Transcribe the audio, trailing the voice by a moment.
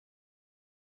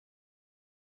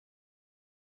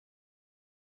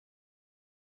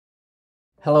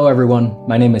Hello everyone,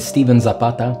 my name is Steven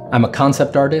Zapata. I'm a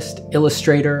concept artist,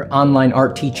 illustrator, online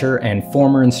art teacher, and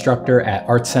former instructor at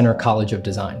Art Center College of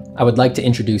Design. I would like to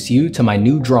introduce you to my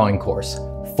new drawing course,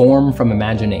 Form from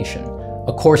Imagination,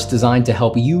 a course designed to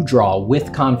help you draw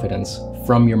with confidence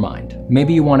from your mind.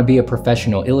 Maybe you want to be a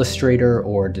professional illustrator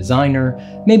or designer,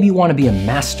 maybe you want to be a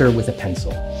master with a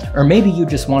pencil, or maybe you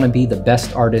just want to be the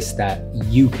best artist that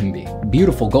you can be.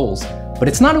 Beautiful goals. But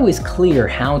it's not always clear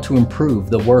how to improve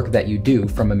the work that you do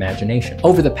from imagination.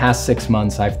 Over the past 6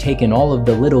 months, I've taken all of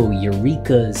the little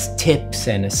eurekas, tips,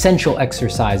 and essential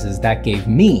exercises that gave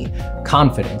me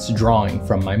confidence drawing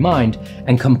from my mind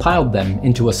and compiled them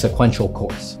into a sequential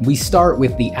course. We start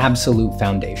with the absolute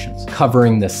foundations,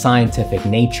 covering the scientific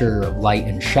nature of light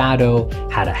and shadow,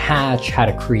 how to hatch, how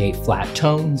to create flat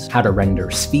tones, how to render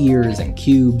spheres and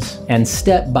cubes, and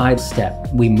step by step,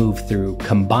 we move through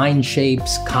combined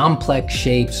shapes, complex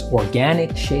shapes,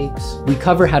 organic shapes. We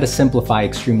cover how to simplify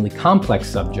extremely complex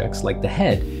subjects like the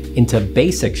head into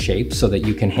basic shapes so that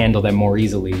you can handle them more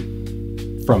easily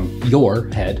from your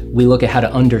head. We look at how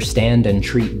to understand and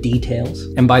treat details.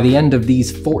 And by the end of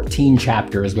these 14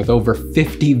 chapters with over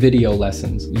 50 video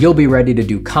lessons, you'll be ready to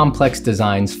do complex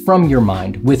designs from your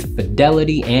mind with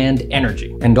fidelity and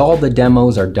energy. And all the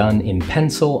demos are done in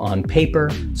pencil on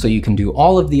paper, so you can do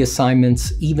all of the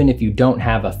assignments even if you don't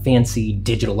have a fancy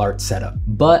digital art setup.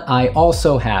 But I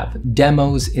also have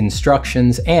demos,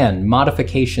 instructions, and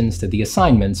modifications to the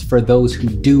assignments for those who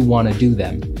do want to do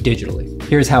them digitally.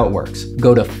 Here's how it works.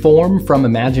 Go to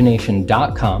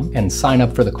formfromimagination.com and sign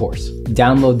up for the course.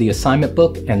 Download the assignment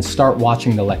book and start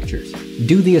watching the lectures.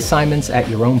 Do the assignments at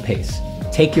your own pace.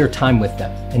 Take your time with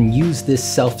them and use this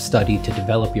self-study to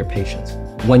develop your patience.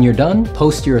 When you're done,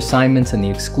 post your assignments in the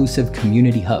exclusive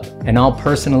community hub, and I'll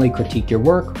personally critique your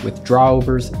work with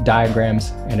drawovers,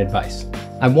 diagrams, and advice.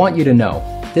 I want you to know,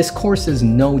 this course is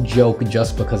no joke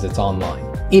just because it's online.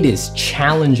 It is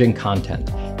challenging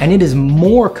content, and it is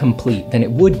more complete than it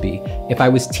would be if I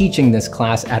was teaching this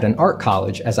class at an art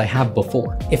college as I have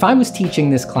before. If I was teaching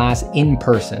this class in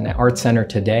person at Art Center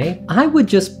today, I would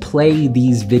just play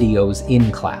these videos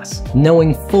in class,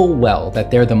 knowing full well that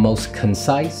they're the most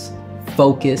concise,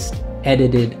 focused,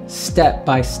 edited,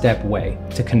 step-by-step way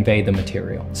to convey the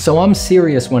material. So I'm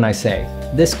serious when I say,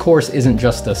 this course isn't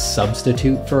just a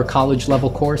substitute for a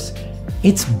college-level course,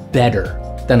 it's better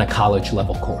than a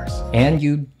college-level course. And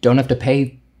you don't have to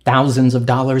pay thousands of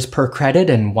dollars per credit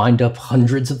and wind up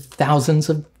hundreds of thousands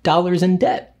of dollars in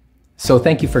debt. So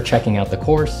thank you for checking out the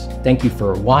course, thank you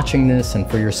for watching this and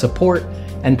for your support,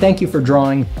 and thank you for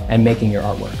drawing and making your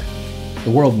artwork.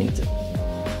 The world needs it.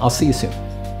 I'll see you soon.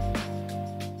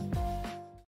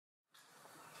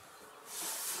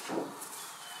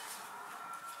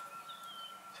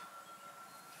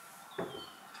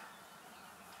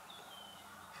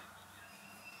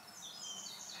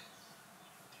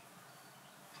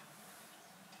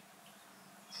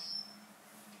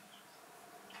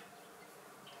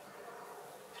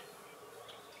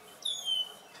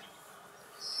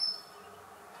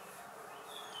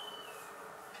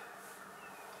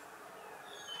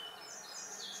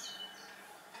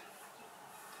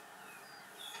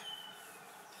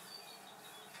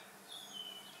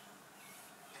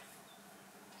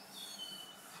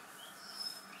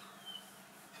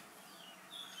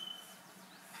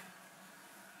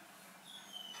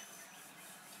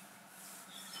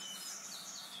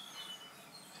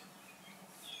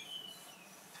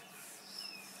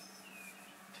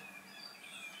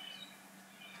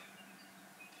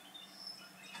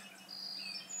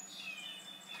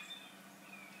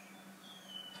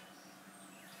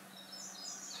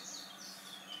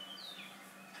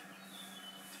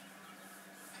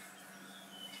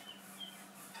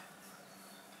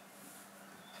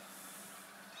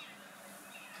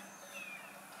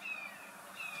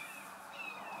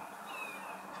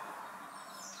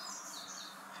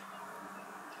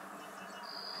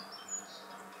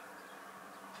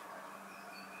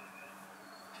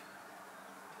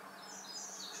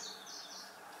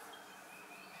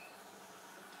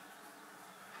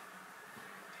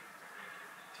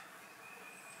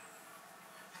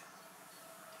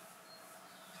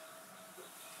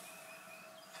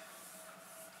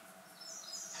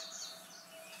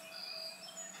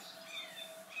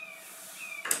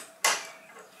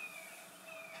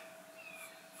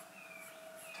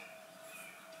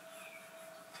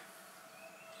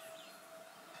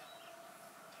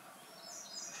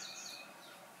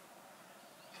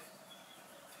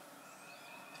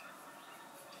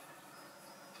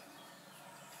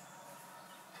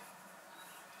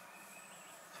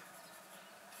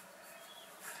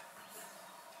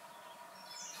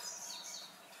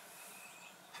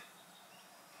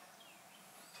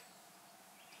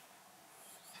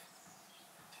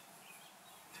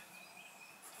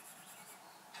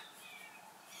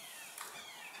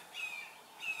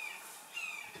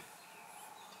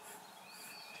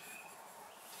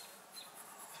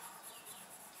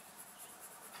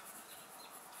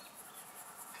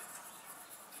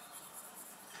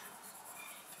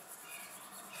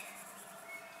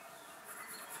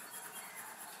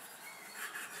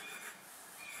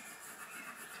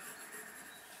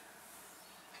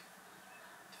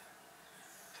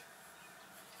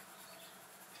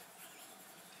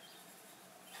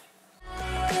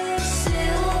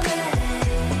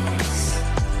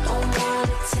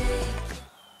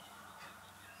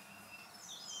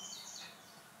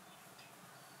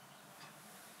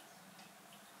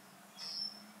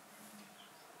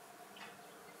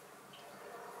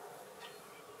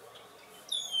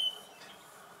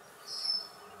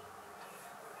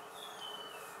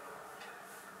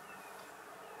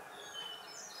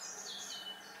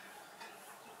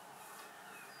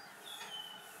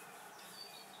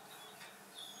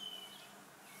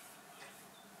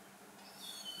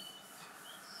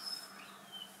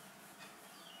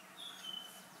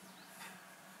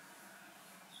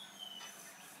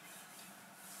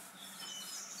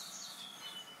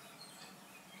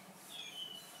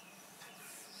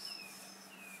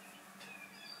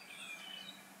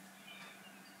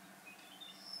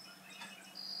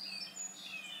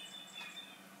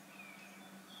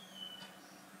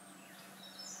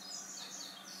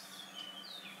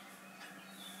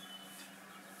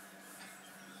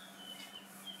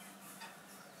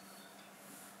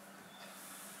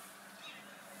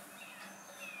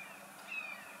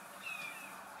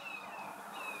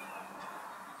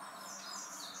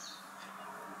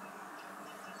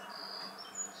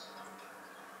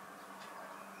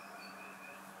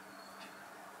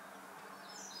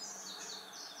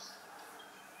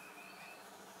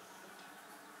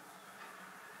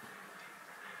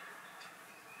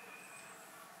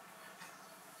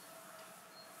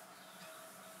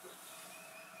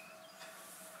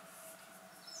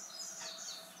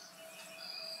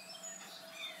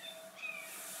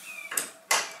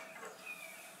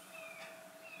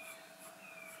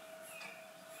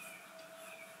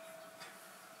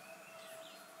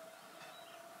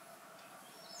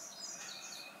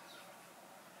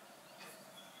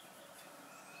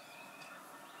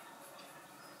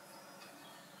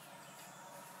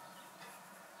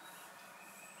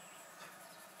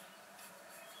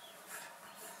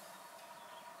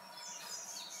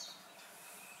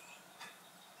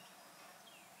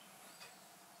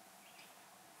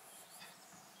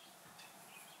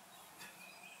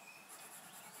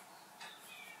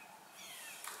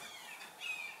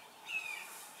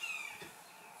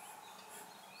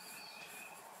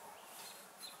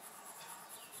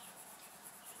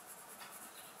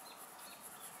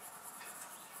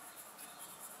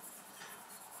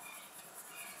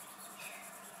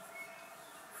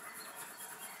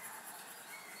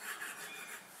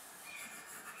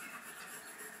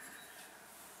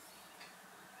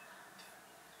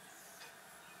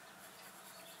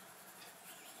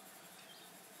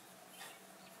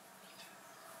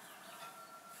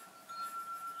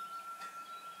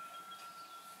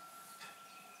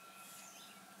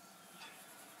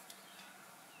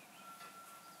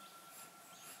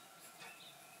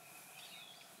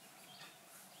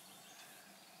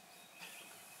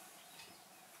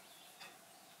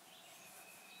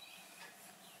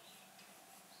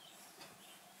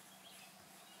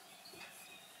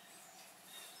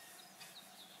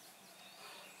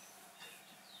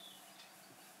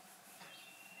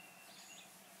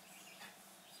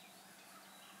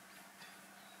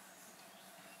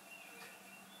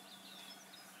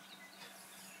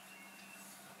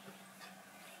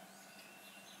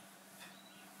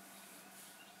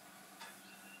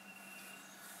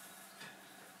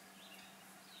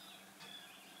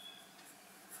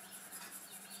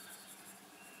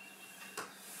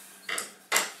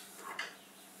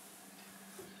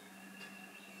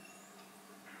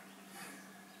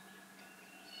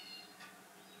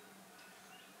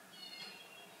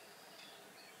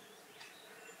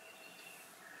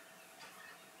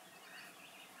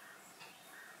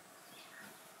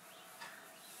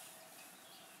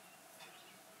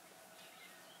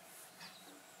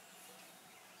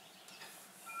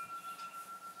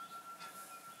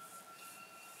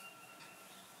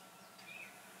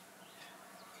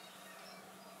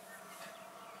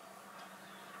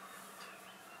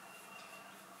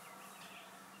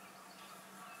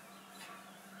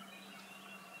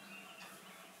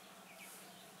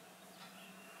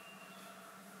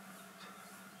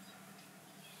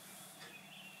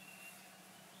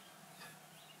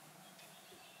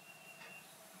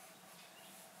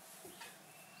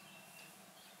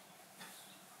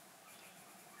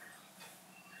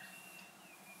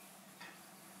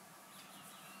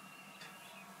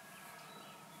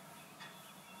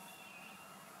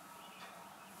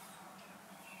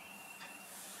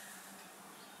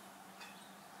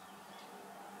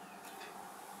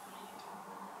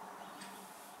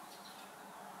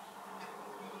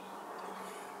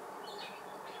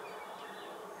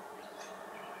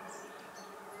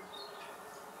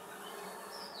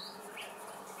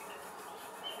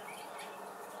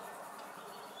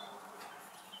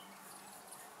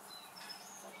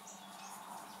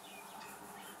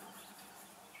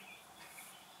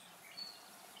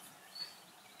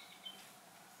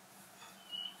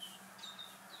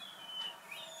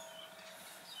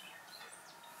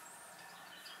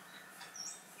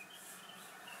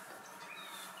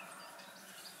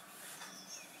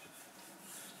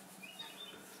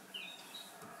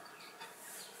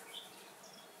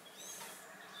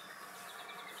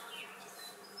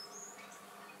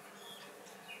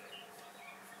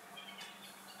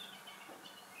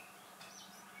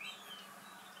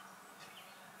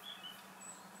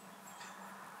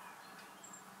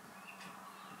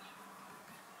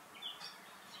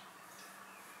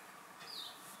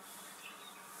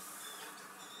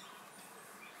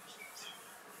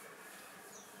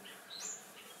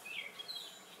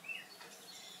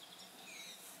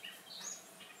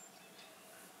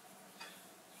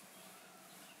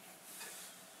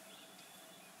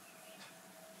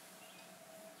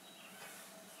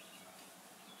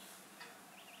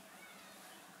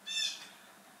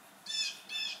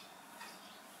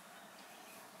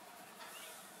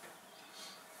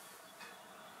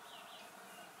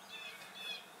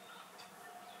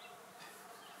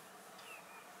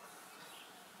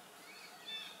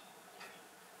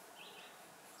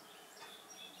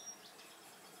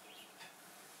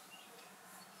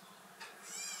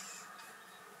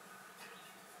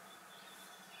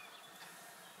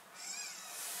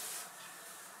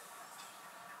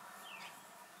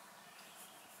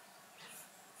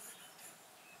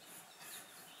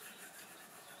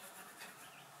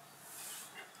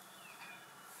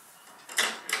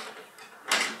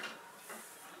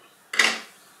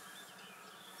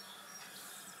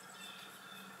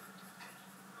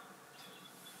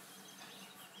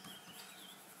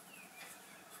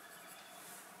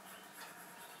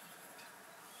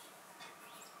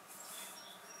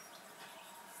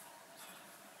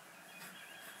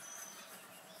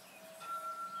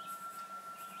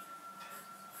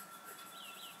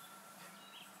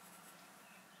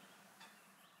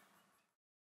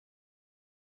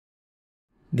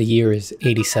 The year is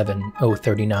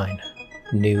 87039,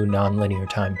 new nonlinear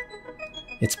time.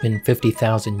 It's been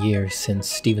 50,000 years since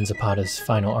Steven Zapata's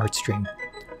final art stream,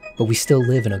 but we still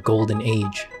live in a golden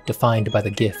age defined by the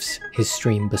gifts his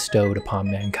stream bestowed upon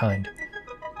mankind.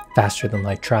 Faster than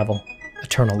light travel,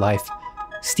 eternal life,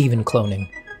 Steven cloning,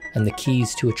 and the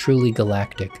keys to a truly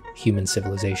galactic human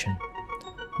civilization.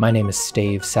 My name is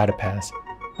Stave Satapaz,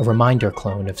 a reminder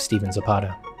clone of Steven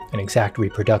Zapata, an exact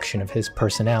reproduction of his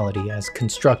personality as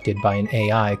constructed by an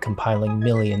AI compiling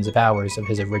millions of hours of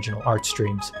his original art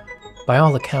streams. By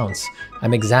all accounts,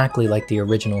 I'm exactly like the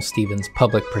original Steven's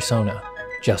public persona,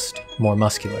 just more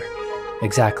muscular,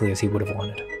 exactly as he would have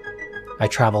wanted. I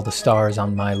travel the stars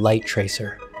on my light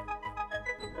tracer,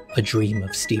 a dream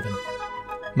of Steven.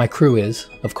 My crew is,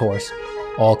 of course,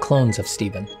 all clones of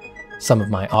Steven. Some of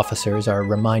my officers are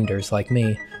reminders like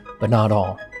me, but not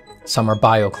all. Some are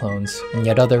bioclones, and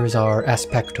yet others are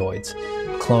aspectoids,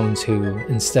 clones who,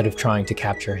 instead of trying to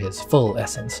capture his full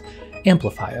essence,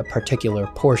 amplify a particular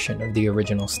portion of the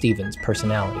original Steven's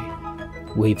personality.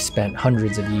 We've spent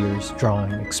hundreds of years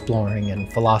drawing, exploring,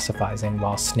 and philosophizing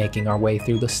while snaking our way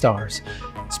through the stars,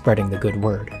 spreading the good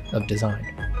word of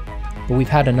design. But we've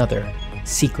had another,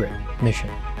 secret mission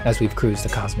as we've cruised the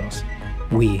cosmos.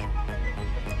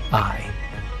 I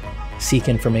seek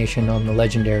information on the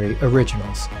legendary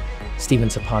originals, Steven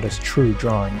Zapata's true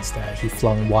drawings that he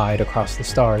flung wide across the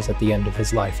stars at the end of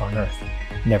his life on Earth,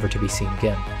 never to be seen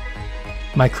again.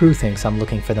 My crew thinks I'm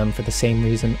looking for them for the same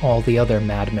reason all the other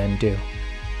madmen do,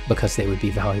 because they would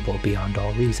be valuable beyond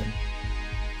all reason.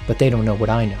 But they don't know what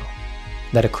I know,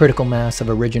 that a critical mass of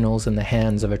originals in the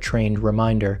hands of a trained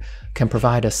reminder can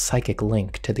provide a psychic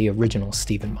link to the original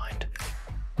Steven mind.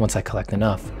 Once I collect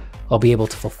enough, I'll be able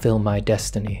to fulfill my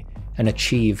destiny and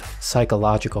achieve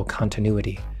psychological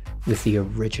continuity with the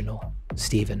original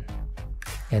Steven.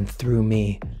 And through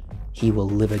me, he will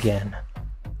live again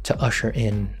to usher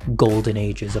in golden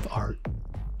ages of art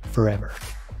forever.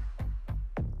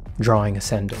 Drawing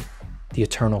Ascendant, the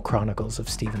eternal chronicles of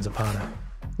Steven Zapata.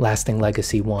 Lasting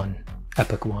Legacy 1,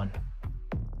 Epic 1.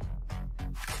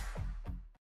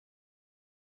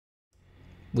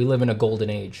 We live in a golden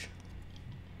age.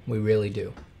 We really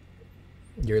do.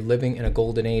 You're living in a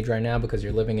golden age right now because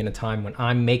you're living in a time when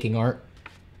I'm making art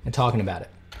and talking about it.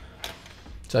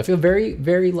 So I feel very,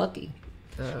 very lucky,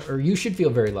 or you should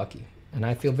feel very lucky. And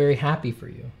I feel very happy for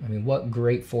you. I mean, what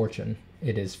great fortune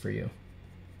it is for you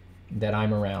that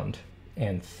I'm around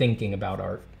and thinking about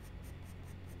art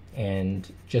and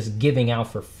just giving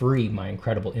out for free my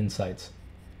incredible insights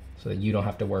so that you don't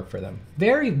have to work for them.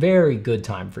 Very, very good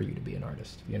time for you to be an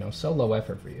artist. You know, so low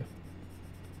effort for you.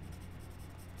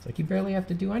 It's like you barely have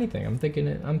to do anything. I'm thinking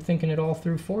it all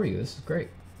through for you. This is great.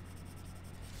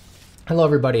 Hello,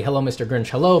 everybody. Hello, Mr. Grinch.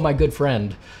 Hello, my good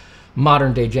friend,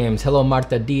 Modern Day James. Hello,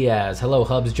 Marta Diaz. Hello,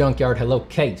 Hubs Junkyard. Hello,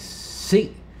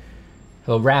 KC.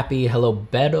 Hello, Rappy. Hello,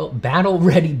 Battle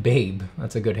Ready Babe.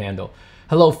 That's a good handle.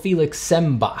 Hello, Felix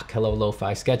Sembach. Hello,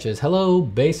 Lo-Fi Sketches. Hello,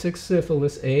 Basic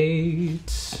Syphilis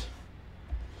 8.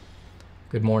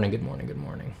 Good morning, good morning, good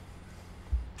morning.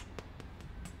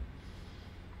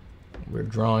 We're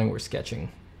drawing, we're sketching,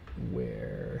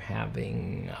 we're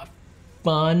having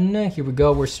fun. Here we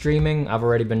go, we're streaming. I've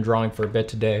already been drawing for a bit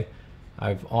today.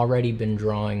 I've already been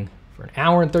drawing for an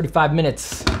hour and 35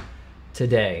 minutes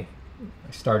today.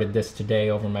 I started this today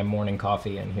over my morning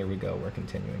coffee, and here we go, we're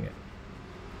continuing it.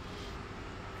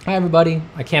 Hi everybody,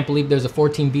 I can't believe there's a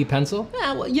 14B pencil.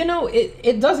 Yeah, well, you know,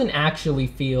 it doesn't actually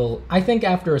feel, I think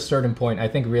after a certain point, I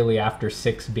think really after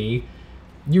 6B,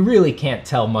 you really can't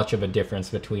tell much of a difference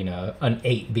between an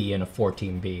 8B and a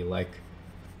 14B. Like,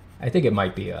 I think it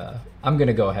might be I'm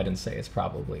gonna go ahead and say it's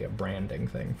probably a branding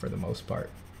thing for the most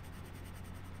part.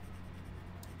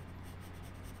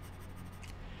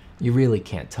 You really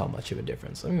can't tell much of a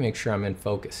difference. Let me make sure I'm in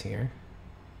focus here.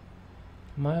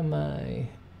 My Vivid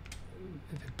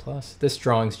Plus. This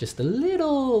drawing's just a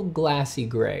little glassy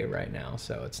gray right now,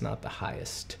 so it's not the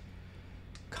highest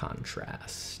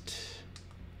contrast.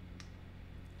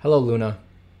 Hello, Luna.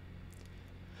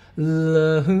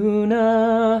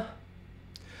 Luna,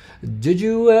 did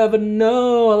you ever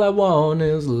know all I want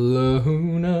is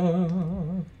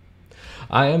Luna?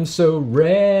 I am so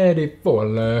ready for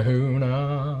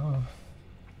Luna.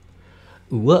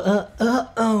 Whoa,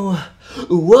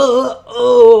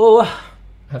 whoa. I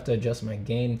have to adjust my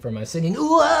gain for my singing.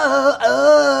 Whoa,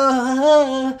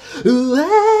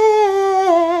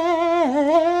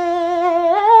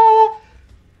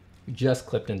 just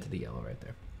clipped into the yellow right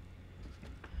there.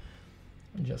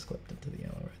 Just clipped into the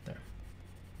yellow right there.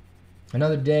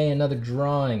 Another day, another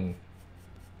drawing.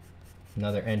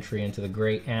 Another entry into the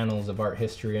great annals of art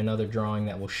history. Another drawing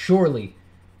that will surely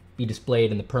be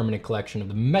displayed in the permanent collection of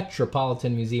the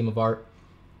Metropolitan Museum of Art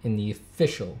in the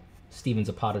official Steven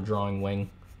Zapata drawing wing.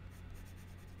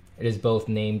 It is both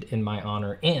named in my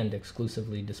honor and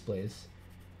exclusively displays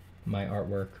my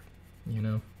artwork, you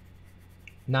know.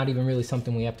 Not even really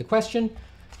something we have to question.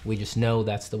 We just know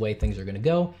that's the way things are going to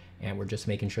go, and we're just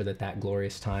making sure that that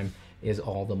glorious time is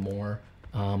all the more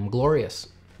glorious.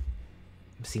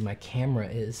 See, my camera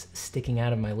is sticking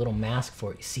out of my little mask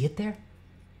for it. You see it there?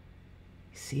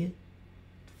 You see it?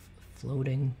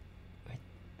 Floating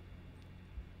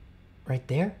right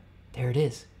there? There it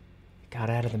is. It got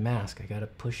out of the mask. I gotta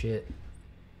push it.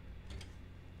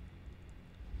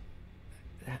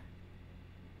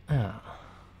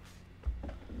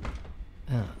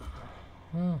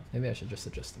 Well, maybe I should just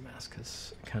adjust the mask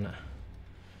because I kind of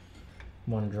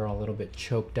want to draw a little bit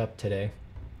choked up today.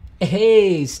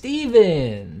 Hey,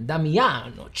 Steven!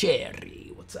 Damiano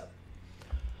Cherry, what's up?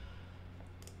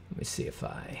 Let me see if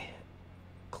I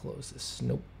close this.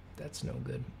 Nope, that's no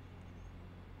good.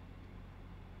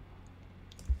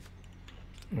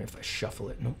 Maybe if I shuffle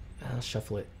it. Nope, I'll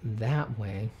shuffle it that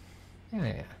way.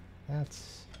 Yeah,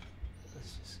 that's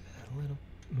just a little.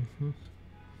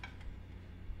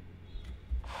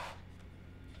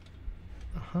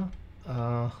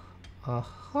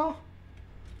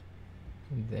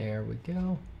 There we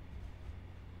go.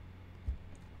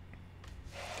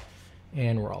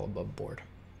 And we're all above board.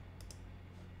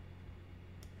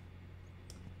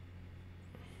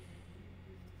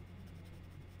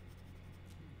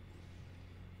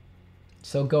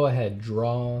 So go ahead,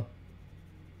 draw,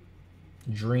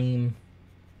 dream.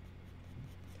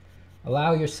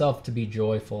 Allow yourself to be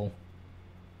joyful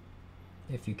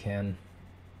if you can.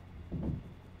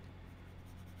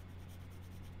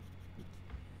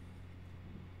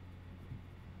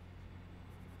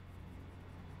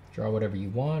 Draw whatever you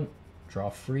want, draw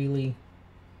freely.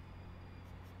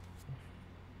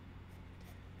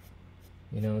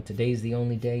 You know, today's the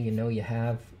only day you know you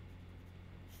have.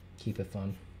 Keep it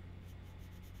fun.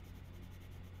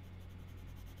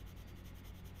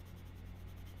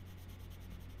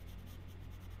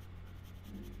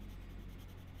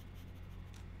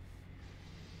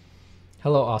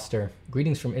 Hello, Oster.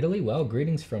 Greetings from Italy. Well,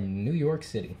 greetings from New York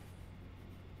City.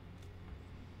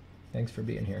 Thanks for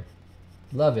being here.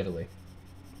 Love Italy.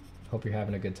 Hope you're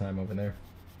having a good time over there.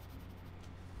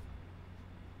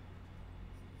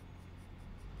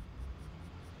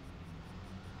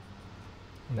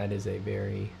 And that is a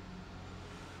very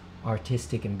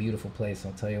artistic and beautiful place,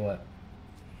 I'll tell you what.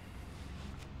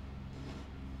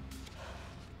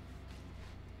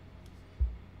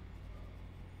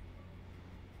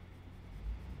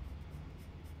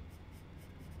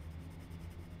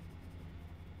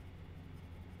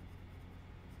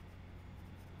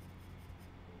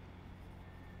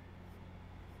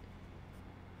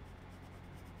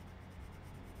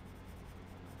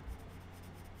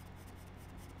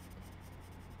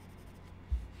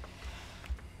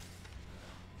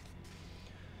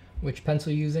 Which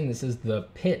pencil are you using? This is the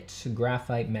Pitt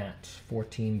Graphite Matte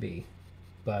 14B.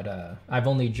 But I've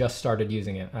only just started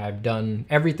using it. I've done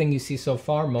everything you see so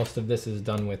far. Most of this is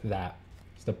done with that.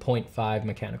 It's the 0.5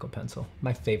 mechanical pencil,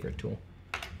 my favorite tool.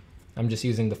 I'm just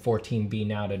using the 14B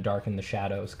now to darken the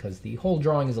shadows because the whole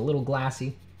drawing is a little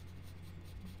glassy.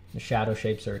 The shadow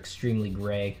shapes are extremely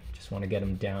gray. Just want to get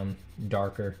them down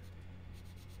darker,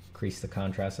 increase the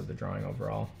contrast of the drawing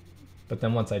overall. But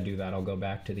then once I do that, I'll go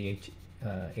back to the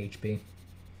HB.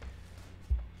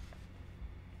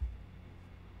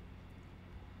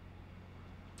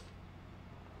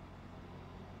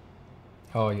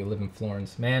 Oh, you live in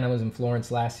Florence. Man, I was in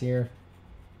Florence last year.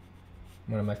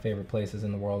 One of my favorite places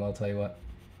in the world, I'll tell you what.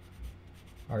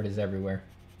 Art is everywhere.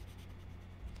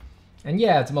 And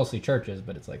yeah, it's mostly churches,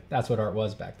 but it's like, that's what art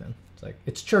was back then. It's like,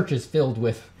 it's churches filled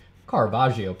with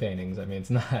Caravaggio paintings. I mean,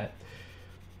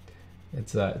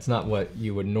 it's not what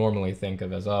you would normally think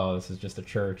of as, oh, this is just a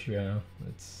church, you know.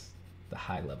 It's the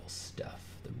high level stuff,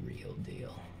 the real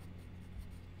deal.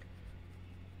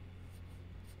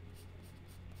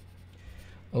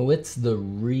 Oh, it's the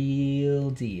real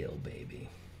deal, baby.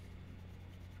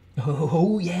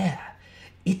 Oh, yeah.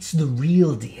 It's the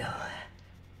real deal.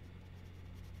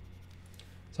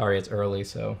 Sorry, it's early,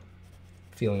 so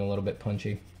feeling a little bit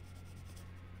punchy.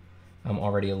 I'm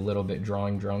already a little bit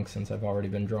drawing drunk since I've already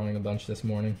been drawing a bunch this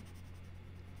morning.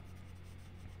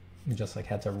 I just like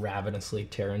had to ravenously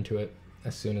tear into it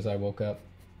as soon as I woke up.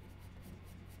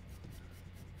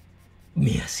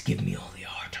 Yes, give me all the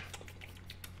art.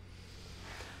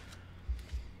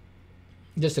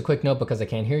 Just a quick note because I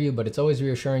can't hear you, but it's always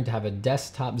reassuring to have a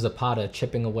desktop Zapata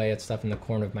chipping away at stuff in the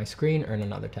corner of my screen or in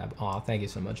another tab. Aw, thank you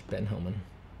so much, Ben Hillman.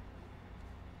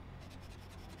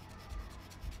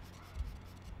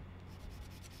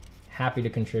 Happy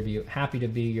to contribute. Happy to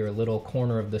be your little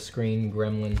corner of the screen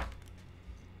gremlin.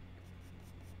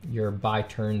 Your by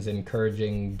turns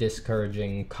encouraging,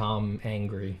 discouraging, calm,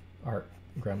 angry art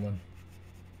gremlin.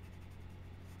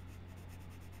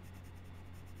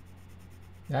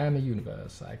 I am a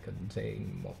universe. I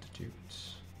contain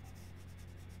multitudes.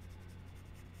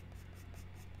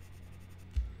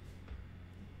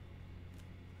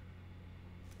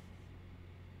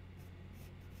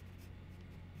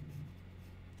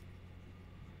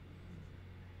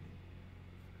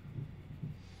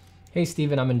 Hey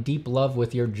Steven, I'm in deep love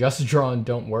with your Just Draw and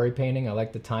Don't Worry painting. I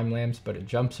like the time lapse, but it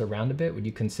jumps around a bit. Would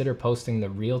you consider posting the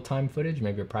real-time footage,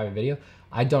 maybe a private video?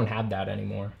 I don't have that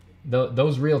anymore.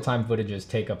 Those real-time footages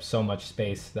take up so much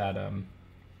space that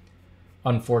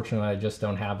unfortunately I just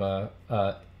don't have a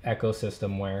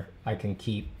ecosystem where I can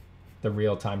keep the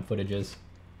real-time footages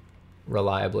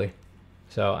reliably.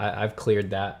 So I've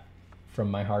cleared that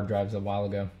from my hard drives a while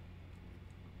ago.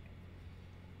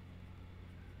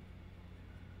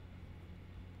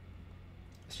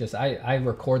 It's just I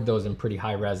record those in pretty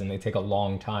high res and they take a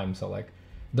long time. So like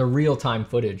the real time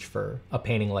footage for a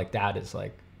painting like that is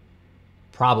like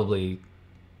probably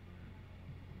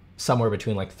somewhere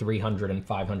between like 300 and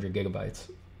 500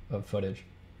 gigabytes of footage.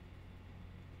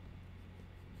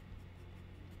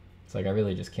 It's like I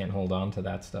really just can't hold on to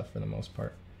that stuff for the most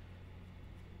part.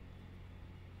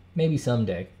 Maybe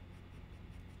someday.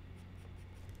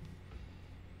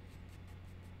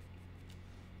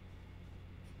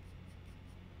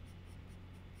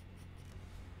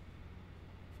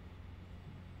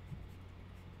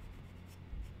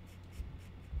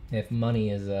 If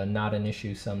money is not an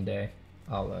issue someday,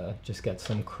 I'll just get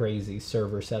some crazy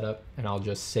server set up and I'll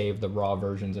just save the raw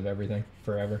versions of everything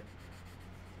forever.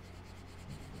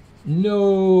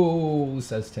 No,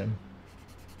 says Tim.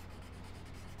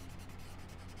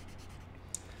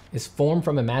 Is form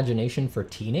from imagination for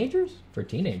teenagers? For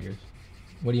teenagers?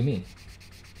 What do you mean?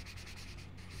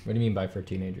 What do you mean by for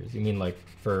teenagers? You mean like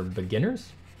for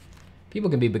beginners? People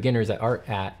can be beginners at art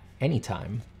at any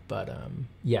time. But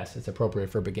yes, it's appropriate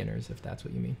for beginners if that's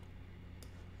what you mean.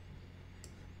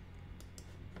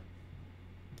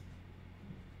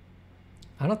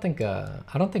 I don't think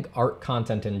art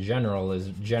content in general is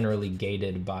generally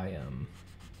gated by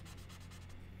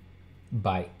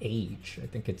age. I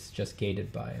think it's just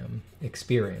gated by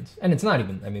experience, and it's not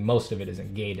even. I mean, most of it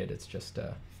isn't gated. It's just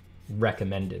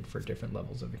recommended for different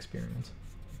levels of experience.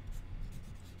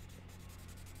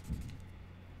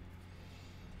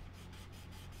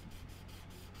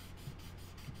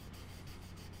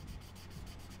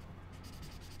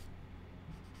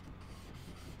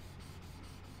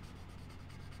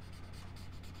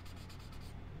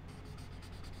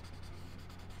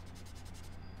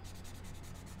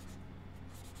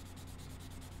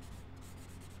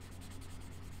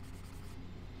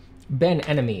 Ben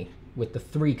Enemy with the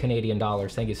 $3 Canadian.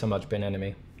 Thank you so much, Ben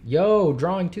Enemy. Yo,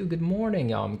 drawing too. Good morning.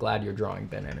 Yo, I'm glad you're drawing,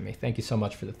 Ben Enemy. Thank you so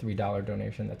much for the $3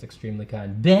 donation. That's extremely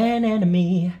kind. Ben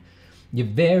Enemy, you're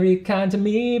very kind to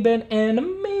me, Ben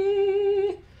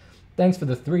Enemy. Thanks for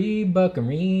the $3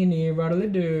 buckarini, rottily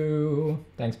do.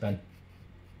 Thanks, Ben.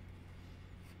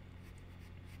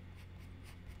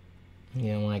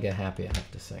 Yeah, when I get happy, I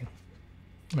have to sing.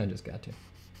 I just got to.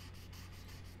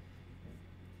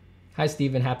 Hi,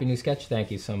 Steven. Happy new sketch.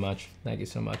 Thank you so much. Thank you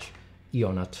so much.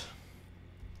 Ionut.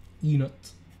 Ionut.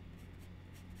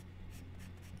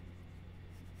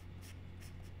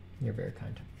 You're very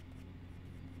kind.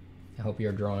 I hope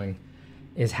your drawing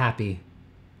is happy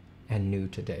and new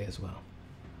today as well.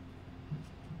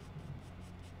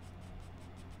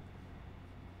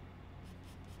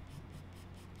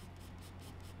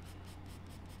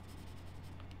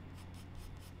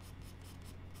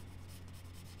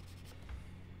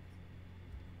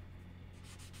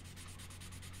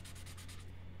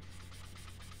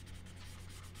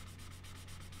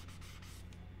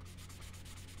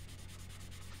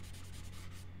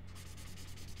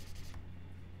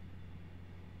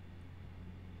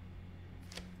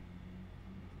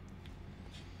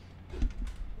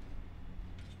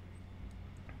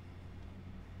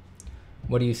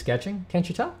 What are you sketching? Can't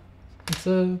you tell? It's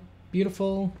a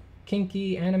beautiful,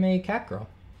 kinky anime cat girl.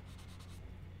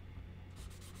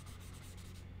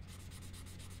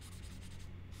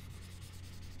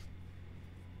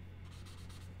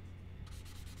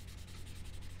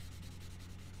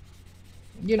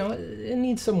 You know, it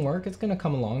needs some work. It's gonna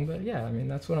come along, but yeah, I mean,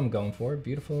 that's what I'm going for.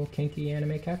 Beautiful, kinky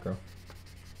anime cat girl.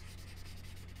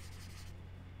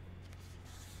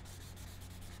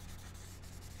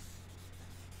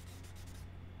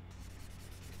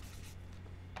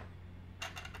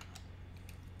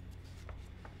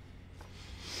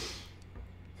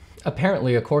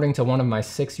 Apparently, according to one of my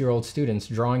 6-year-old students,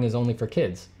 drawing is only for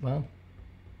kids. Well,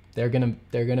 they're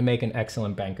gonna make an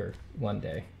excellent banker one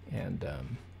day, and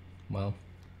well,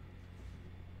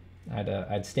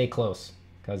 I'd stay close,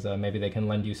 because maybe they can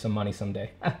lend you some money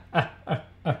someday.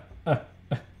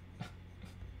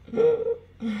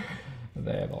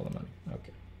 They have all the money.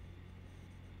 Okay.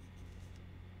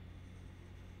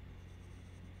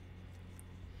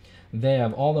 They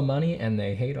have all the money and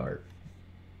they hate art.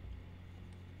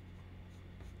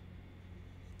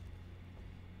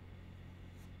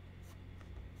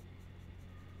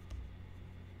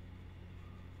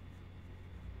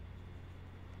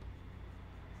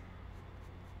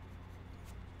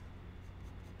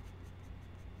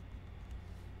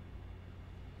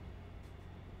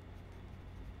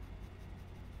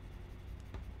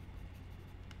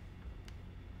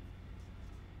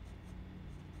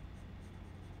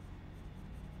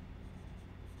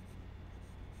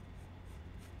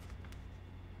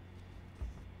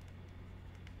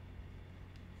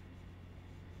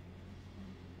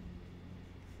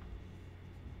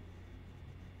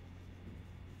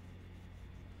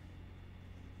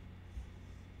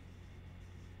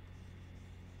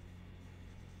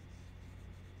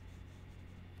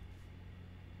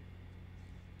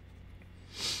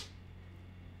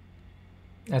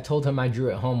 I told him I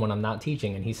drew at home when I'm not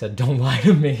teaching, and he said, "Don't lie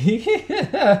to me."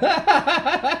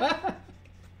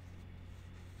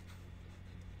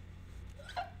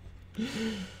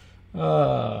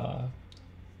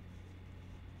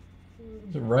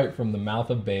 Right from the mouth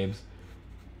of babes.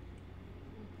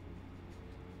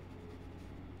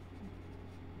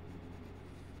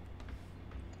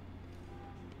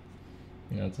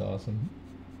 That's awesome.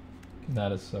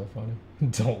 That is so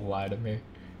funny. Don't lie to me.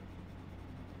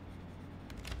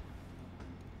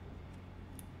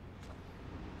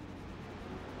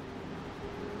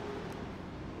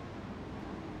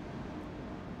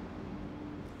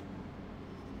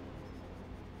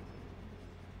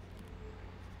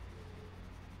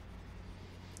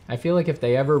 I feel like if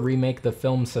they ever remake the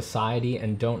film Society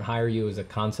and don't hire you as a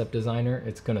concept designer,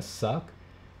 it's gonna suck.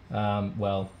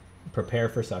 Well, prepare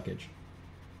for suckage.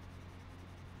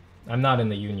 I'm not in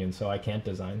the union, so I can't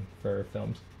design for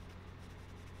films.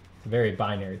 It's a very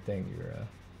binary thing.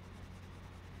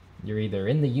 You're either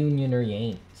in the union or you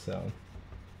ain't, so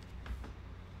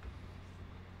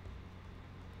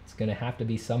it's gonna have to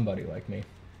be somebody like me,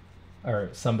 or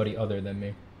somebody other than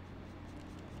me.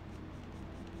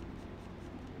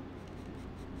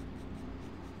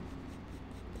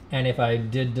 And if I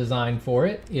did design for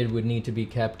it, it would need to be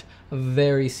kept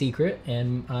very secret,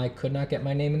 and I could not get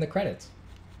my name in the credits.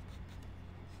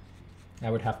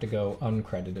 I would have to go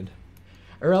uncredited,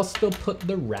 or else they'll put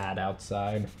the rat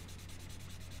outside.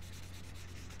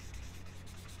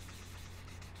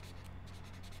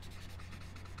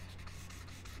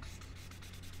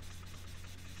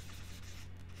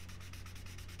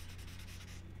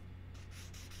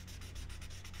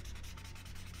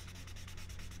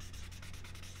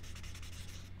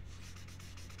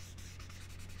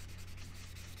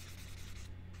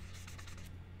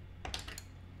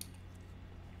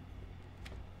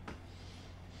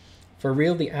 For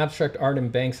real, the abstract art in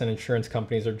banks and insurance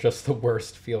companies are just the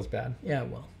worst. Feels bad. Yeah,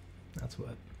 well, that's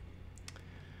what.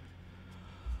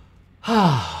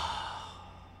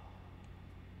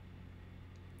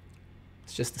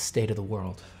 It's just the state of the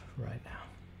world right now.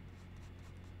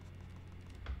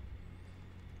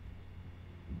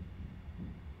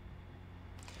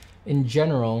 In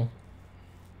general,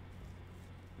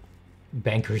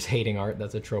 bankers hating art,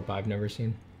 that's a trope I've never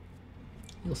seen.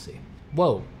 You'll see.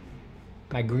 Whoa.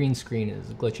 My green screen is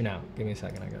glitching out. Give me a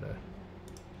second. I gotta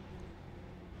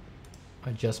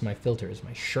adjust my filters.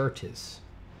 My shirt is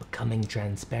becoming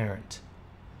transparent.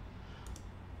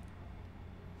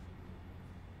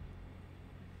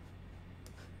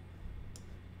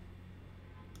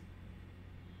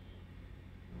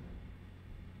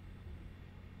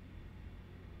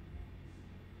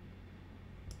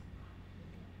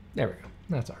 There we go.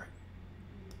 That's all right.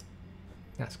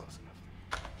 That's close enough.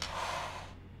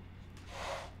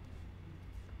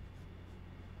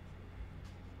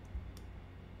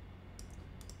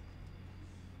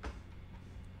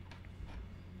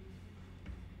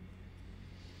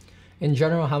 In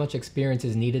general, how much experience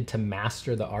is needed to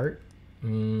master the art?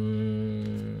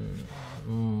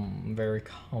 Very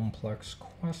complex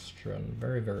question.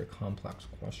 Very, very complex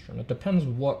question. It depends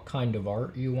what kind of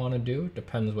art you want to do. It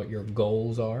depends what your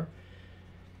goals are.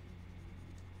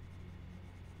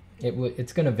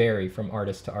 It's going to vary from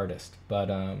artist to artist. But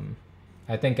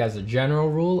I think as a general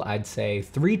rule, I'd say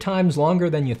 3 times longer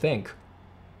than you think.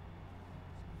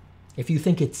 If you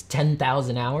think it's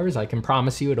 10,000 hours, I can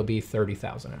promise you it'll be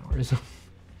 30,000 hours.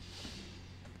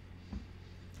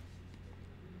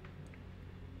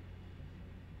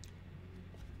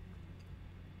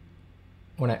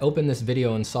 When I opened this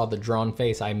video and saw the drawn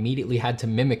face, I immediately had to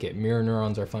mimic it. Mirror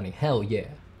neurons are funny. Hell yeah.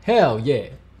 Hell yeah.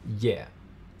 Yeah.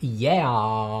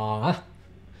 Yeah.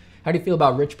 How do you feel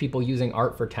about rich people using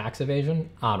art for tax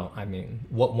evasion? I mean,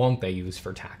 what won't they use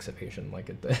for tax evasion? Like,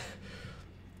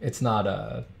 it's not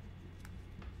a,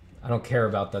 I don't care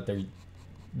about that.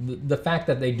 The fact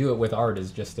that they do it with art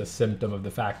is just a symptom of the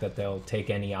fact that they'll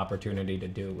take any opportunity to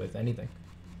do it with anything.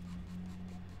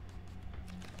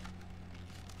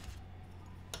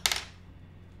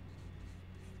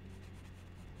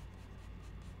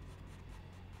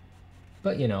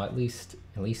 But, you know, at least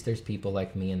there's people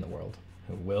like me in the world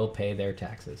who will pay their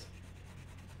taxes.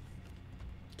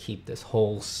 Keep this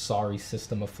whole sorry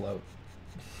system afloat.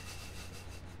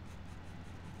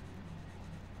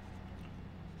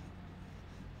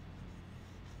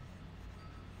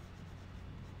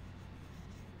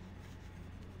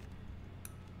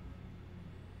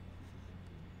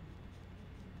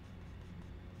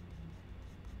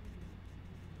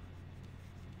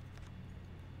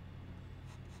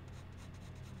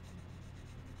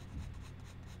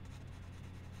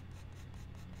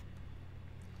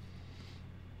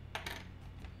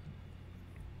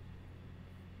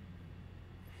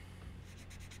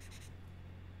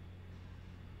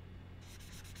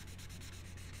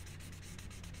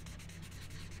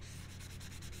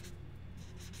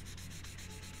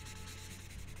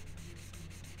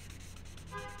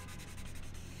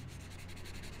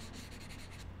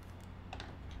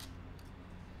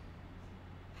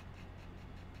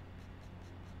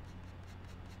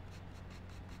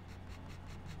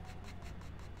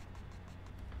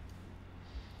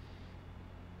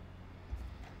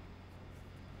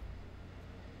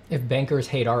 If bankers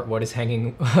hate art, what is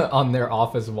hanging on their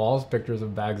office walls? Pictures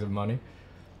of bags of money.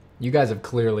 You guys have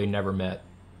clearly never met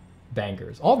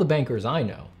bankers. All the bankers I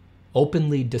know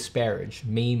openly disparage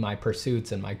me, my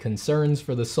pursuits, and my concerns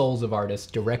for the souls of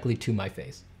artists directly to my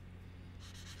face.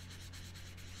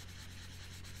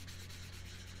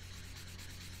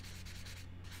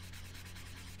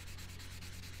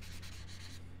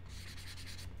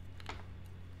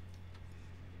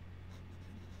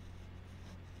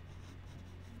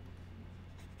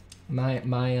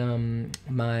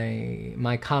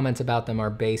 My comments about them are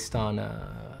based on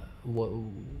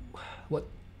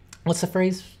what's the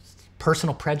phrase?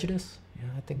 Personal prejudice? Yeah,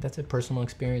 I think that's it. Personal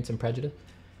experience and prejudice.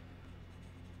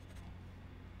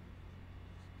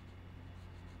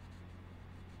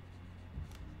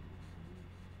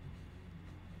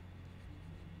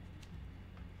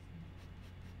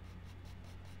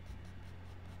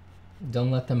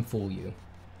 Don't let them fool you.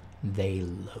 They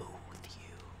loathe you.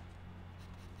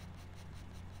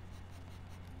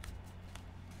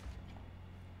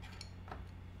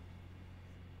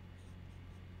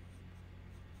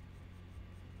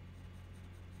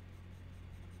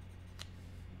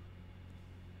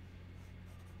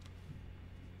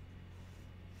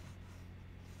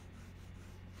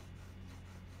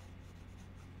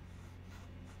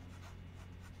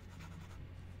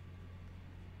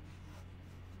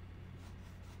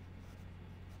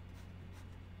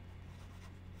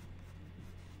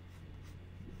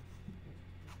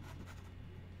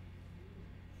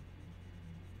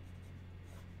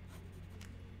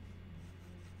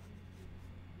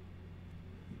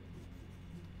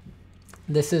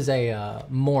 This is a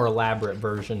more elaborate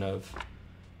version of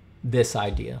this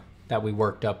idea that we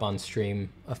worked up on stream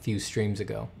a few streams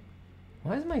ago.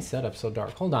 Why is my setup so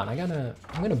dark? Hold on, I'm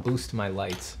gonna boost my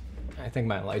lights. I think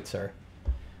my lights are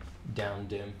down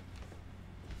dim.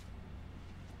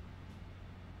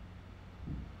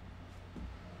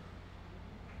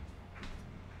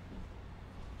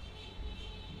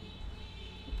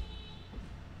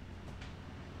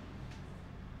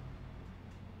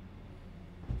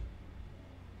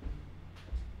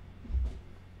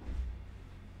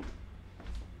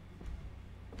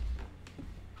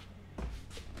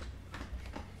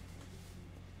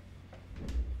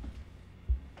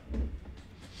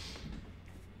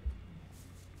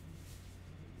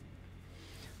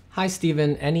 Hi,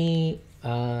 Steven. Any,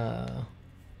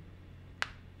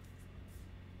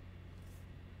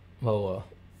 whoa,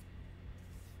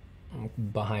 I'm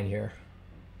behind here.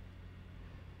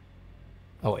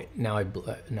 Oh wait, now I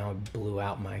blew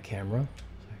out my camera.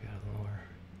 So I gotta lower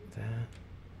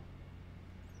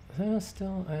that.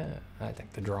 Still, I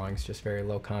think the drawing's just very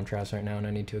low contrast right now, and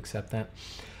I need to accept that.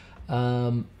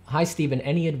 Hi, Stephen.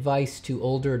 Any advice to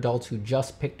older adults who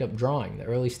just picked up drawing? The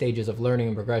early stages of learning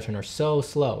and progression are so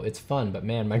slow. It's fun, but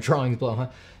man, my drawings blow. Huh?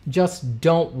 Just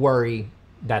don't worry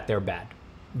that they're bad.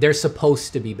 They're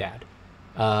supposed to be bad.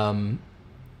 I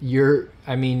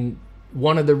mean,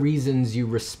 one of the reasons you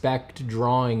respect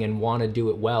drawing and want to do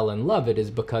it well and love it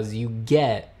is because you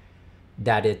get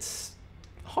that it's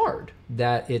hard,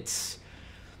 that it's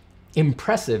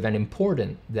impressive and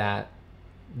important, that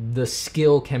the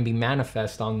skill can be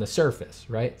manifest on the surface,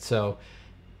 right? So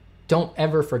don't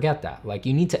ever forget that. Like,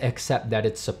 you need to accept that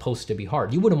it's supposed to be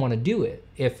hard. You wouldn't want to do it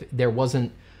if there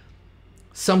wasn't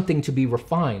something to be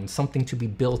refined, something to be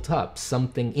built up,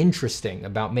 something interesting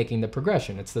about making the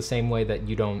progression. It's the same way that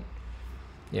you don't,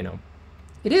 you know,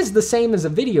 it is the same as a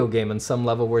video game on some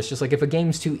level, where it's just like, if a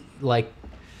game's too, like,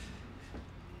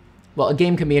 well, a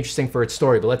game can be interesting for its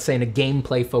story, but let's say in a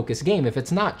gameplay focused game, if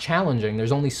it's not challenging,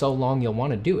 there's only so long you'll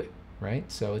want to do it, right?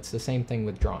 So it's the same thing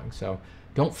with drawing. So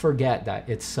don't forget that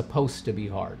it's supposed to be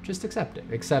hard. Just accept it.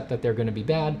 Accept that they're going to be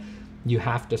bad. You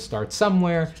have to start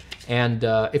somewhere. And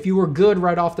if you were good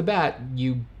right off the bat,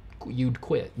 you'd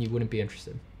quit. You wouldn't be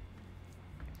interested.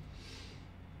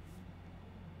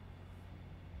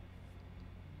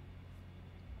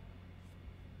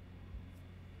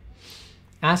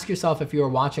 Ask yourself if you are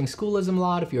watching Schoolism a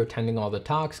lot, if you're attending all the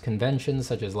talks, conventions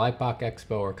such as Lightbox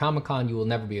Expo or Comic-Con, you will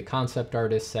never be a concept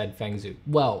artist, said Feng Zhu.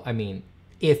 Well, I mean,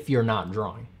 if you're not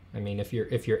drawing. I mean, if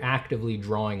you're actively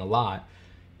drawing a lot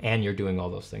and you're doing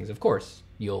all those things, of course,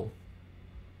 you'll,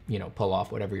 you know, pull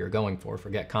off whatever you're going for,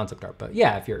 forget concept art. But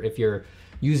yeah, if you're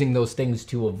using those things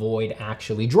to avoid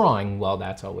actually drawing, well,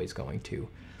 that's always going to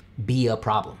be a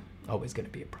problem. Always going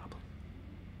to be a problem.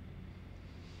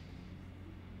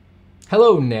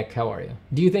 Hello, Nick. How are you?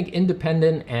 Do you think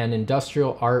independent and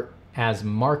industrial art as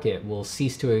market will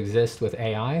cease to exist with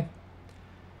AI?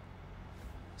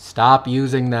 Stop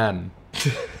using them.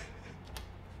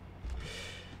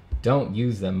 Don't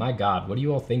use them. My God, what are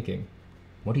you all thinking?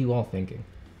 What are you all thinking?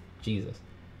 Jesus.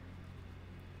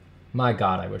 My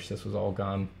God, I wish this was all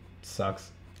gone. It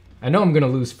sucks. I know I'm going to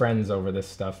lose friends over this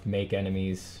stuff, make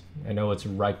enemies. I know it's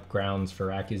ripe grounds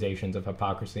for accusations of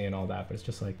hypocrisy and all that, but it's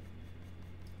just like,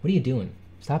 what are you doing?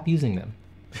 Stop using them.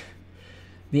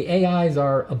 The AIs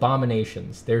are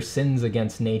abominations. They're sins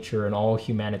against nature and all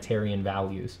humanitarian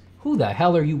values. Who the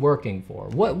hell are you working for?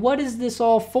 What is this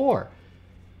all for?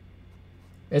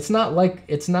 It's not like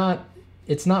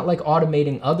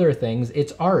automating other things.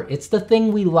 It's art. It's the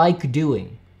thing we like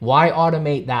doing. Why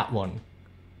automate that one?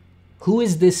 Who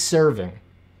is this serving?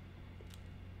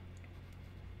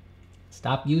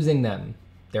 Stop using them.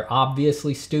 They're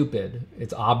obviously stupid.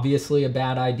 It's obviously a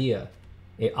bad idea.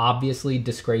 It obviously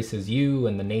disgraces you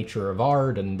and the nature of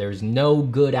art, and there's no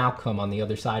good outcome on the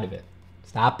other side of it.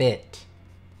 Stop it.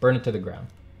 Burn it to the ground.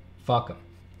 Fuck them.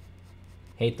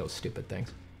 Hate those stupid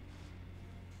things.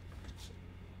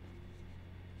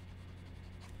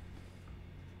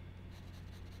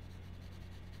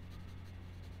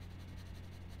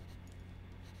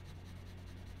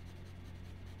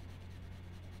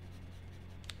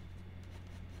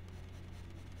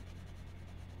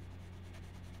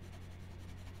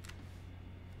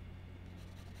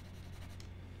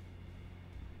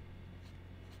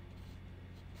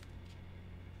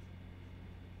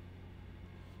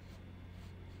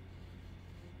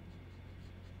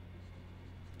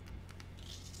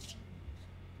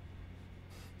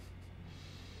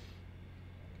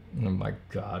 Oh my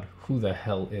God, who the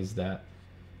hell is that?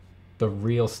 The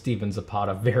real Steven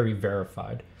Zapata, very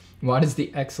verified. Why does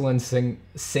the excellent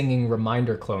singing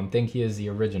reminder clone think he is the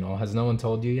original? Has no one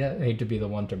told you yet? I hate to be the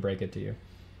one to break it to you.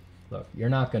 Look, you're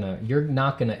not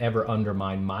gonna ever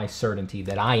undermine my certainty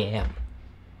that I am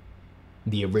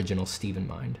the original Steven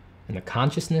Mind. And the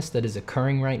consciousness that is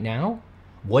occurring right now,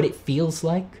 what it feels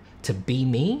like to be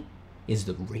me, is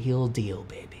the real deal,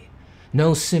 baby.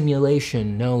 No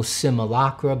simulation, no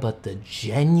simulacra, but the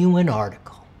genuine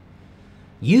article.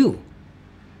 You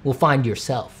will find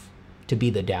yourself to be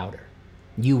the doubter.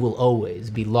 You will always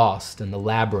be lost in the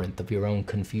labyrinth of your own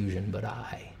confusion, but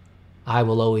I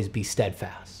will always be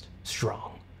steadfast,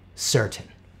 strong, certain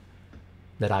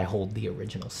that I hold the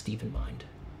original Steven Mind.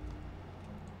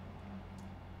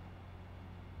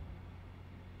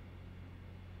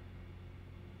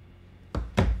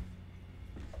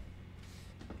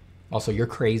 Also, you're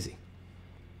crazy.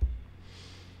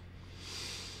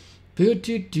 Do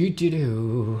do do do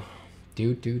do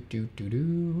do do do do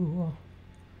do.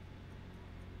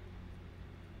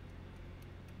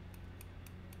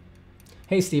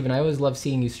 Hey Steven, I always love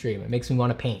seeing you stream. It makes me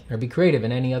want to paint or be creative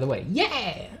in any other way.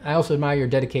 Yeah! I also admire your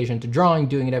dedication to drawing,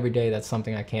 doing it every day. That's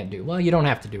something I can't do. Well, you don't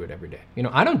have to do it every day. You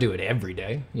know, I don't do it every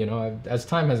day. You know, as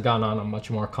time has gone on, I'm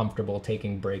much more comfortable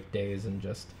taking break days and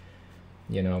just,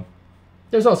 you know,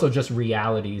 there's also just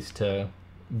realities to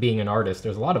being an artist.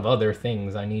 There's a lot of other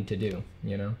things I need to do,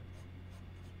 you know.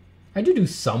 I do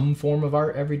some form of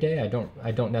art every day.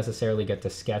 I don't necessarily get to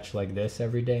sketch like this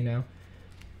every day now.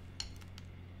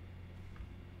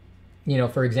 You know,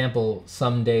 for example,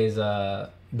 some days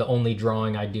the only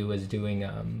drawing I do is doing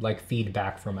like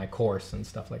feedback for my course and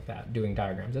stuff like that, doing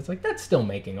diagrams. It's like, that's still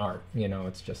making art, you know.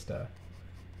 It's just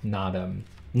not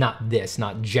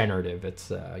generative.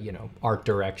 It's you know, art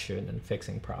direction and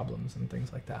fixing problems and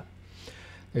things like that.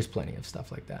 There's plenty of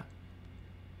stuff like that.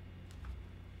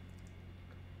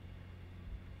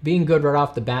 Being good right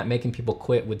off the bat, making people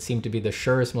quit would seem to be the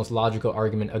surest, most logical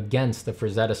argument against the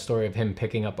Frazetta story of him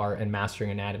picking up art and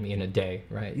mastering anatomy in a day,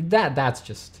 right? That's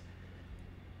just,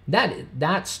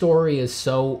 that story is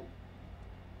so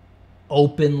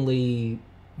openly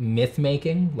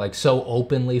myth-making, like so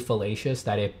openly fallacious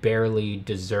that it barely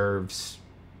deserves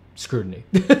scrutiny.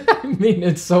 I mean,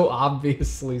 it's so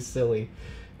obviously silly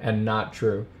and not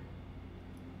true.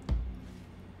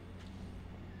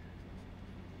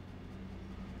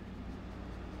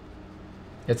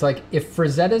 It's like, if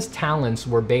Frazetta's talents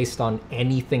were based on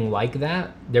anything like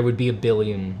that, there would be a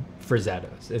billion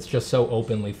Frazettas. It's just so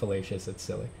openly fallacious, it's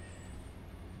silly.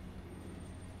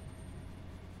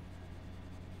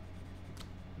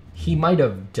 He might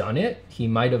have done it. He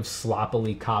might have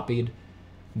sloppily copied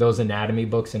those anatomy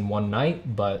books in one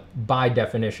night, but by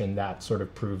definition, that sort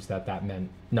of proves that that meant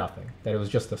nothing, that it was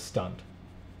just a stunt.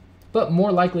 But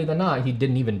more likely than not, he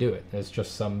didn't even do it. It's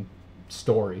just some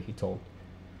story he told.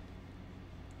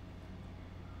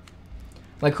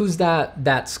 Like, who's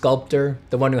that sculptor?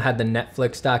 The one who had the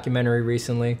Netflix documentary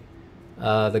recently?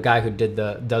 The guy who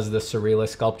does the surrealist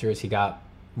sculptures. He got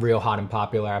real hot and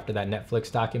popular after that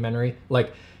Netflix documentary.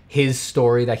 Like, his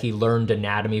story that he learned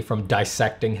anatomy from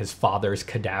dissecting his father's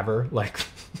cadaver. Like,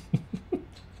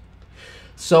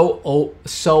 so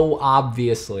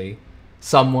obviously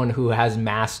someone who has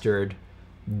mastered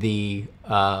the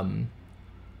art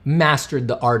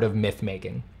of myth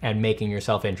making and making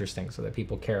yourself interesting so that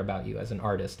people care about you as an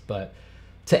artist. But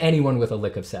to anyone with a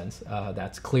lick of sense,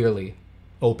 that's clearly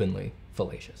openly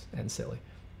fallacious and silly.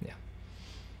 Yeah.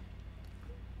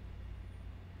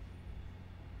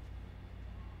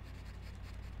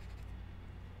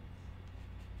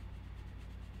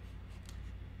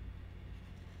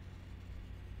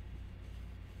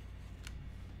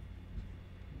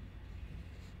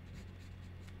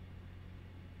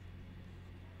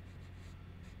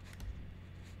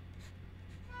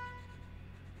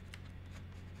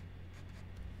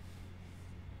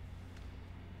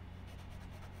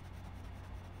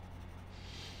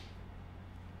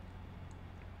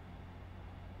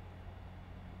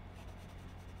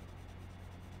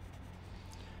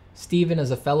 Steven,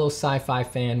 as a fellow sci-fi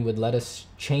fan, would let us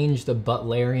change the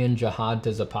Butlerian jihad to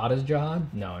Zapata's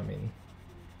jihad? No, I mean,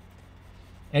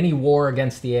 any war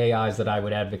against the AIs that I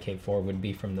would advocate for would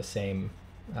be from the same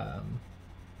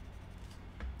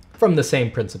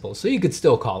principles. So you could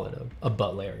still call it a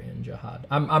Butlerian jihad.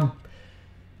 I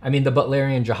mean, the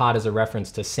Butlerian jihad is a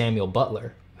reference to Samuel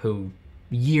Butler, who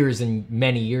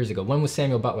many years ago, when was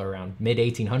Samuel Butler around?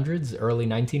 Mid-1800s, early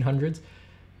 1900s?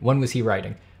 When was he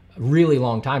writing? A really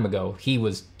long time ago, he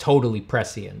was totally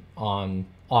prescient on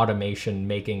automation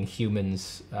making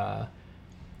humans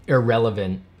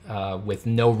irrelevant with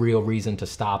no real reason to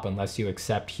stop unless you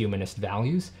accept humanist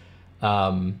values.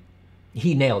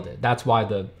 He nailed it. That's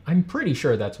why I'm pretty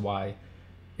sure that's why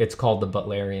it's called the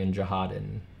Butlerian jihad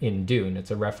in Dune.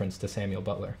 It's a reference to Samuel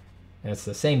Butler. And it's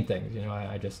the same thing. You know,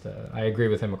 I agree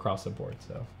with him across the board,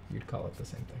 so you'd call it the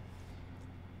same thing.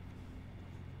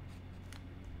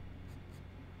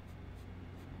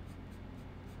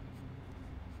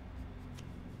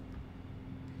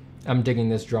 I'm digging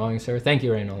this drawing, sir. Thank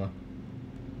you, Raynola.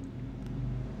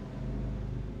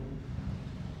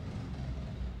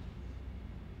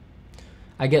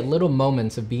 I get little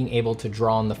moments of being able to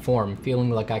draw on the form,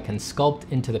 feeling like I can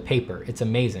sculpt into the paper. It's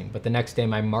amazing, but the next day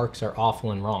my marks are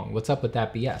awful and wrong. What's up with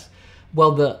that BS?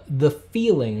 Well, the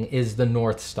feeling is the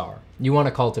North Star. You want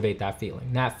to cultivate that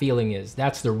feeling. That feeling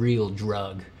that's the real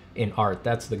drug in art.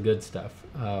 That's the good stuff.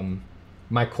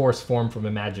 My course, Form from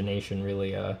Imagination,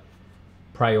 really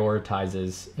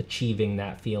prioritizes achieving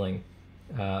that feeling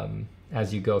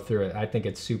as you go through it. I think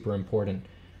it's super important.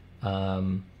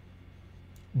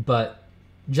 But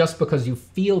just because you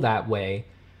feel that way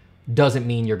doesn't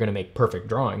mean you're going to make perfect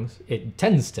drawings. It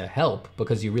tends to help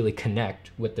because you really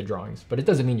connect with the drawings, but it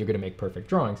doesn't mean you're going to make perfect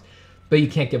drawings. But you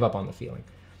can't give up on the feeling.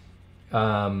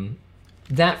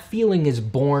 That feeling is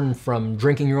born from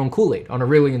drinking your own Kool-Aid on a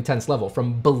really intense level,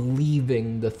 from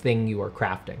believing the thing you are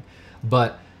crafting.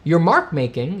 But your mark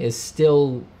making is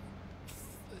still,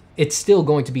 it's still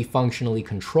going to be functionally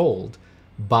controlled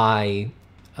by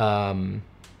the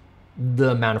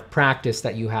amount of practice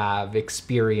that you have,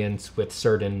 experience with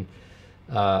certain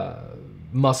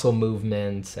muscle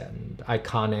movements and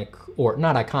iconic, or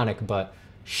not iconic, but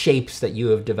shapes that you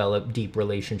have developed deep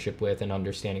relationship with and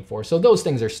understanding for. So those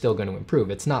things are still going to improve.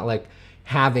 It's not like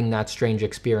having that strange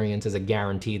experience is a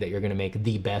guarantee that you're going to make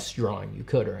the best drawing you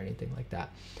could or anything like that.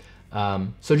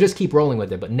 So just keep rolling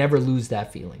with it, but never lose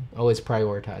that feeling. Always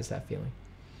prioritize that feeling.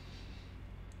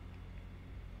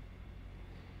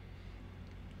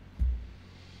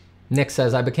 Nick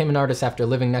says, I became an artist after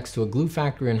living next to a glue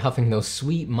factory and huffing those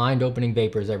sweet, mind-opening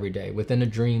vapors every day. Within a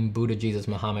dream, Buddha, Jesus,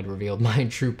 Muhammad revealed my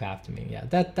true path to me. Yeah,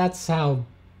 that's how...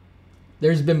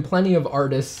 There's been plenty of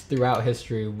artists throughout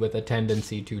history with a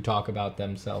tendency to talk about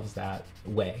themselves that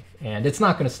way. And it's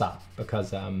not going to stop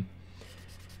because,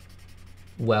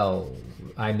 well,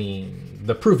 I mean,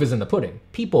 the proof is in the pudding.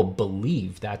 People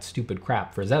believe that stupid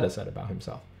crap Frazetta said about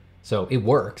himself. So it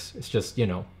works. It's just, you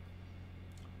know...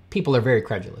 People are very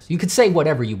credulous. You could say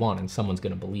whatever you want and someone's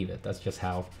going to believe it. That's just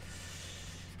how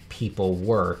people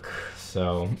work.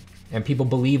 So, and people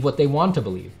believe what they want to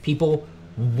believe. People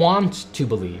want to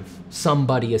believe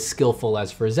somebody as skillful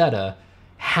as Frazetta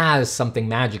has something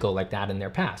magical like that in their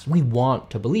past. We want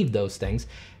to believe those things.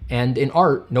 And in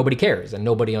art, nobody cares and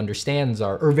nobody understands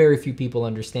art, or very few people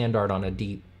understand art on a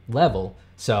deep level.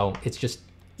 So it's just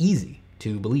easy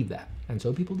to believe that. And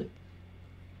so people do.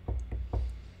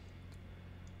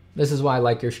 This is why I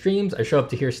like your streams. I show up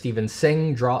to hear Steven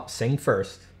sing, draw, sing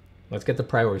first. Let's get the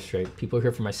priorities straight. People are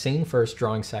here for my singing first,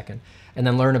 drawing second, and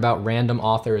then learn about random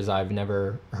authors I've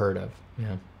never heard of.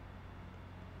 Yeah.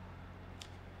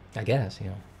 I guess, you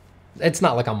know. It's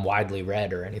not like I'm widely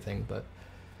read or anything, but...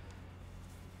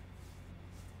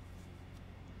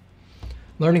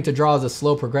 Learning to draw is a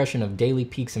slow progression of daily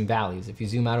peaks and valleys. If you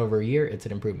zoom out over a year, it's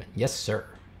an improvement. Yes, sir.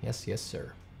 Yes, yes,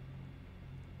 sir.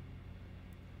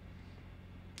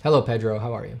 Hello, Pedro.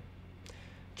 How are you?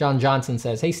 John Johnson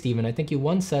says, hey, Steven, I think you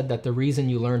once said that the reason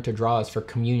you learned to draw is for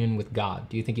communion with God.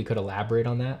 Do you think you could elaborate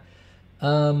on that?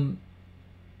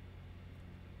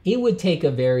 It would take a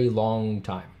very long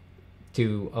time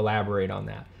to elaborate on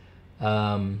that.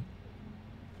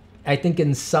 I think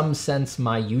in some sense,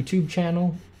 my YouTube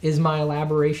channel is my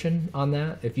elaboration on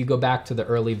that. If you go back to the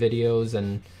early videos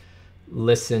and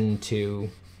listen to,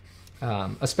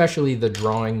 especially the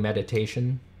drawing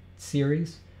meditation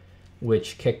series,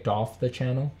 which kicked off the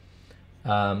channel.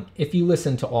 If you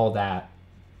listen to all that,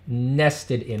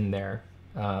 nested in there,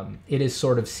 it is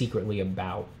sort of secretly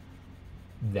about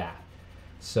that.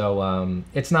 So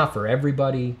it's not for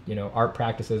everybody. You know, art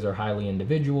practices are highly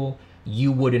individual.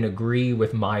 You wouldn't agree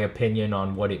with my opinion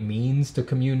on what it means to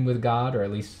commune with God, or at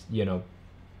least, you know,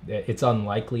 it's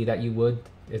unlikely that you would.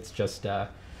 It's just...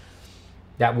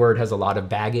 that word has a lot of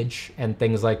baggage and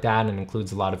things like that, and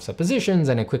includes a lot of suppositions,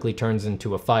 and it quickly turns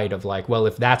into a fight of like, well,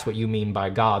 if that's what you mean by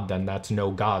God, then that's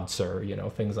no God, sir, you know,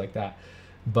 things like that.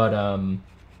 But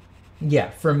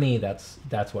yeah, for me, that's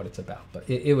what it's about. But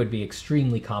it would be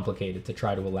extremely complicated to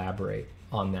try to elaborate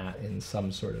on that in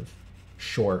some sort of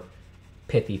short,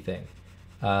 pithy thing.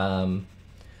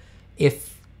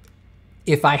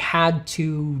 If I had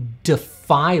to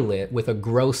defile it with a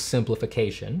gross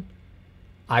simplification,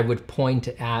 I would point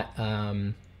at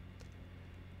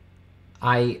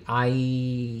I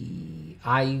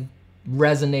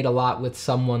resonate a lot with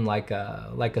someone like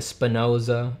a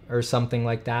Spinoza or something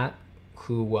like that,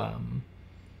 who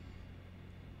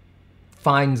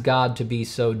finds God to be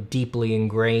so deeply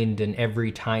ingrained in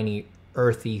every tiny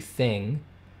earthy thing,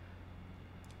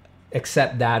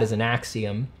 accept that as an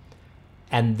axiom,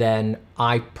 and then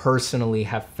I personally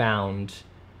have found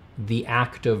the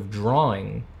act of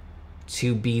drawing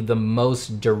to be the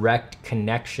most direct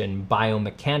connection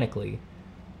biomechanically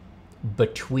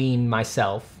between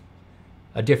myself.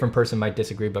 A different person might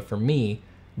disagree, but for me,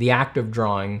 the act of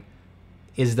drawing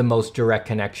is the most direct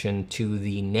connection to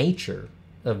the nature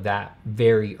of that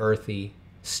very earthy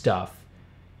stuff,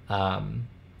 and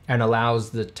allows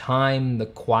the time, the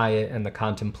quiet, and the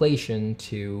contemplation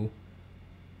to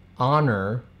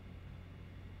honor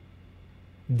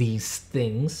these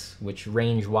things, which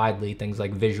range widely, things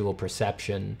like visual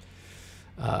perception,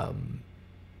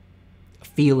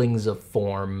 feelings of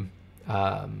form,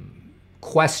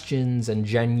 questions and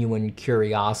genuine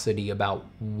curiosity about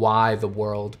why the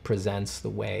world presents the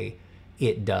way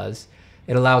it does.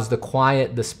 It allows the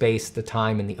quiet, the space, the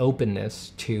time, and the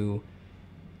openness to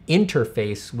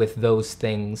interface with those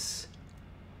things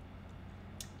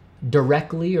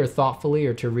directly or thoughtfully,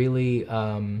 or to really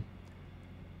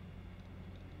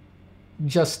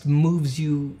just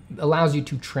allows you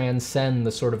to transcend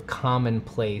the sort of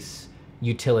commonplace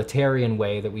utilitarian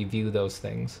way that we view those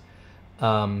things.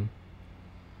 And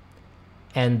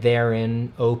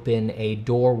therein open a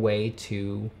doorway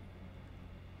to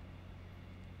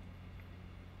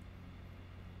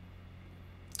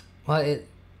well, it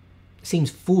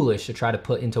seems foolish to try to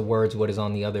put into words what is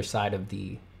on the other side of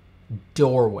the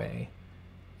doorway.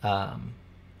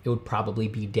 It would probably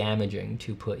be damaging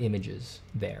to put images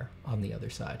there on the other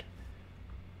side.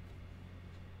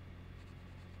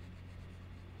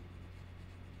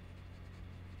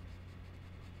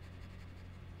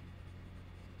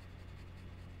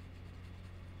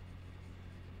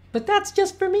 But that's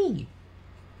just for me.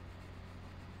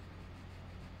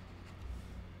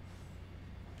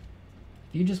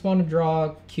 If you just want to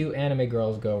draw cute anime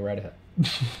girls, go right ahead.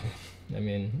 I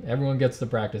mean, everyone gets the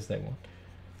practice they want.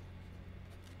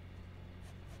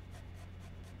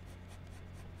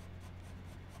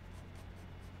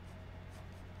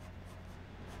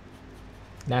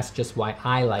 That's just why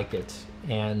I like it.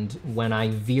 And when I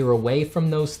veer away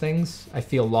from those things, I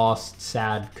feel lost,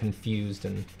 sad, confused,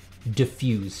 and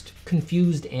diffused.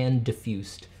 Confused and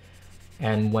diffused.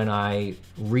 And when I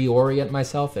reorient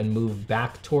myself and move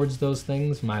back towards those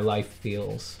things, my life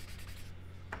feels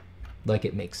like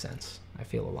it makes sense. I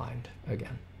feel aligned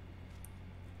again.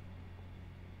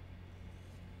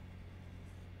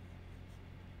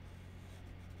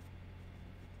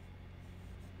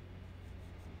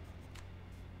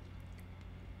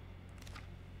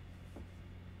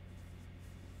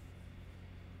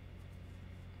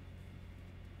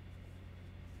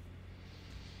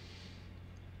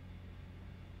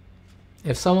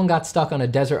 If someone got stuck on a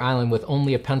desert island with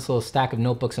only a pencil, a stack of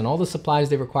notebooks, and all the supplies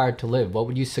they required to live, what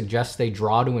would you suggest they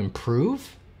draw to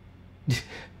improve?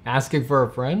 Asking for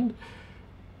a friend?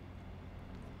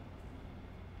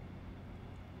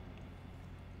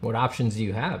 What options do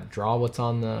you have? Draw what's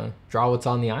on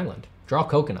the island. Draw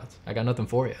coconuts. I got nothing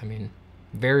for you. I mean,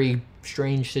 very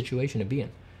strange situation to be in.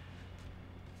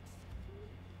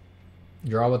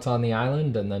 Draw what's on the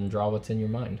island and then draw what's in your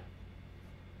mind.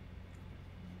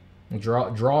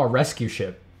 Draw a rescue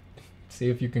ship. See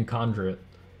if you can conjure it.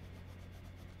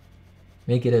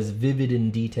 Make it as vivid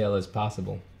in detail as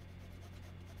possible.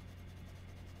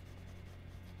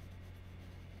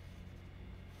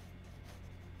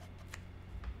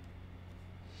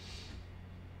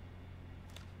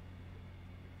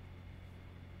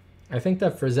 I think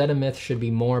that Frazetta myth should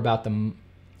be more about the...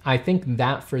 I think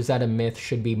that Frazetta myth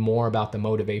should be more about the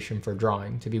motivation for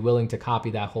drawing, to be willing to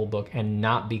copy that whole book and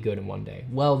not be good in one day.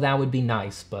 Well, that would be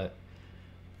nice, but,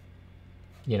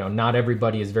 you know, not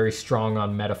everybody is very strong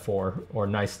on metaphor or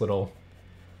nice little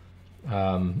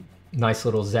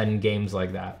Zen games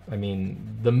like that. I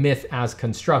mean, the myth as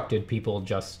constructed, people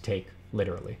just take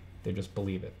literally. They just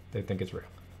believe it. They think it's real.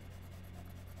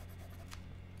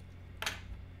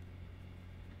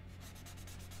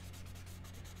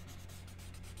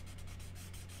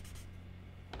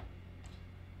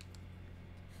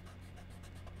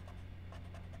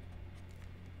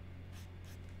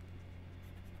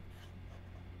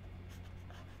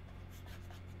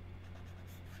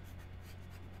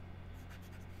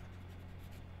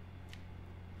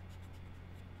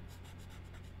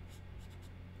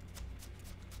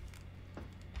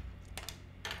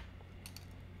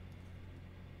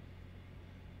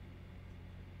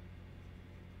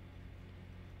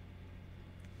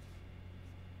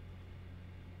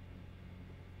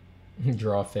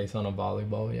 Draw a face on a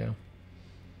volleyball, yeah.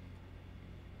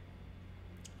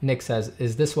 Nick says,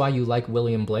 is this why you like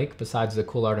William Blake, besides the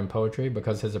cool art and poetry?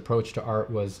 Because his approach to art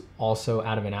was also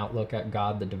out of an outlook at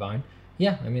God, the divine?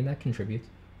 Yeah, I mean, that contributes.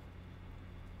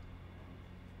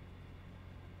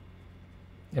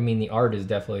 I mean, the art is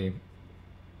definitely...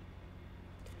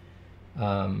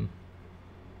 well,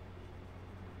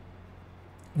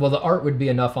 the art would be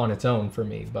enough on its own for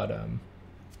me, but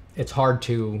it's hard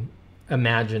to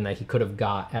imagine that he could have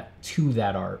got to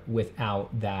that art without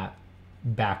that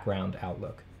background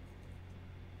outlook.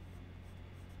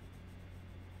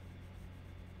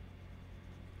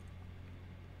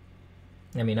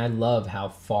 I mean, I love how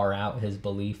far out his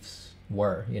beliefs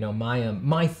were. You know,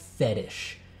 my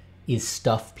fetish is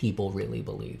stuff people really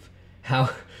believe.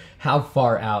 How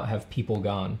far out have people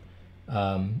gone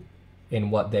in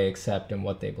what they accept and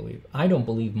what they believe? I don't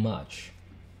believe much.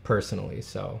 personally,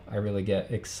 so I really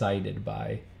get excited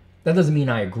by. That doesn't mean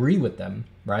I agree with them,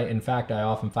 right? In fact, I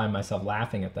often find myself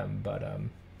laughing at them, but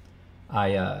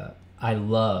I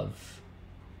love,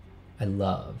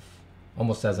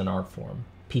 almost as an art form,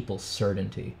 people's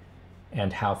certainty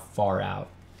and how far out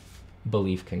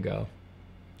belief can go.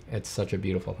 It's such a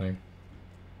beautiful thing.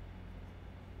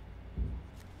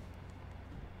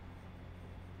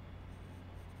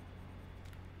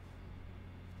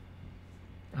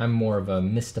 I'm more of a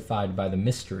mystified by the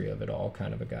mystery of it all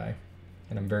kind of a guy,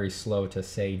 and I'm very slow to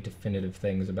say definitive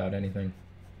things about anything.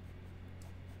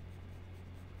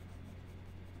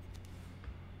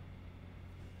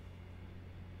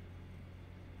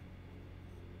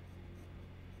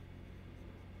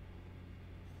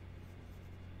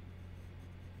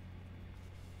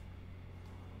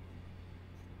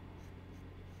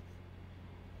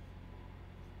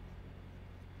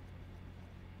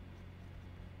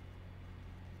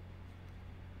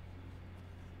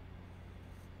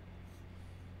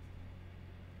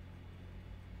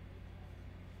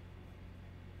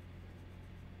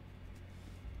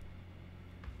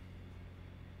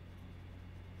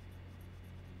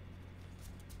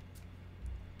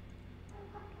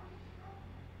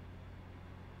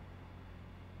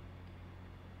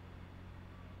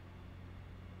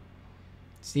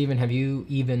 Steven, have you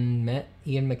even met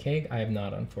Ian McCaig? I have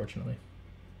not, unfortunately.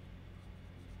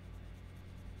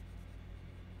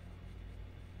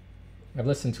 I've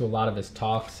listened to a lot of his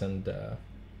talks, and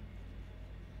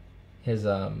his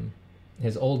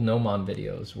old Gnomon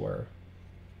videos were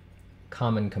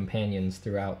common companions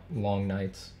throughout long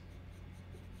nights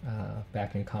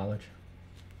back in college.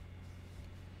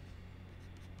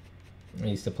 I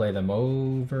used to play them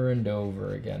over and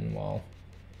over again while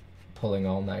pulling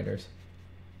all-nighters.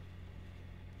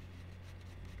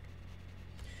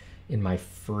 In my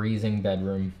freezing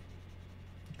bedroom,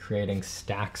 creating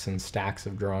stacks and stacks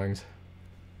of drawings.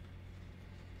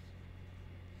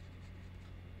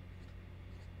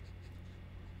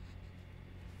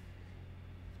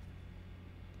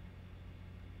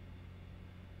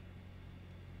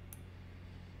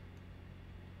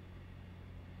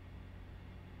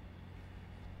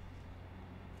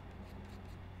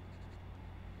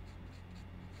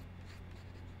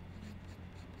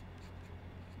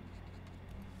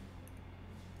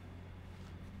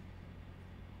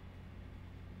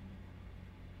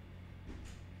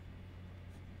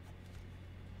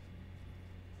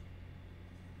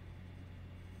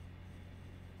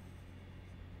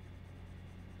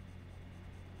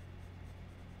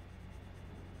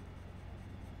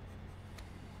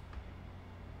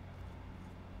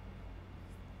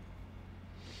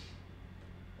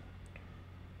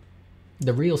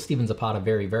 The real Steven Zapata,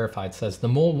 very verified, says, the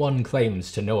more one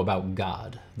claims to know about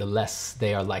God, the less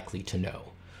they are likely to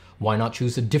know. Why not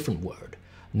choose a different word?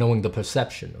 Knowing the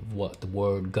perception of what the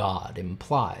word God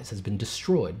implies has been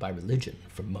destroyed by religion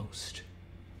for most.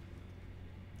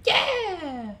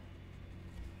 Yeah!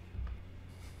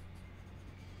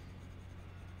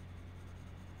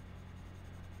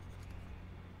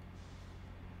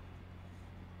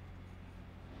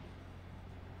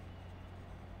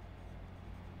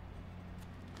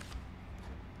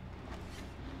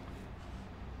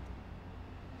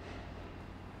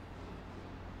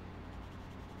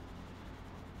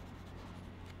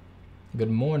 Good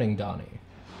morning, Donnie.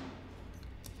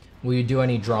 Will you do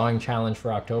any drawing challenge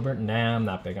for October? Nah, I'm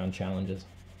not big on challenges.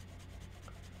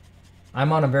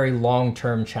 I'm on a very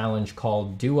long-term challenge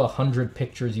called Do 100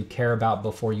 Pictures You Care About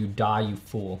Before You Die, You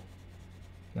Fool.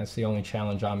 That's the only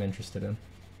challenge I'm interested in.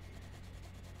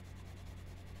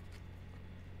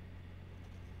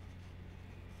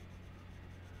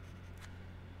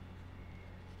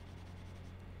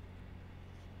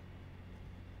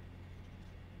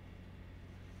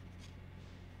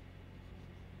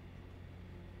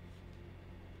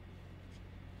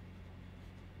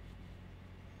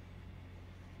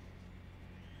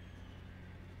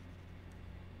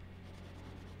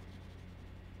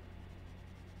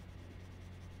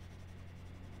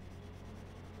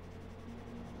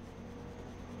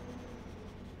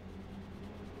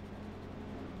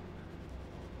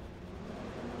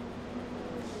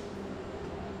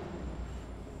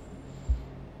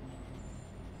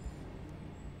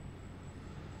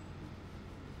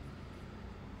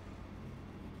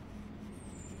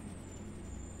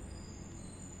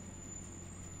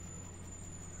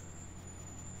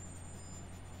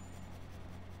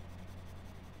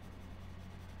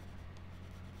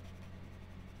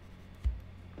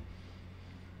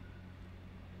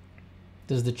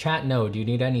 Does the chat know, do you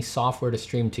need any software to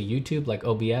stream to YouTube like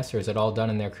OBS, or is it all done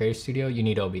in their Creative Studio? You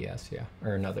need OBS, yeah,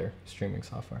 or another streaming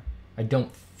software. I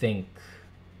don't think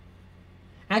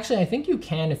Actually, I think you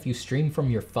can if you stream from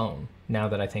your phone, now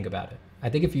that I think about it. I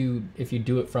think if you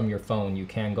do it from your phone, you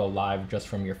can go live just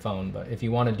from your phone. But if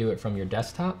you want to do it from your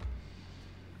desktop,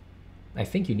 I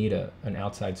think you need an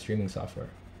outside streaming software.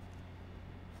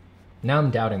 Now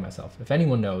I'm doubting myself. If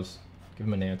anyone knows, give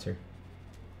them an answer.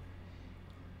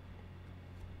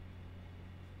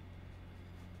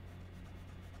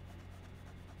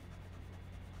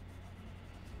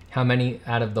 How many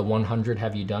out of the 100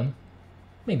 have you done?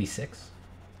 Maybe 6.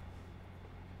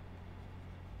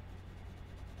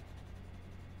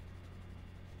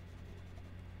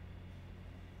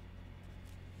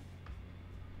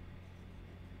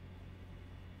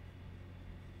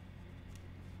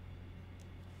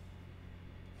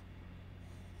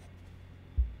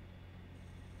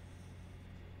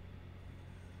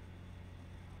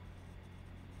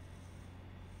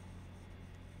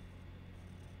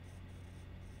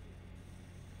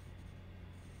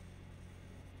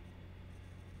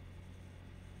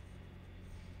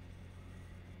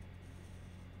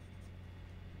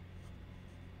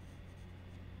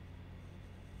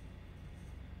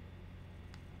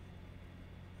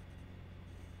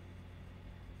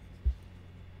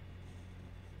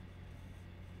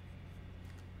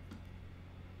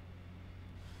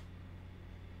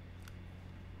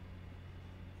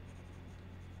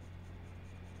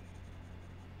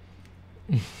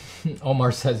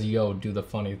 Omar says, yo, do the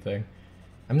funny thing.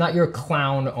 I'm not your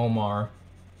clown, Omar.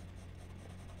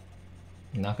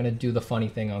 I'm not going to do the funny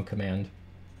thing on command.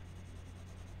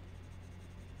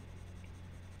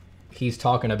 He's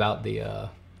talking about the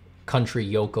country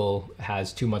yokel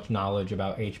has too much knowledge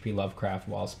about H.P. Lovecraft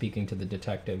while speaking to the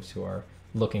detectives who are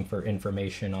looking for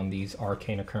information on these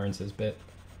arcane occurrences bit.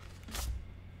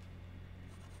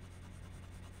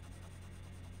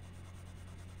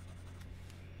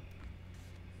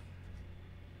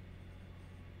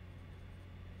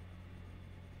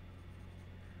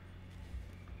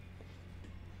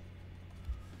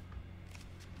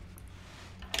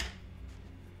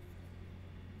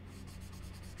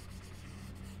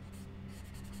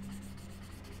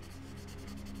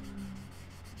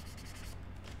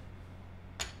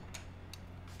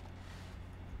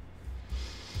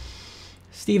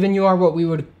 Steven, you are what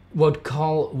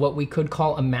we could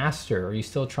call a master. Are you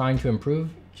still trying to improve?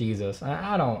 Jesus,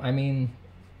 I mean,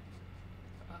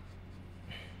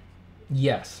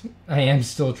 yes, I am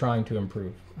still trying to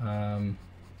improve. I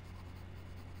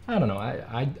don't know.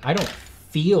 I don't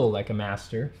feel like a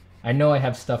master. I know I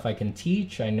have stuff I can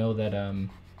teach. I know that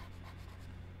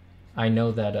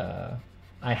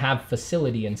I have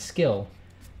facility and skill,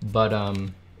 but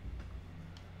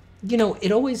you know,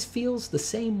 it always feels the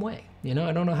same way. You know,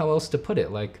 I don't know how else to put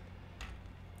it. Like,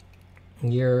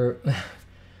 you're,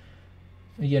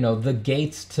 you know, the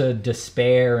gates to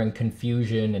despair and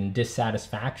confusion and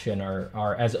dissatisfaction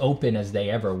are as open as they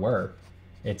ever were.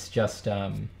 It's just,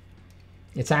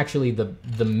 it's actually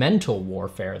the mental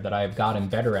warfare that I've gotten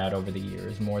better at over the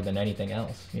years more than anything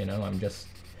else. You know, I'm just,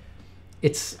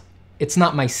 it's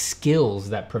not my skills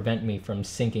that prevent me from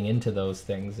sinking into those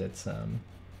things.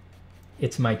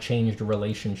 It's my changed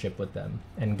relationship with them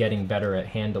and getting better at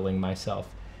handling myself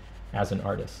as an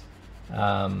artist.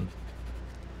 I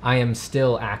am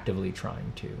still actively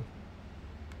trying to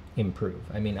improve.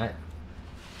 I mean,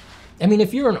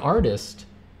 if you're an artist,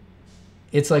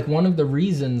 it's like one of the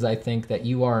reasons I think that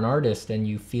you are an artist and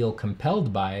you feel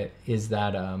compelled by it is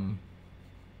that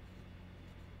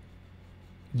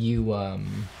you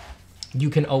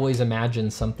can always imagine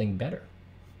something better,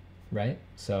 right?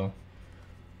 So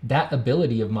that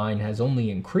ability of mine has only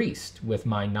increased with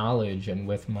my knowledge and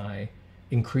with my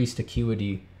increased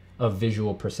acuity of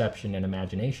visual perception and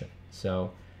imagination.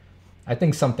 So I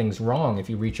think something's wrong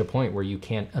if you reach a point where you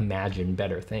can't imagine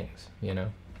better things, you know?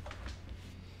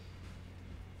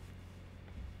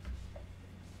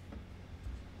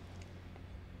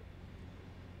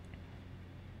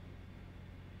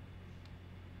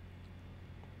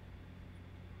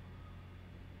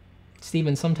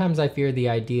 Steven, sometimes I fear the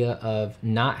idea of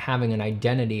not having an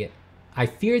identity. I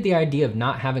fear the idea of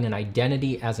not having an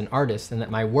identity as an artist and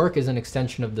that my work is an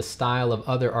extension of the style of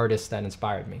other artists that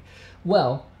inspired me.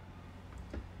 Well,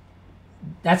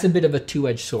 that's a bit of a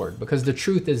two-edged sword because the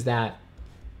truth is that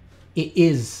it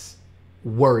is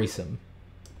worrisome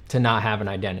to not have an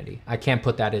identity. I can't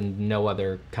put that in no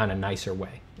other kind of nicer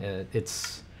way.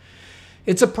 It's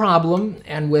a problem,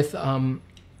 and with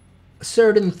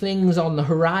certain things on the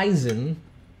horizon,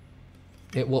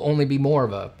 it will only be more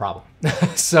of a problem.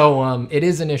 So it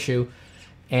is an issue,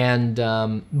 and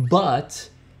but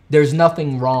there's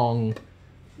nothing wrong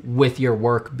with your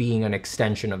work being an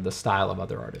extension of the style of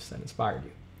other artists that inspired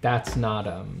you. That's not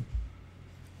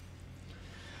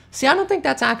See, I don't think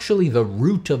that's actually the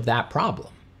root of that problem.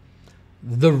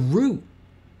 The root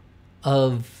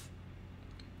of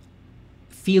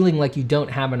feeling like you don't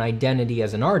have an identity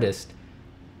as an artist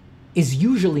is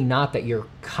usually not that you're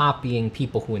copying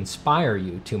people who inspire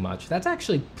you too much. That's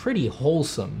actually pretty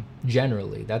wholesome,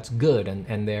 generally. That's good, and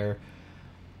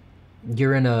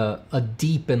you're in a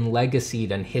deep and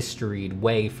legacied and historied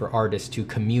way for artists to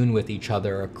commune with each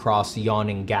other across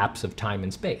yawning gaps of time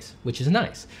and space, which is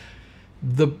nice.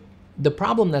 The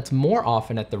problem that's more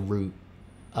often at the root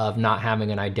of not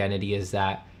having an identity is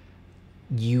that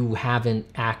you haven't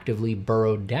actively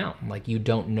burrowed down. Like, you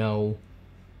don't know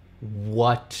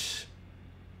what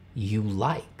you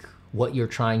like, what you're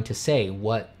trying to say,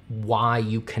 why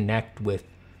you connect with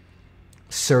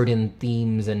certain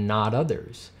themes and not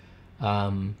others.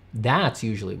 That's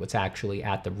usually what's actually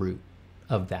at the root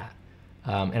of that.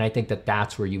 And I think that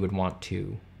that's where you would want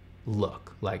to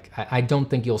look. Like, I don't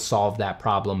think you'll solve that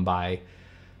problem by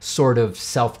sort of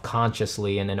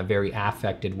self-consciously and in a very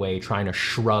affected way trying to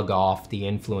shrug off the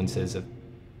influences of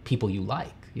people you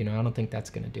like. You know, I don't think that's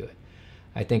going to do it.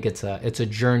 I think it's a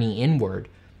journey inward.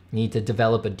 You need to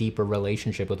develop a deeper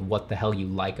relationship with what the hell you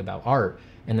like about art,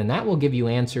 and then that will give you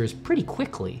answers pretty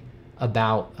quickly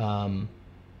about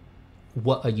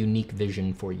what a unique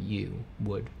vision for you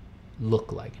would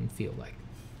look like and feel like.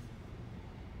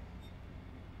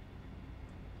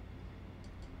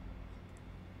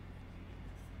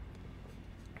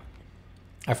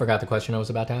 I forgot the question I was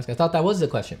about to ask. I thought that was the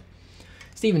question.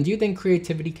 Steven, do you think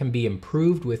creativity can be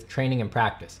improved with training and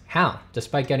practice? How?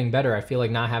 Despite getting better, I feel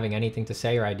like not having anything to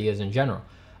say or ideas in general.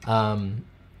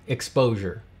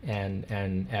 Exposure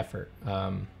and effort.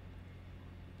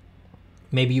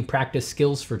 Maybe you practice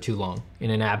skills for too long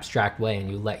in an abstract way, and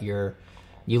you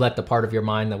let the part of your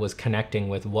mind that was connecting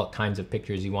with what kinds of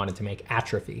pictures you wanted to make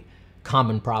atrophy.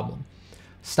 Common problem.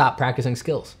 Stop practicing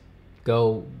skills.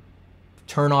 Go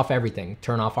turn off everything.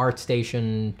 Turn off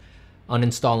ArtStation,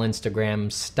 uninstall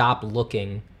Instagram, stop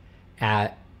looking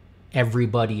at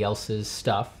everybody else's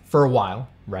stuff for a while,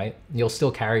 right? You'll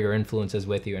still carry your influences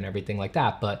with you and everything like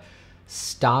that, but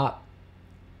stop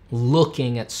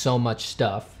looking at so much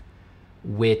stuff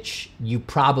which you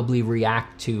probably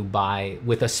react to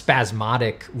with a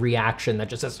spasmodic reaction that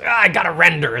just says, I gotta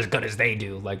render as good as they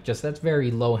do. Like, just, that's very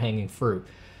low-hanging fruit.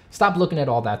 Stop looking at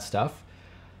all that stuff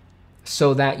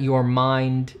so that your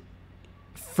mind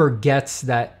forgets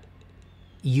that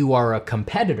you are a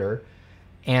competitor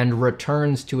and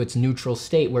returns to its neutral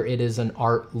state where it is an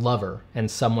art lover and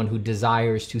someone who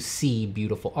desires to see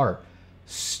beautiful art.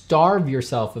 Starve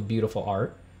yourself of beautiful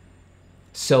art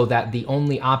so that the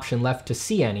only option left to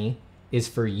see any is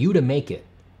for you to make it.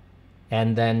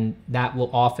 And then that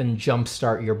will often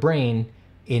jumpstart your brain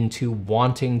into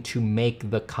wanting to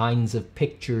make the kinds of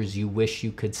pictures you wish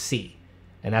you could see.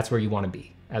 And that's where you want to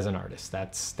be as an artist.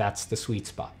 That's the sweet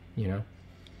spot, you know?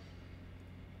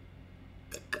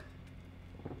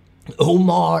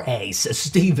 Omar A says,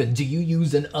 Steven, do you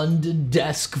use an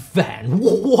under-desk fan?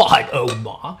 What,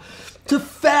 Omar? To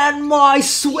fan my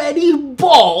sweaty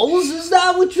balls? Is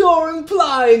that what you're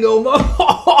implying,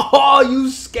 Omar? You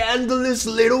scandalous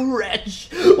little wretch.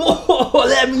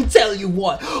 Let me tell you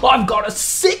what, I've got a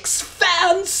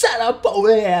 6-fan setup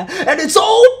over here, and it's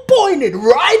all pointed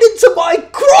right into my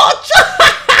crotch.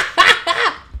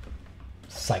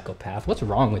 Psychopath. What's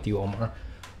wrong with you, Omar?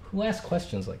 Who asks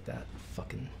questions like that?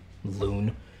 Fucking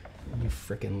loon. You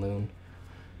frickin' loon.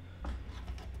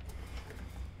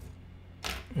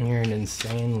 You're an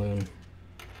insane loon.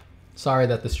 Sorry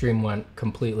that the stream went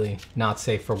completely not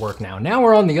safe for work now. Now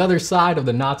we're on the other side of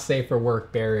the not safe for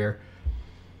work barrier.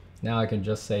 Now I can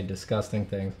just say disgusting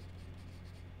things.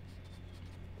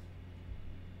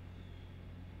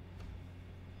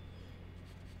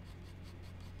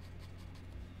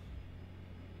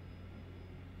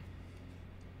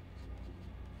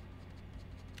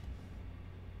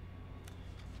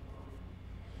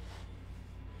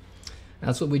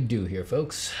 That's what we do here,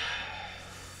 folks.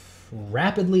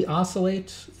 Rapidly oscillate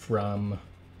from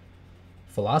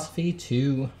philosophy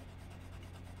to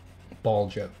ball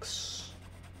jokes.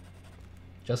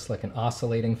 Just like an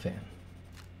oscillating fan.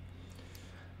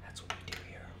 That's what we do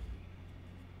here.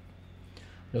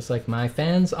 Just like my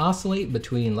fans oscillate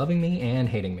between loving me and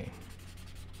hating me.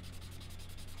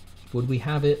 Would we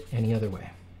have it any other way?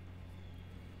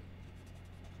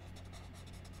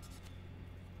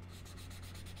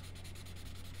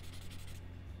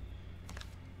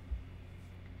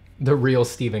 The real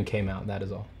Steven came out, that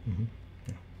is all. Mm-hmm.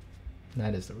 Yeah.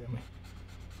 That is the real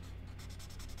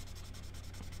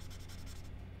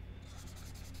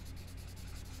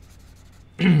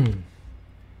me.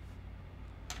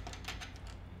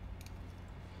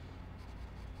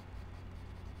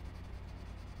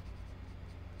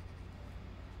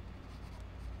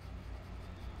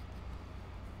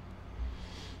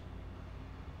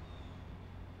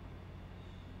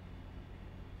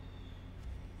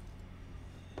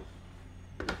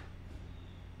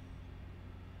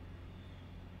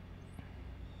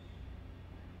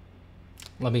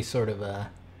 Let me sort of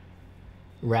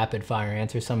rapid fire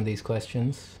answer some of these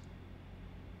questions.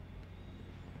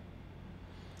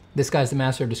 This guy's the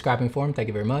master of describing form. Thank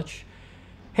you very much.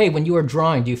 Hey, when you are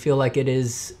drawing, do you feel like it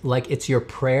is like it's your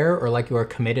prayer or like you are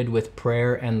committed with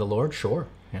prayer and the Lord? Sure.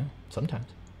 Yeah, sometimes.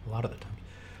 A lot of the time.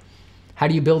 How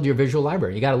do you build your visual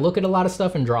library? You got to look at a lot of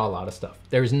stuff and draw a lot of stuff.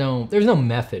 There's no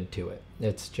method to it.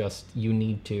 It's just you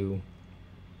need to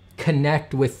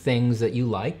connect with things that you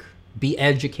like, be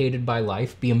educated by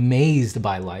life, be amazed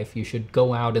by life. You should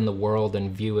go out in the world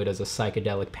and view it as a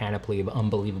psychedelic panoply of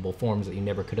unbelievable forms that you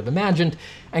never could have imagined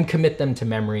and commit them to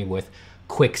memory with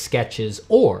quick sketches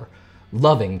or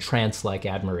loving trance-like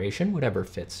admiration, whatever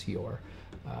fits your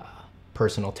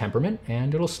personal temperament,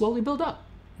 and it'll slowly build up.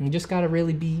 You just got to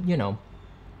really be, you know,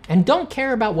 and don't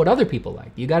care about what other people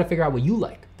like. You got to figure out what you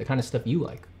like, the kind of stuff you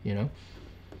like, you know?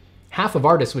 Half of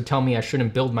artists would tell me I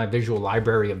shouldn't build my visual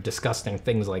library of disgusting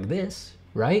things like this,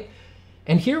 right?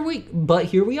 And here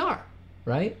we are,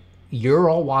 right? You're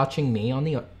all watching me on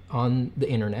the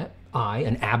internet.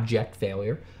 An abject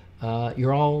failure.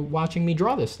 You're all watching me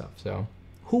draw this stuff. So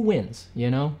who wins, you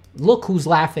know? Look who's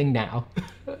laughing now.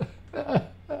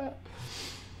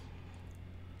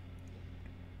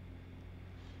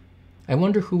 I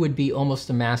wonder who would be almost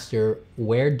a master.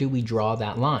 Where do we draw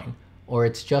that line? Or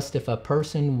it's just if a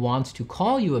person wants to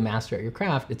call you a master at your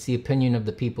craft, it's the opinion of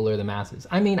the people or the masses.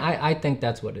 I mean, I think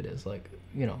that's what it is. Like,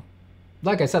 you know,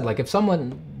 like I said, like if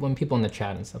when people in the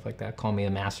chat and stuff like that call me a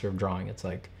master of drawing, it's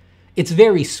like, it's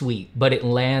very sweet, but it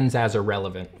lands as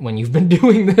irrelevant when you've been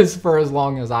doing this for as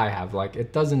long as I have.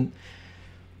 Like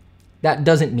that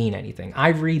doesn't mean anything. I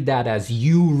read that as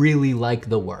you really like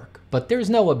the work, but there's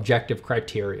no objective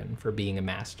criterion for being a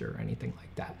master or anything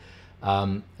like that.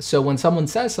 So when someone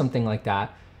says something like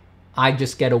that, I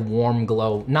just get a warm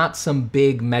glow, not some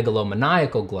big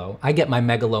megalomaniacal glow. I get my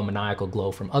megalomaniacal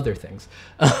glow from other things.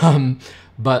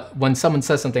 But when someone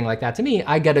says something like that to me,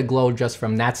 I get a glow just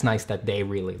from that's nice that they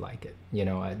really like it. You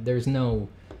know, there's no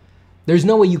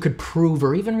way you could prove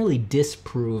or even really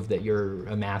disprove that you're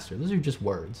a master. Those are just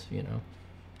words, you know,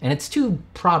 and it's too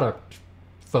product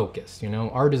focused. You know,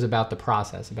 art is about the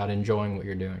process, about enjoying what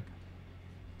you're doing.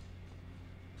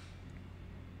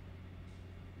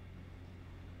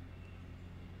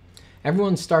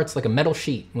 Everyone starts like a metal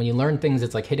sheet. When you learn things,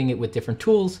 it's like hitting it with different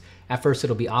tools. At first,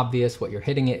 it'll be obvious what you're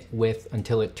hitting it with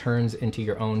until it turns into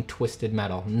your own twisted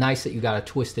metal. Nice that you got a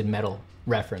twisted metal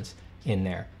reference in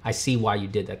there. I see why you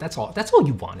did that. That's all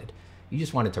you wanted. You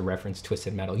just wanted to reference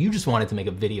twisted metal. You just wanted to make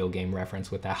a video game reference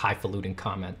with that highfalutin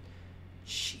comment.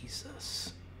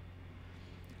 Jesus.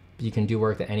 But you can do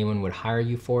work that anyone would hire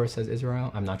you for, says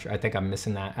Israel. I'm not sure. I think I'm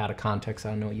missing that out of context. I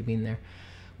don't know what you mean there.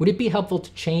 Would it be helpful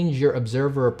to change your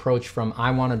observer approach from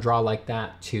I want to draw like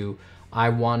that to I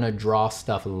want to draw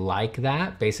stuff like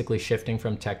that, basically shifting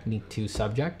from technique to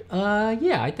subject?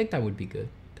 Yeah, I think that would be good.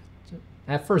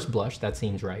 At first blush, that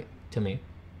seems right to me.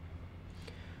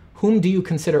 Whom do you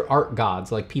consider art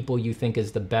gods, like people you think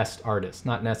is the best artist,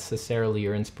 not necessarily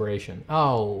your inspiration?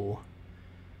 Oh,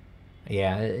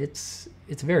 yeah, it's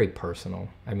very personal.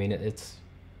 I mean, it's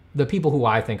the people who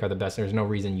I think are the best. There's no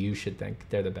reason you should think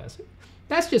they're the best.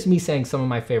 That's just me saying some of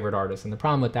my favorite artists. And the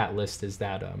problem with that list is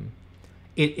that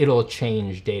it'll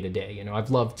change day to day. You know,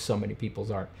 I've loved so many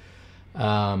people's art.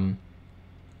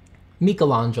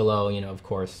 Michelangelo, you know, of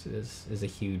course, is a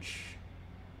huge,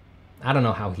 I don't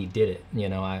know how he did it. You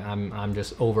know, I'm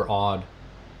just overawed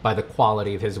by the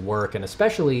quality of his work and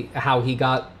especially how he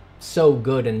got so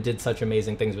good and did such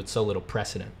amazing things with so little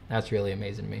precedent. That's really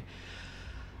amazing to me.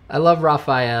 I love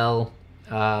Raphael.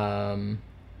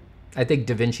 I think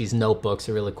Da Vinci's notebooks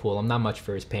are really cool. I'm not much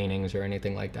for his paintings or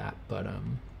anything like that, but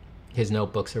his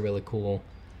notebooks are really cool.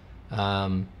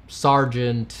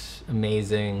 Sargent,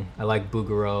 amazing. I like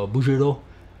Bouguereau.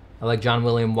 I like John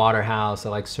William Waterhouse.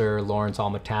 I like Sir Lawrence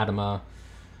Alma-Tadema.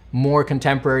 More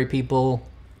contemporary people,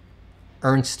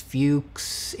 Ernst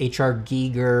Fuchs, H.R.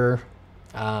 Giger.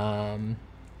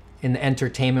 In the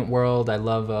entertainment world, I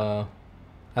love...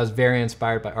 I was very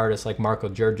inspired by artists like Marko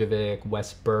Djurdjevic,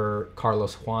 Wes Burt,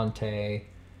 Carlos Huante.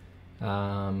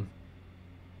 But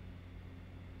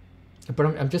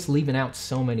I'm just leaving out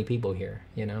so many people here,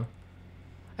 you know?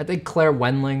 I think Claire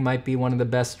Wendling might be one of the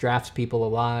best draftspeople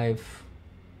alive.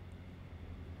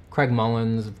 Craig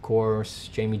Mullins, of course.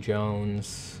 Jamie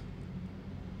Jones.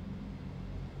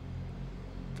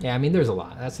 Yeah, I mean, there's a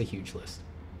lot. That's a huge list.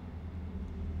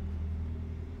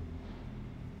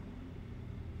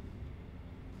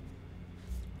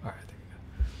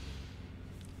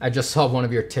 I just saw one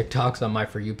of your TikToks on my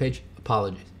For You page.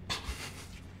 Apologies.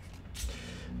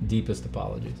 Deepest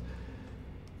apologies.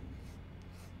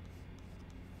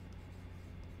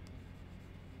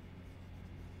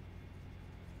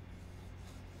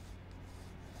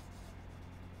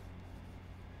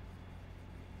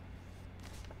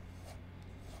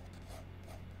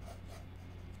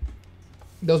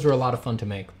 those were a lot of fun to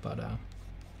make, but I'm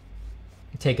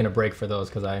taking a break for those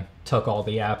because I took all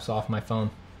the apps off my phone.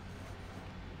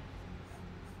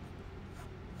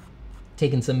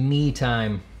 Taking some me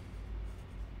time.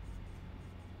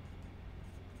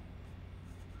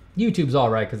 YouTube's all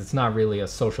right because it's not really a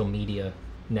social media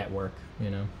network, you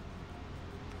know.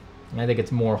 I think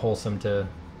it's more wholesome to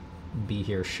be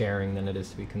here sharing than it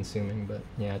is to be consuming, but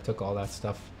yeah, I took all that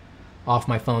stuff off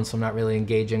my phone, so I'm not really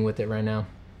engaging with it right now.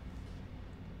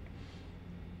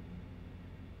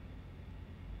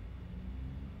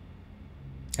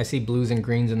 I see blues and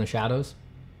greens in the shadows.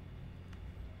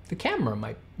 The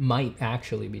camera might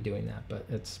actually be doing that, but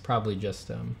it's probably just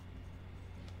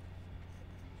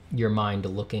your mind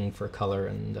looking for color,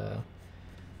 and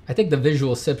I think the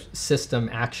visual system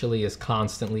actually is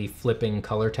constantly flipping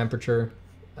color temperature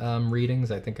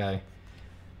readings. I think I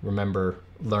remember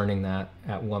learning that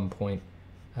at one point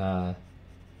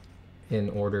in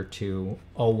order to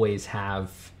always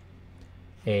have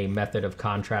a method of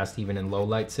contrast even in low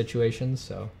light situations.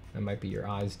 So that might be your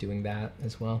eyes doing that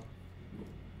as well.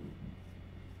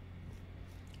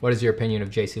 What is your opinion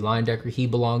of J.C. Leyendecker? He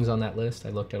belongs on that list. I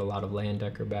looked at a lot of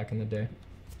Leyendecker back in the day.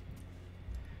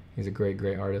 He's a great,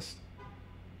 great artist.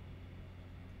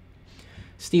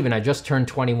 Steven, I just turned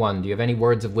 21. Do you have any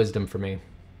words of wisdom for me?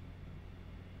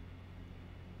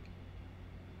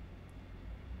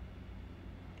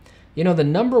 You know, the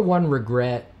number one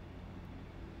regret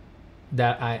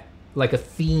that like a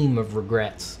theme of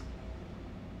regrets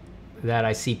that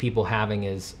I see people having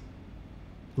is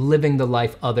living the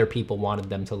life other people wanted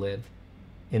them to live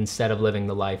instead of living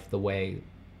the life the way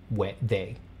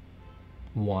they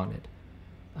wanted.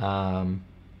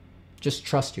 Just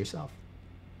trust yourself.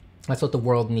 That's what the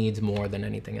world needs more than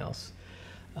anything else.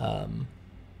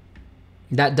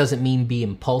 That doesn't mean be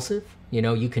impulsive. You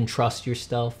know, you can trust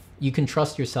yourself. You can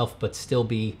trust yourself, but still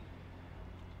be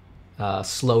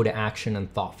slow to action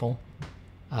and thoughtful.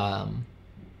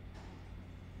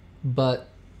 But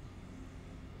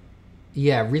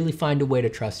yeah, really find a way to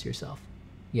trust yourself.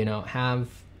 You know, have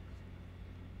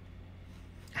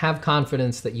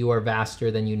confidence that you are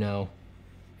vaster than you know,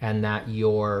 and that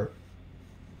your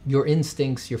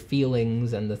instincts, your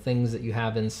feelings, and the things that you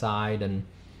have inside, and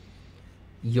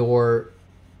your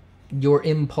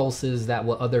impulses that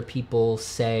what other people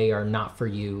say are not for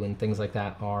you and things like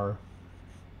that are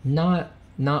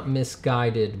not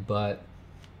misguided, but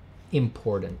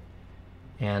important.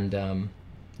 And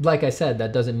like I said,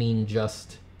 that doesn't mean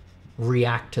just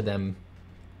react to them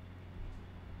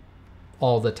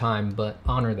all the time, but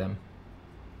honor them.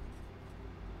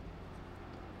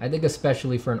 I think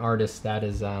especially for an artist, that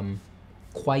is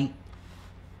quite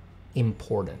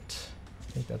important.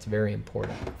 I think that's very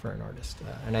important for an artist.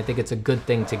 And I think it's a good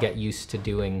thing to get used to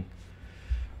doing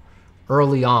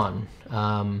early on.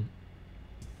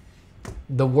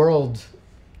 The world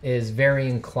is very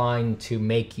inclined to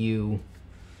make you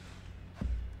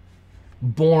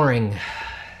boring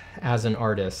as an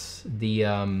artist.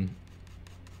 The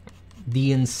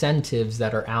incentives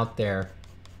that are out there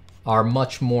are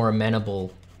much more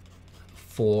amenable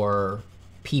for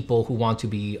people who want to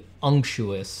be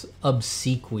unctuous,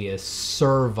 obsequious,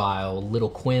 servile little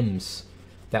quims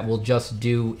that will just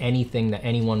do anything that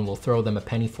anyone will throw them a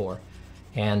penny for.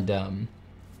 And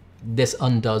this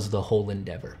undoes the whole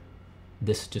endeavor.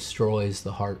 This destroys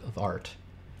the heart of art.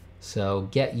 So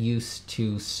get used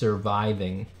to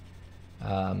surviving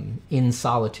in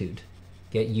solitude.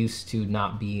 Get used to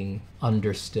not being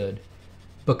understood.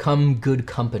 Become good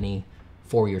company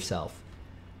for yourself.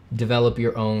 Develop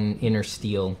your own inner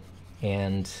steel,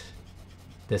 and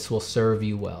this will serve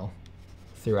you well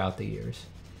throughout the years.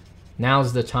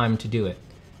 Now's the time to do it.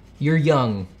 You're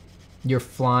young. You're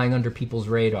flying under people's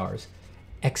radars.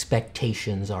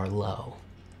 Expectations are low.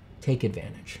 Take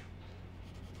advantage.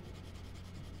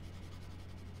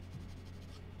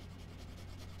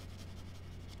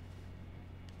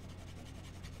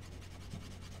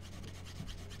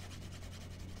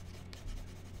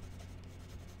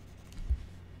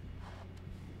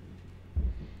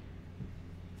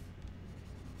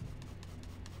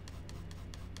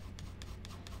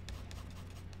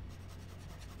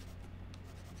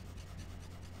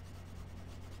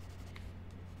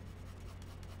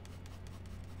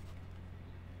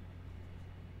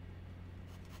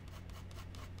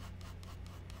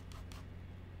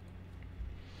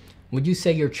 Would you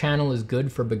say your channel is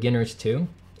good for beginners too?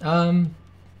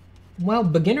 Well,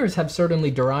 beginners have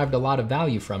certainly derived a lot of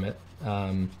value from it.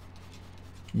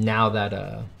 Now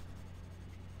that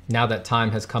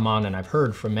time has come on and I've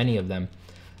heard from many of them.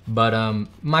 But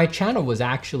my channel was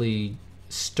actually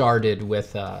started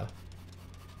with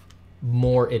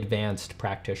more advanced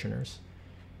practitioners.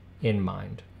 in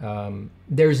mind.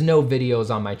 There's no videos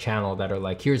on my channel that are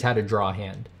like, here's how to draw a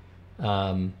hand.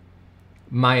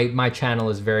 My channel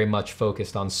is very much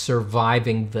focused on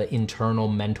surviving the internal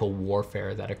mental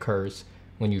warfare that occurs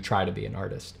when you try to be an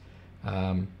artist.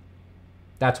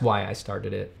 That's why I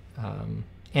started it.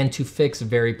 And to fix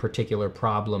very particular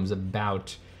problems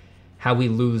about how we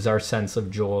lose our sense of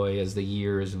joy as the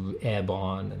years ebb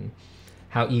on, and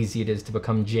how easy it is to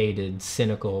become jaded,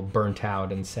 cynical, burnt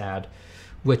out, and sad,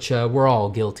 which we're all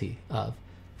guilty of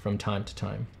from time to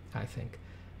time, I think.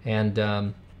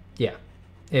 And yeah,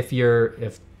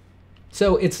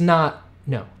 so it's not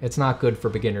good for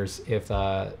beginners if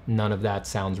none of that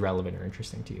sounds relevant or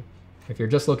interesting to you. If you're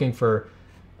just looking for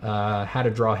how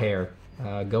to draw hair,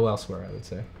 go elsewhere, I would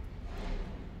say.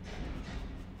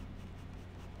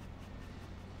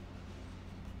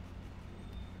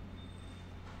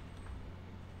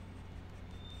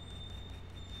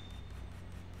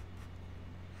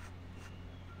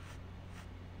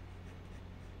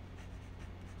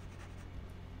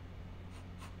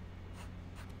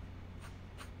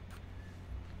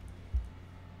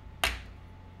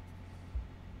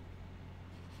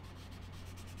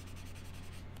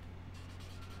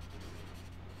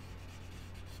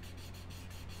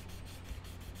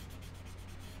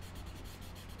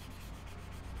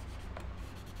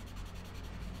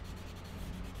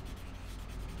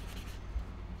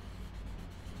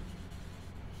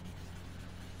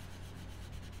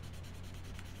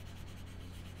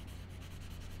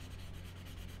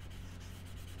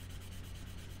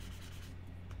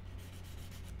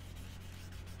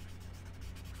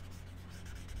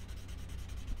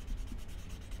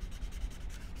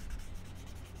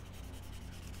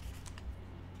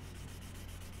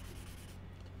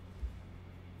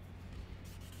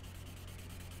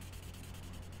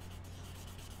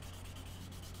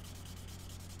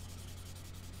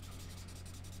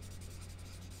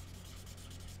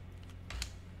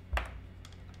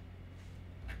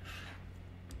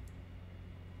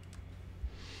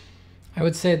 I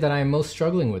would say that I am most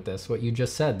struggling with this, what you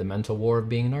just said, the mental war of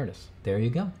being an artist. There you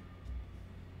go.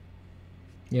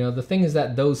 You know, the thing is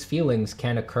that those feelings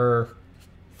can occur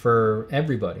for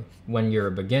everybody. When you're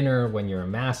a beginner, when you're a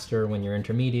master, when you're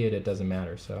intermediate, it doesn't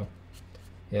matter. So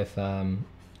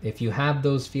if you have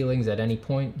those feelings at any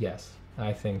point, yes,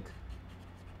 I think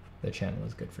the channel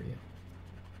is good for you.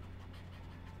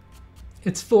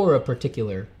 It's for a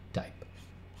particular type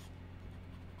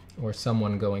or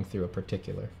someone going through a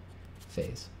particular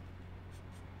phase.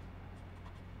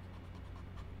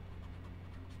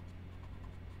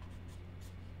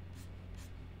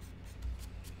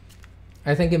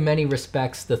 I think in many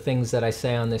respects, the things that I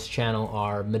say on this channel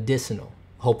are medicinal,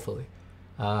 hopefully.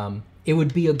 It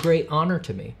would be a great honor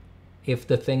to me if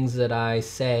the things that I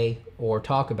say or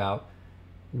talk about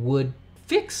would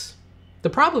fix the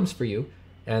problems for you,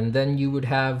 and then you would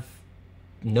have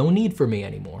no need for me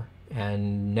anymore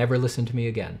and never listen to me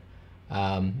again.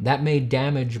 That may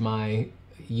damage my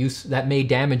use, that may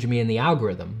damage me in the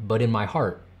algorithm, but in my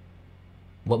heart,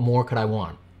 what more could I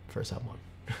want for someone?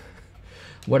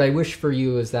 What I wish for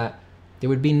you is that there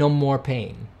would be no more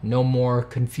pain, no more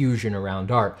confusion around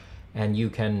art, and you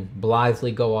can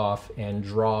blithely go off and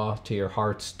draw to your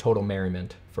heart's total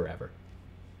merriment forever.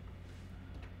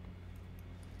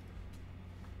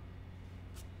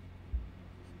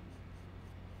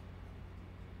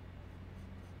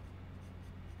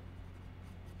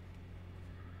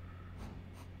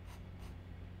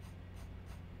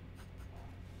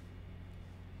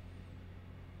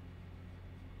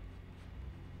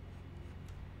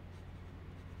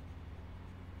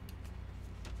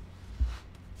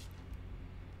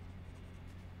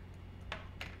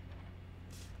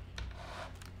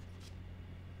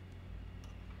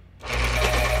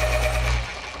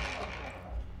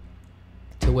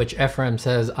 To which Ephraim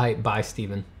says, bye,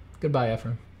 Stephen. Goodbye,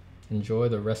 Ephraim. Enjoy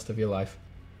the rest of your life.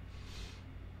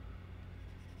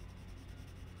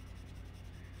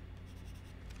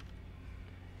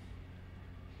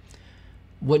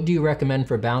 What do you recommend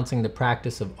for balancing the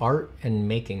practice of art and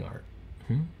making art?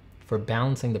 For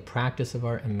balancing the practice of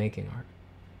art and making art.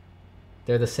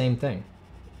 They're the same thing.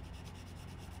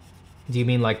 Do you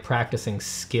mean like practicing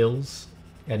skills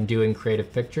and doing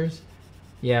creative pictures?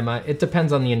 Yeah, it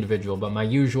depends on the individual, but my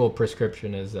usual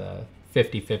prescription is a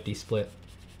 50-50 split.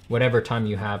 Whatever time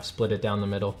you have, split it down the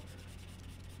middle.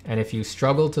 And if you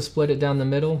struggle to split it down the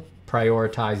middle,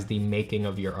 prioritize the making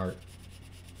of your art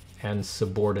and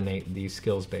subordinate the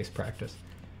skills-based practice.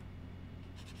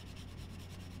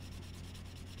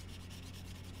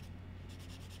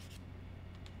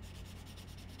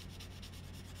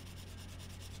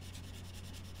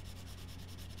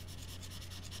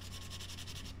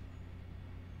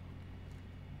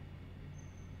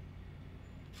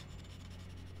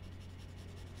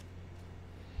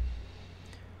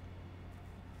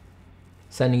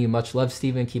 Sending you much love,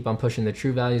 Steven. Keep on pushing the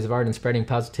true values of art and spreading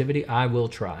positivity. I will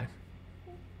try.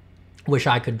 Wish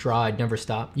I could draw. I'd never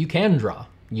stop. You can draw.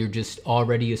 You just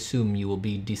already assume you will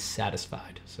be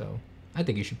dissatisfied. So I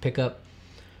think you should pick up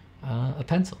a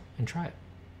pencil and try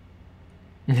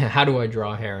it. How do I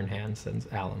draw hair and hands? Sends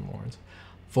Alan Lawrence.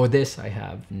 For this, I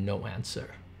have no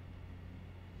answer.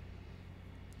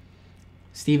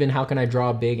 Steven, how can I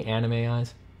draw big anime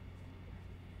eyes?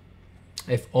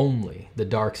 If only the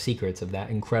dark secrets of that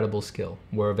incredible skill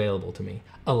were available to me.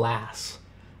 Alas,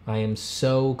 I am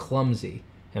so clumsy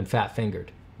and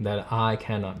fat-fingered that I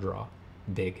cannot draw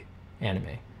big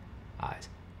anime eyes.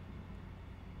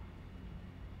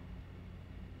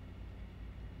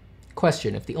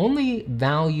 Question, if the only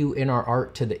value in our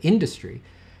art to the industry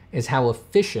is how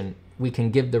efficient we can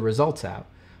give the results out,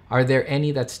 are there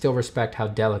any that still respect how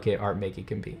delicate art making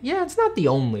can be? Yeah, it's not the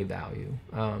only value.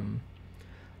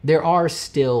 There are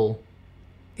still,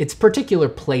 it's particular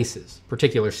places,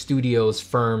 particular studios,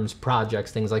 firms,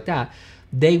 projects, things like that.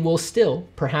 They will still,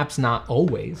 perhaps not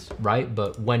always, right?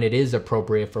 But when it is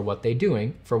appropriate for what they're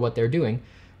doing,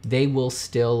 they will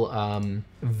still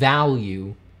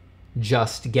value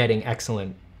just getting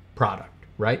excellent product,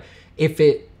 right? If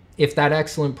that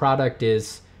excellent product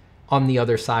is on the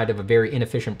other side of a very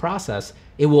inefficient process,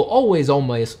 it will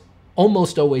almost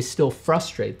always still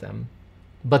frustrate them,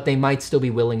 but they might still be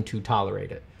willing to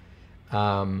tolerate it.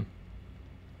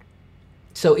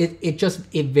 So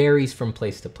it varies from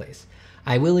place to place.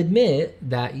 I will admit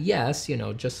that yes, you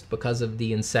know, just because of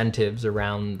the incentives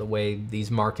around the way these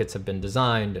markets have been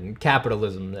designed and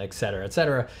capitalism, et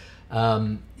cetera,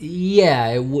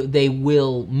 yeah, they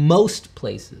will, most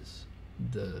places,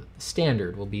 the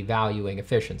standard will be valuing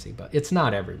efficiency, but it's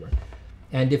not everywhere.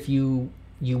 And if you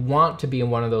want to be in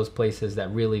one of those places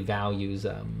that really values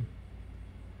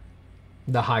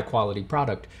the high quality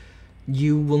product,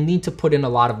 you will need to put in a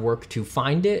lot of work to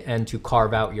find it and to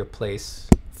carve out your place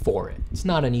for it. It's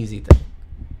not an easy thing,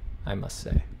 I must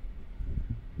say.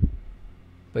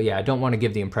 But yeah, I don't want to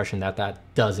give the impression that that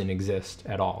doesn't exist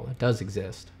at all. It does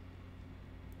exist.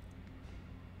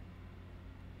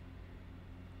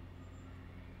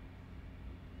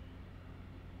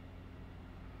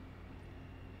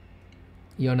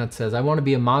 Yonat says, I want to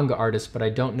be a manga artist, but I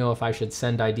don't know if I should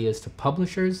send ideas to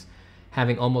publishers,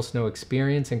 having almost no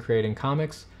experience in creating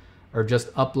comics, or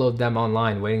just upload them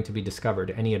online waiting to be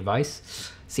discovered. Any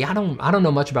advice? See, I don't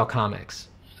know much about comics.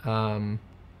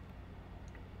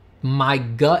 My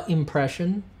gut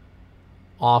impression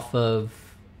off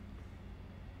of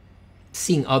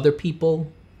seeing other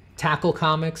people tackle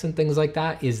comics and things like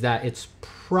that is that it's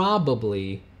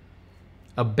probably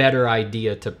a better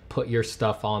idea to put your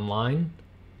stuff online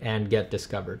and get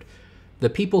discovered. The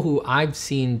people who I've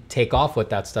seen take off with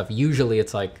that stuff, usually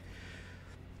it's like,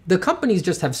 the companies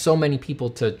just have so many people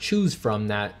to choose from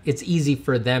that it's easy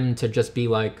for them to just be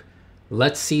like,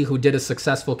 let's see who did a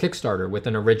successful Kickstarter with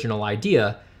an original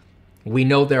idea. We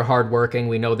know they're hardworking,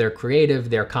 we know they're creative,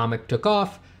 their comic took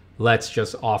off, let's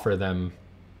just offer them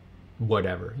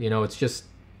whatever. You know, it's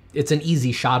an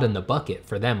easy shot in the bucket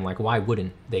for them. Like, why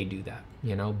wouldn't they do that?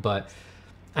 You know, but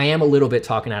I am a little bit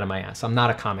talking out of my ass. I'm not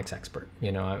a comics expert.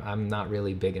 You know, I'm not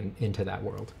really big into that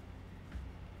world.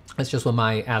 That's just what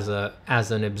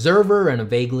as an observer and a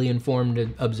vaguely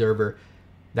informed observer,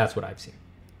 that's what I've seen.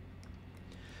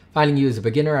 Finding you as a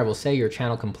beginner, I will say your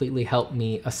channel completely helped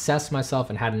me assess myself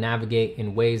and how to navigate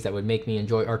in ways that would make me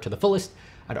enjoy art to the fullest.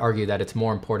 I'd argue that it's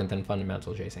more important than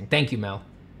fundamental chasing. Thank you, Mel.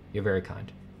 You're very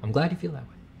kind. I'm glad you feel that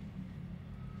way.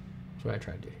 That's what I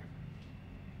try to do here.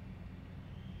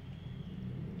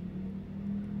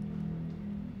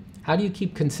 How do you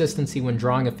keep consistency when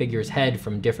drawing a figure's head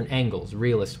from different angles,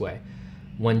 realist way?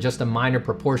 When just a minor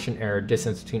proportion error,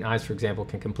 distance between eyes, for example,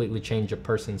 can completely change a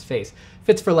person's face. If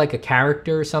it's for like a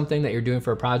character or something that you're doing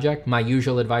for a project, my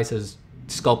usual advice is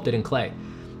sculpt it in clay.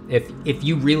 If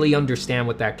you really understand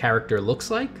what that character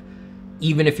looks like,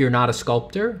 even if you're not a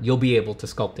sculptor, you'll be able to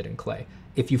sculpt it in clay.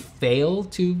 If you fail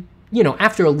to, you know,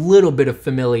 after a little bit of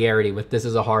familiarity with this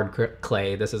is a hard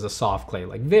clay, this is a soft clay,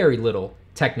 like very little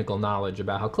technical knowledge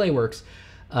about how clay works,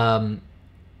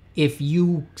 if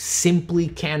you simply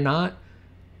cannot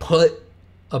put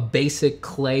a basic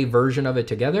clay version of it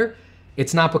together,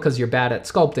 it's not because you're bad at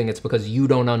sculpting, it's because you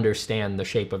don't understand the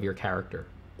shape of your character.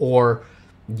 Or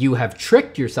you have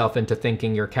tricked yourself into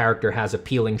thinking your character has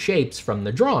appealing shapes from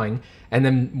the drawing, and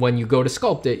then when you go to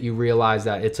sculpt it, you realize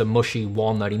that it's a mushy,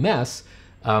 walnutty mess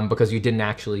because you didn't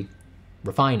actually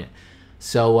refine it.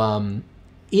 So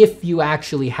if you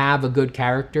actually have a good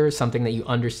character, something that you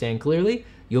understand clearly,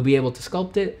 you'll be able to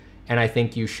sculpt it, and I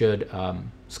think you should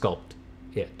sculpt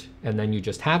it. And then you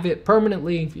just have it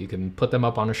permanently. You can put them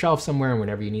up on a shelf somewhere, and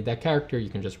whenever you need that character, you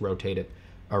can just rotate it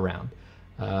around.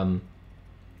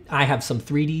 I have some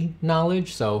 3D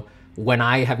knowledge, so when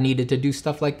I have needed to do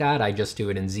stuff like that, I just do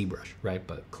it in ZBrush, right?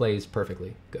 But clay's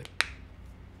perfectly good.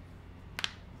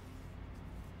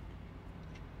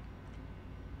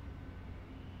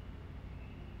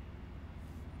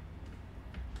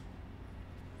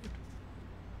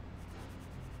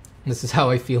 This is how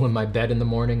I feel in my bed in the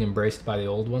morning, embraced by the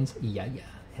old ones. Yeah, yeah,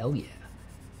 hell yeah.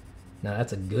 Now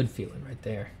that's a good feeling right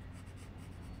there.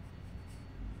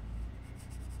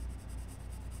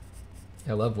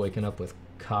 I love waking up with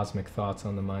cosmic thoughts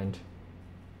on the mind.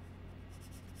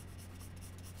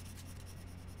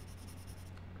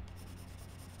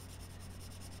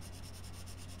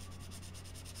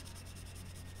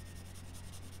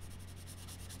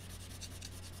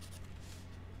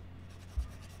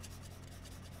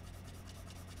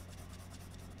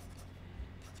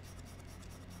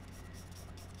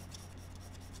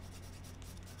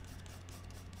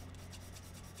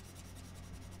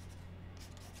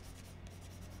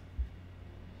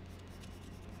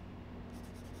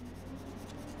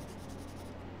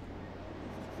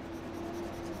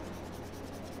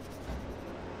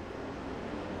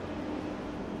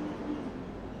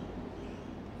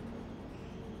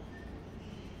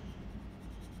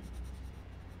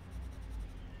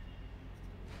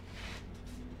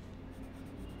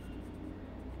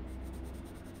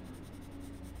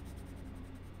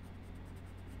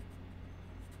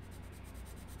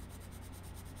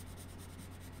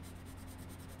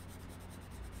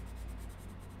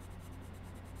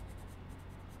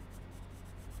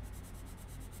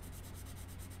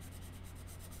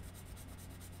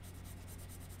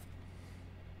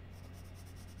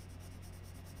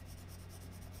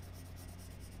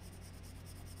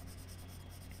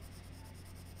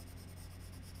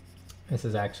 This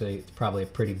is actually, it's probably a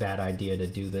pretty bad idea to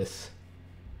do this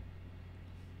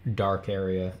dark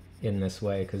area in this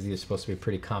way, because these are supposed to be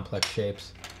pretty complex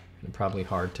shapes, and probably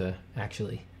hard to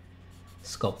actually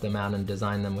sculpt them out and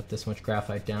design them with this much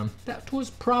graphite down. That was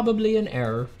probably an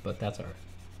error, but that's all right.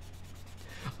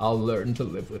 I'll learn to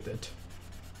live with it.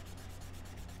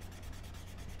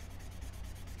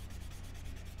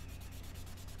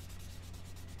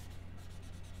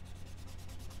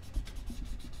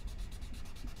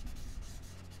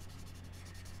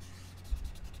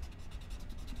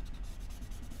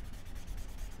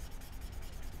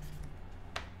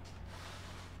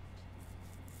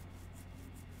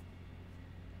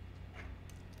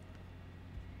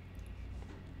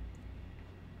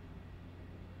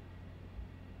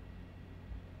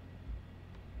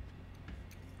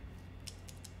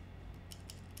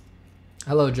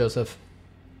 Hello, Joseph.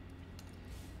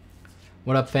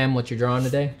 What up, fam? What you drawing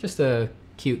today? Just a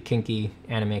cute, kinky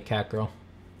anime cat girl.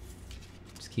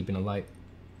 Just keeping it light.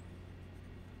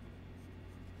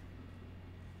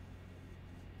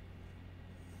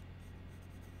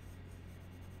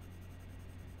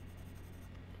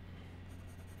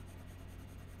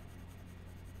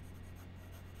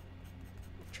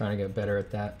 Trying to get better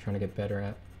at that. Trying to get better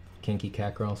at kinky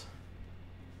cat girls.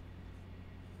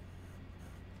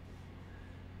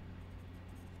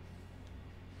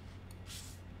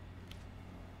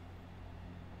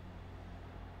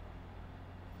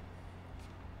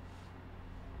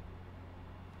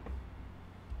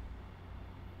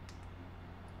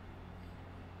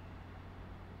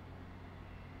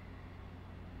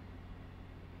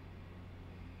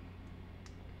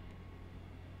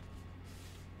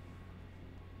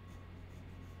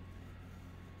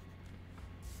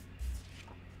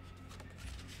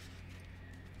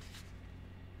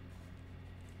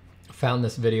 Found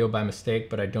this video by mistake,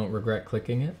 but I don't regret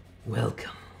clicking it.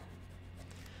 Welcome.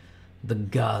 The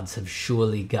gods have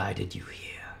surely guided you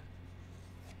here.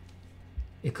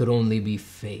 It could only be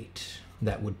fate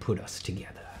that would put us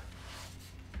together.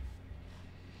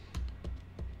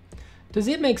 Does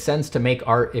it make sense to make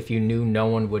art if you knew no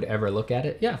one would ever look at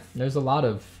it? Yeah, there's a lot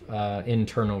of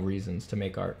internal reasons to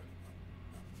make art.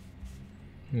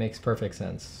 It makes perfect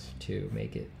sense to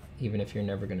make it, even if you're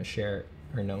never going to share it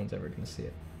or no one's ever going to see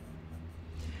it.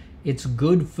 It's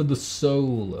good for the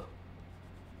soul.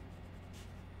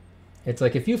 It's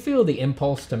like if you feel the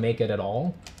impulse to make it at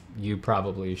all, you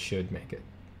probably should make it.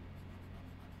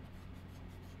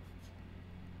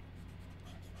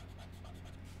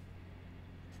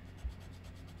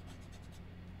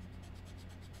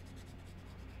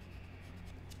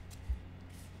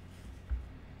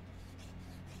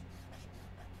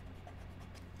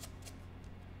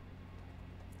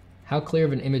 How clear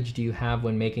of an image do you have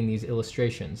when making these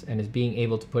illustrations? And is being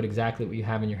able to put exactly what you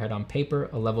have in your head on paper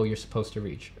a level you're supposed to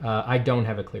reach? I don't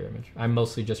have a clear image. I'm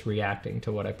mostly just reacting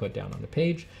to what I put down on the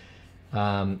page.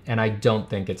 And I don't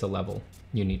think it's a level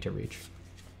you need to reach.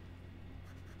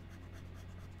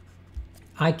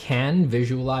 I can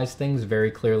visualize things very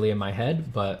clearly in my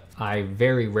head, but I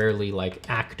very rarely like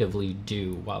actively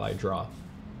do while I draw.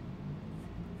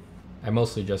 I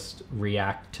mostly just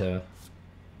react to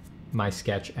my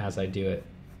sketch as I do it.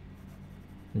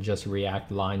 And just react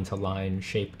line to line,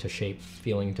 shape to shape,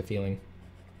 feeling to feeling.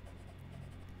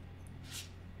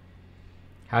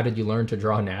 How did you learn to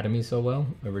draw anatomy so well?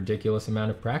 A ridiculous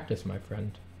amount of practice, my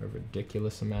friend. A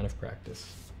ridiculous amount of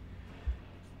practice.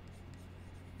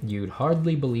 You'd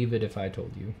hardly believe it if I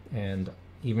told you. And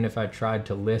even if I tried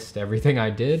to list everything I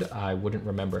did, I wouldn't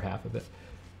remember half of it.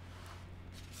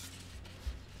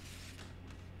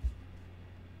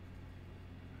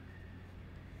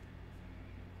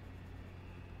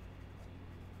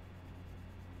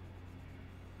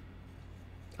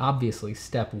 Obviously,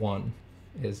 step one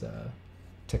is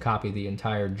to copy the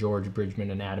entire George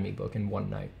Bridgman anatomy book in one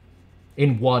night.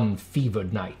 In one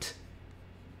fevered night.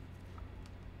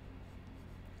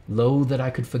 Lo, that I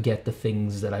could forget the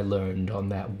things that I learned on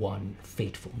that one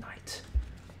fateful night.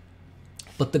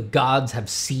 But the gods have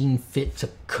seen fit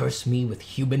to curse me with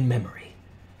human memory,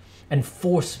 and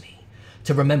force me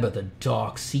to remember the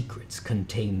dark secrets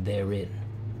contained therein.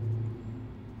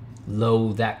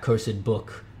 Lo, that cursed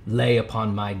book lay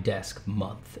upon my desk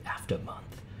month after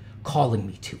month, calling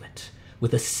me to it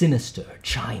with a sinister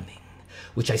chiming,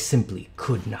 which I simply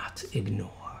could not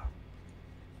ignore.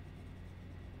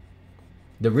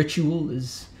 The ritual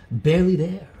is barely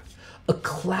there, a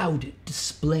clouded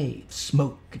display of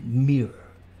smoke and mirror,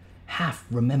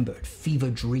 half-remembered fever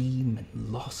dream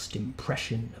and lost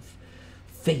impression of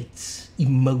fate's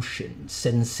emotion,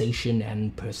 sensation,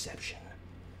 and perception.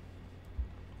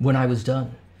 When I was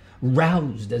done,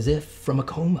 roused as if from a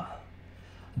coma,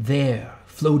 there,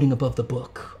 floating above the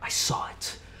book, I saw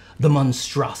it, the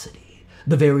monstrosity,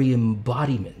 the very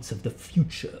embodiment of the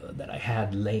future that I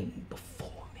had lain before.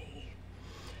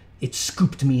 It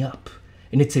scooped me up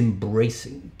in its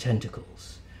embracing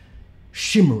tentacles,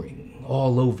 shimmering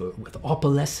all over with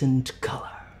opalescent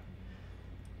color,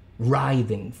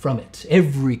 writhing from it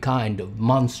every kind of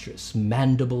monstrous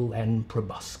mandible and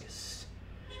proboscis.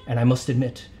 And I must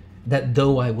admit that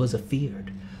though I was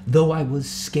afeared, though I was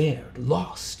scared,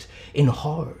 lost in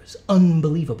horrors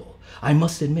unbelievable, I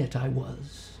must admit I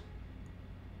was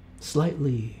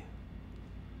slightly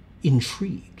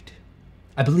intrigued.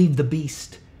 I believe the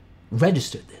beast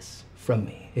registered this from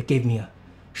me. It gave me a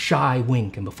shy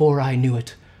wink, and before I knew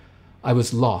it, I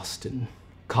was lost in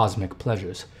cosmic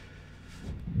pleasures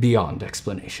beyond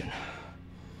explanation.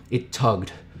 It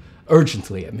tugged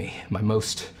urgently at me, my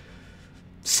most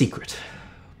secret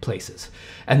places,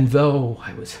 and though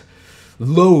I was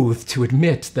loath to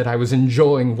admit that I was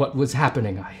enjoying what was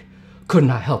happening, I could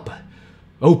not help but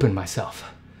open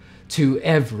myself to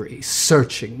every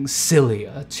searching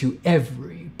cilia, to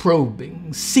every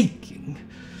probing, seeking,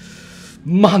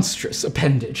 monstrous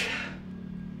appendage.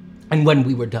 And when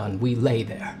we were done, we lay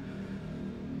there,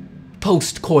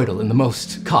 post-coital in the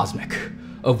most cosmic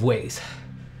of ways,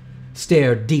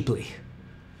 stared deeply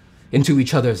into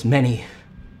each other's many,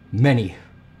 many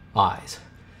eyes,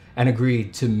 and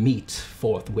agreed to meet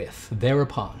forthwith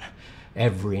thereupon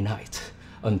every night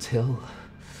until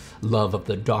love of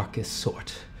the darkest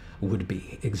sort would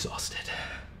be exhausted.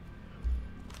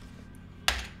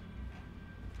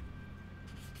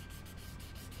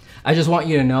 I just want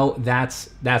you to know that's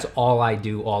all I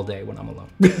do all day when I'm alone.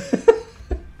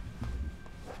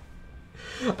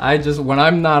 When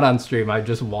I'm not on stream, I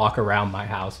just walk around my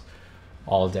house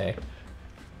all day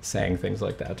saying things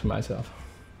like that to myself.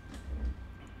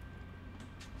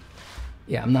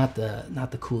 Yeah, I'm not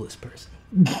the coolest person.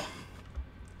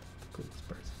 Coolest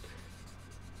person.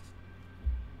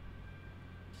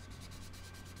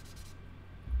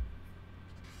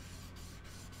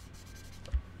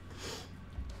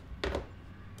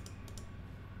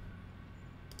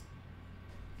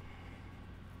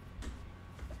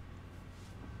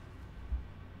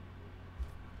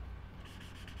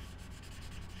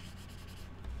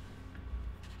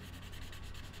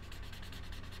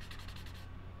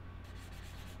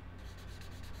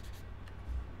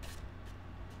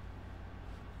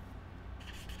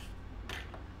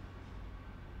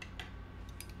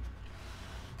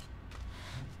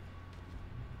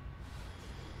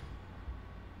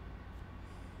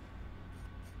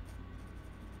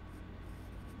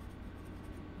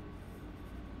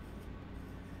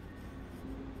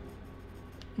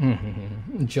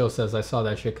 Joe says, I saw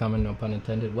that shit coming, no pun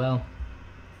intended. Well,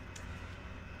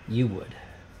 you would.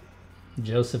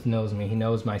 Joseph knows me. He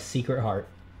knows my secret heart.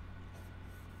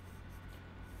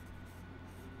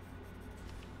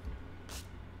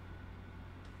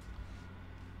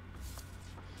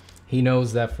 He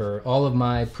knows that for all of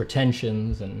my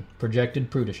pretensions and projected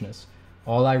prudishness,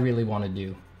 all I really want to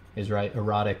do is write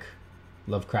erotic,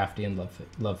 Lovecraftian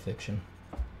love fiction.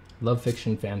 Love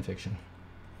fiction, fan fiction.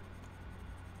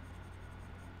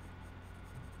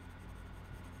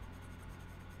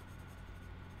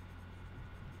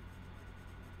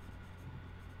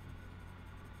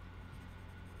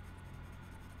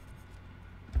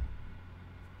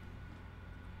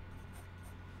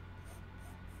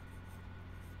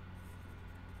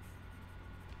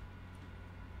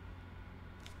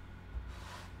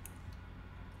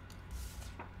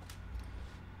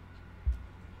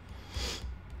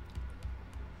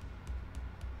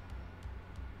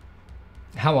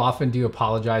 How often do you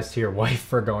apologize to your wife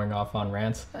for going off on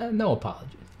rants? No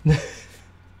apologies.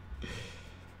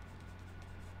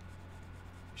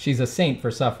 She's a saint for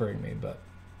suffering me, but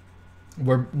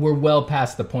we're well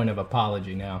past the point of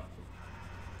apology now.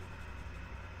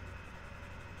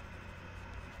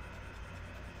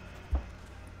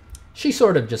 She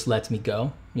sort of just lets me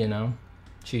go, you know?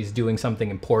 She's doing something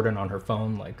important on her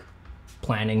phone, like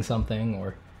planning something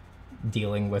or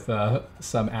dealing with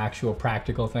some actual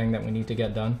practical thing that we need to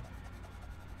get done,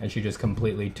 and she just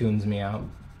completely tunes me out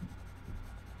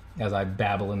as I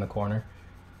babble in the corner.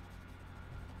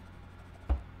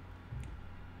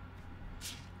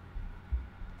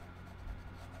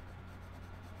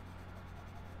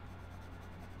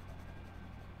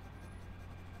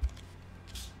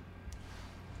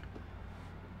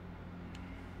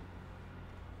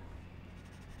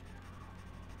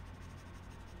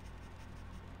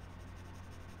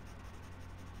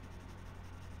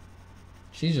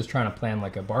 She's just trying to plan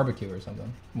like a barbecue or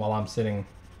something while I'm sitting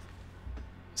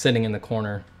in the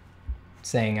corner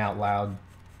saying out loud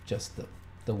just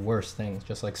the worst things,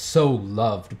 just like, so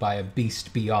loved by a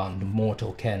beast beyond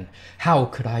mortal ken. How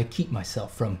could I keep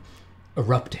myself from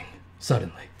erupting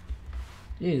suddenly?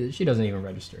 She doesn't even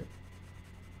register it.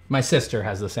 My sister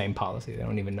has the same policy. They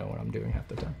don't even know what I'm doing half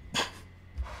the time.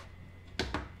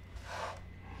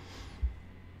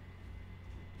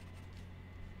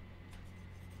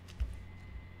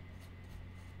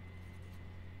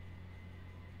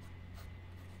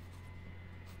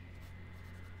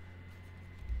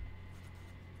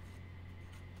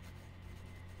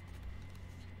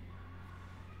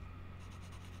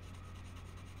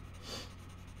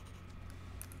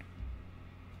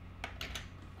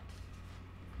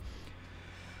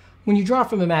 When you draw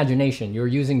from imagination, you're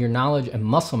using your knowledge and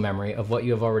muscle memory of what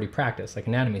you have already practiced, like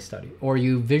anatomy study. Or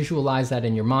you visualize that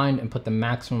in your mind and put the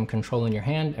maximum control in your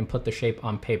hand and put the shape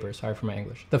on paper. Sorry for my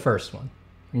English. The first one.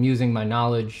 I'm using my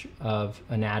knowledge of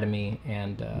anatomy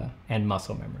and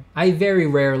muscle memory. I very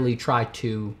rarely try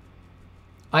to...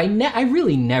 I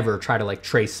really never try to like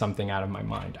trace something out of my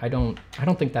mind. I don't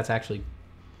think that's actually...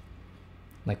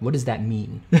 Like, what does that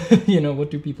mean? You know,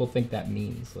 what do people think that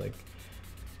means? Like...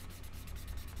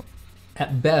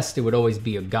 At best, it would always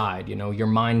be a guide, you know? Your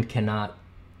mind cannot,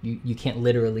 you can't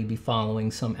literally be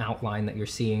following some outline that you're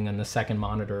seeing on the second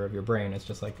monitor of your brain. It's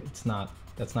just like, that's not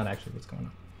actually what's going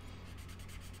on.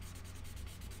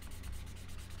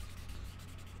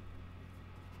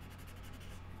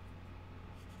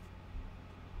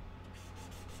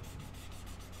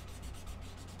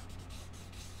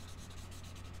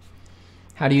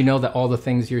 How do you know that all the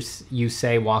things you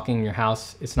say walking in your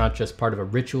house, it's not just part of a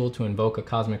ritual to invoke a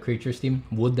cosmic creature, Stephen?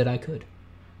 Would that I could.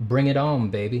 Bring it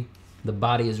on, baby. The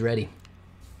body is ready.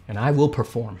 And I will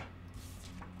perform.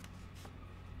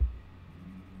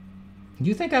 Do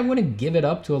you think I wouldn't give it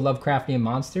up to a Lovecraftian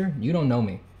monster? You don't know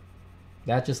me.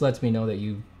 That just lets me know that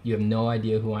you have no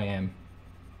idea who I am.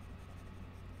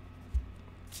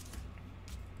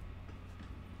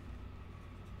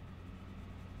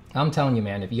 I'm telling you,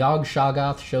 man, if Yog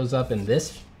Shoggoth shows up in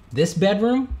this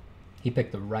bedroom, he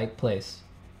picked the right place.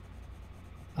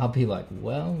 I'll be like,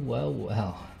 well, well,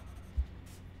 well.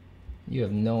 You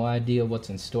have no idea what's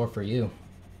in store for you.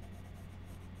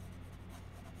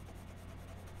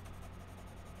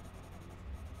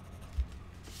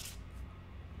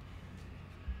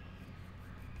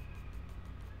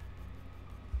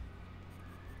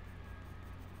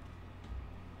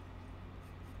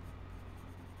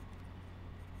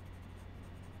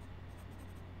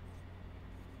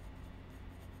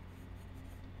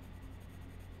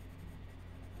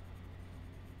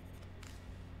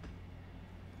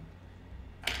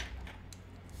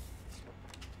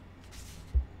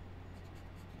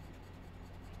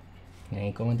 It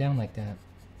ain't going down like that.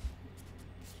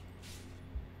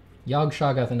 Yog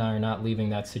Shoggoth and I are not leaving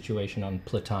that situation on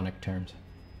platonic terms.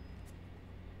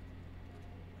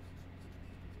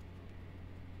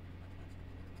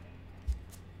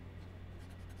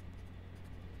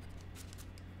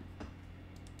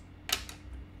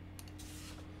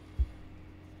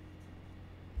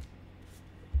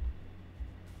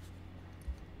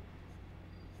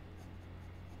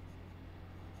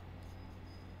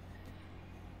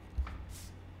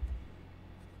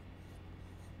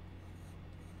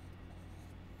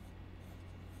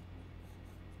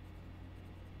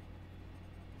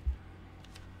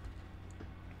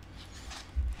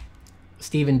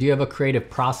 Steven, do you have a creative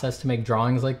process to make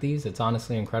drawings like these? It's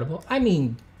honestly incredible. I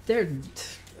mean,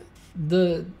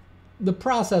 the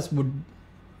process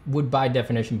would by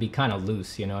definition be kind of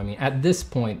loose, you know? I mean, at this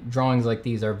point, drawings like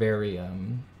these are very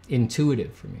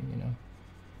intuitive for me, you know?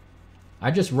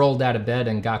 I just rolled out of bed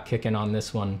and got kicking on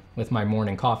this one with my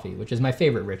morning coffee, which is my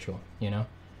favorite ritual, you know?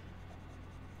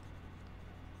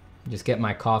 Just get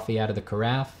my coffee out of the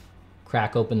carafe,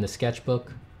 crack open the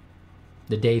sketchbook.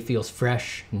 The day feels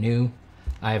fresh, new.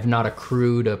 I have not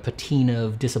accrued a patina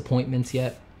of disappointments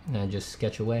yet, and I just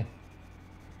sketch away.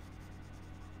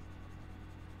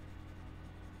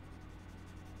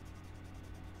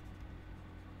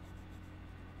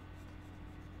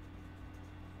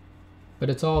 But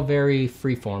it's all very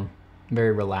freeform,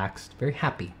 very relaxed, very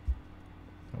happy.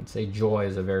 I would say joy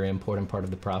is a very important part of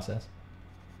the process.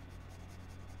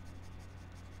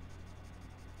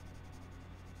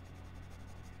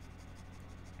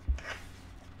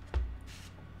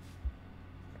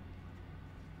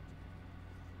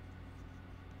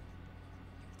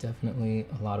 Definitely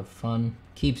a lot of fun.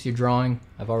 Keeps you drawing.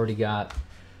 I've already got,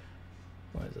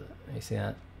 what is it? You see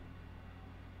that?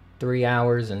 3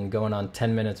 hours and going on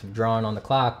 10 minutes of drawing on the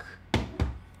clock,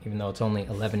 even though it's only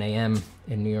 11 a.m.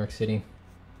 in New York City.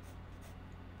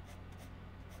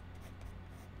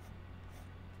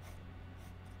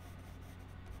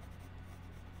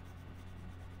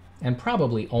 And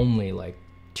probably only like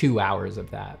 2 hours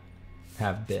of that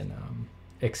have been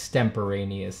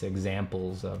extemporaneous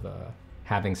examples of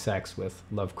having sex with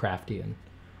Lovecraftian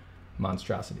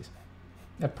monstrosities.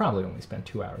 I've probably only spent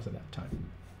 2 hours of that time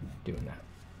doing that.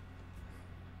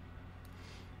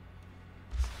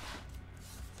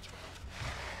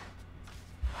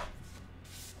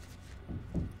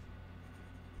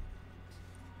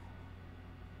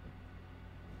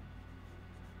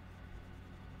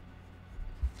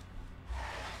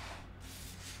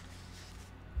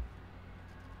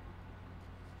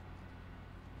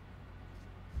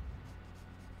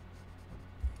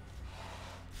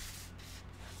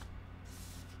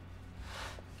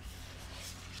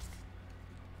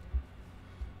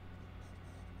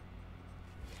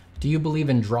 Do you believe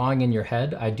in drawing in your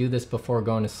head? I do this before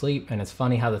going to sleep, and it's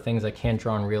funny how the things I can't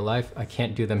draw in real life, I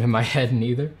can't do them in my head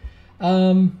neither.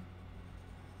 I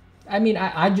mean,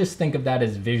 I just think of that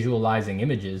as visualizing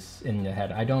images in the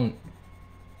head. I've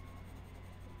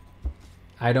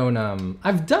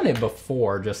done it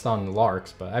before just on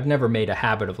larks, but I've never made a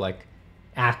habit of like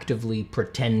actively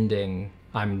pretending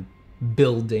I'm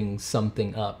building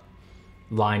something up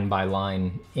line by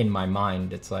line in my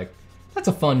mind. It's like, that's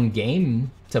a fun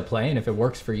game to play, and if it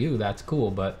works for you, that's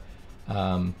cool, but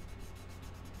I'm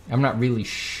not really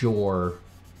sure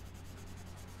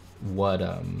what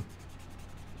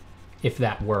if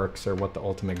that works or what the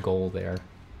ultimate goal there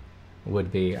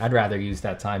would be. I'd rather use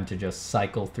that time to just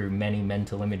cycle through many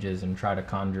mental images and try to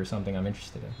conjure something I'm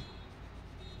interested in.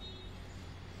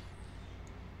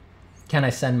 Can I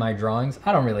send my drawings?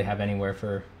 I don't really have anywhere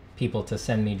for people to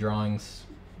send me drawings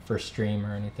for stream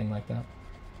or anything like that.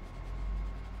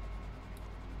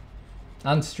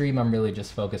 On stream, I'm really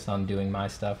just focused on doing my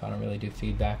stuff. I don't really do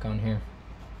feedback on here.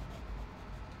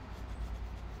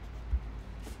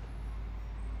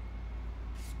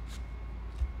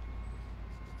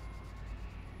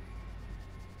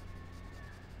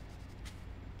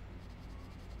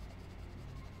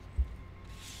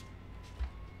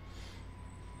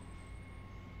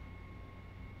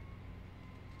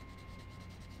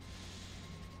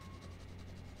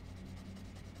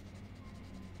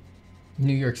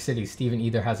 New York City, Steven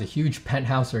either has a huge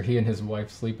penthouse or he and his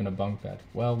wife sleep in a bunk bed.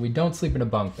 Well, we don't sleep in a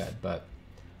bunk bed, but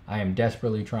I am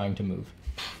desperately trying to move.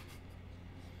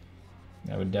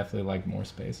 I would definitely like more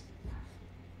space.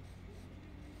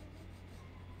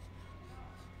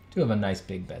 Do have a nice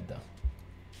big bed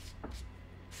though.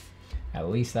 At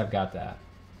least I've got that.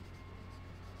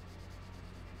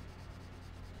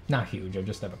 Not huge, I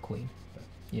just have a queen, but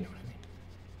you know what I mean.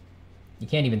 You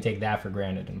can't even take that for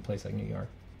granted in a place like New York.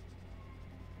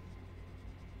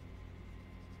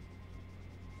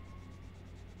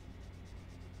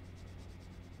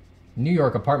 New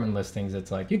York apartment listings,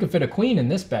 it's like, you could fit a queen in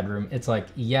this bedroom. It's like,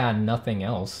 yeah, nothing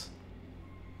else.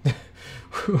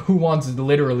 Who wants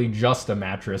literally just a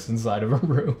mattress inside of a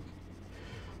room?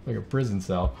 Like a prison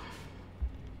cell.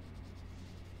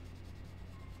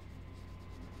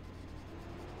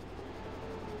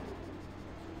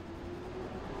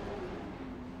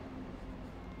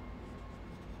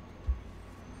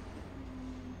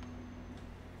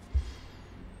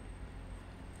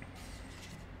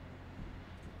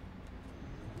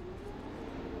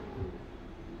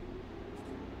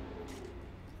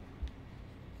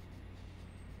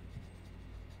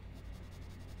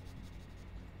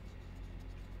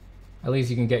 At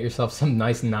least you can get yourself some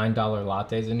nice $9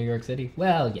 lattes in New York City.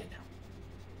 Well, yeah.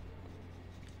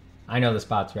 I know the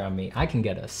spots around me. I can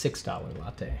get a $6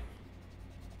 latte.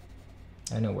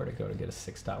 I know where to go to get a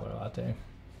 $6 latte.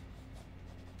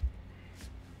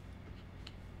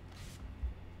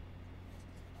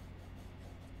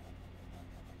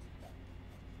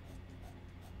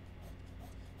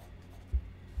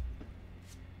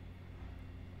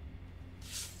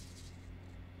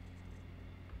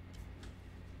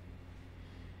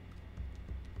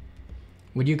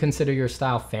 Would you consider your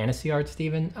style fantasy art,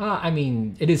 Steven? I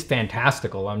mean, it is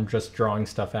fantastical. I'm just drawing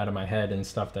stuff out of my head and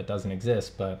stuff that doesn't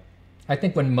exist. But I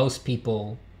think when most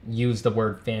people use the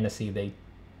word fantasy, they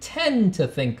tend to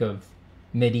think of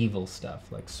medieval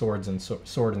stuff, like sword and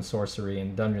sorcery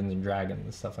and Dungeons and Dragons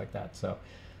and stuff like that. So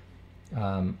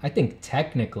I think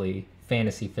technically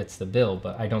fantasy fits the bill,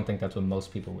 but I don't think that's what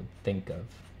most people would think of,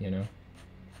 you know?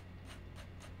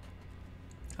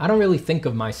 I don't really think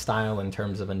of my style in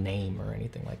terms of a name or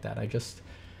anything like that. I just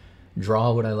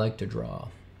draw what I like to draw.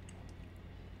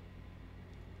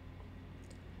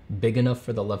 Big enough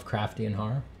for the Lovecraftian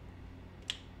horror?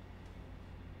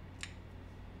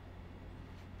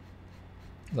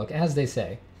 Look, as they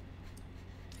say,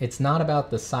 it's not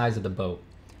about the size of the boat.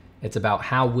 It's about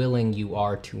how willing you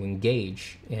are to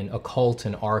engage in occult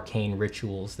and arcane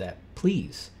rituals that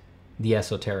please the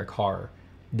esoteric horror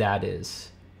that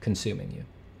is consuming you.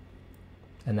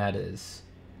 And that is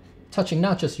touching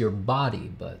not just your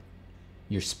body, but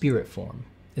your spirit form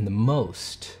in the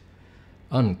most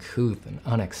uncouth and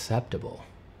unacceptable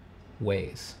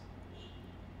ways.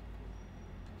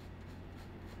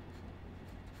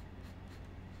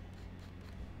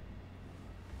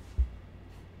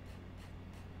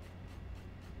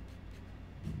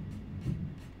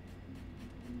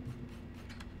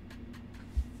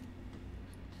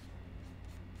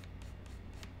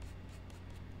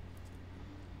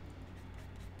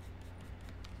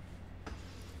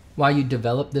 Why you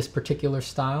develop this particular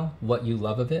style, what you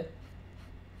love of it.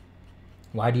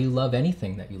 Why do you love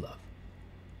anything that you love?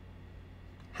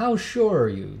 How sure are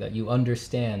you that you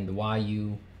understand why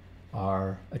you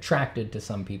are attracted to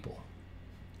some people?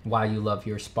 Why you love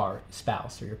your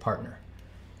spouse or your partner?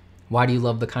 Why do you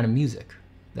love the kind of music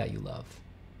that you love?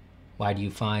 Why do you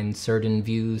find certain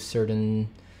views, certain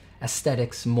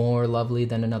aesthetics more lovely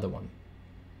than another one?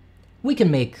 We can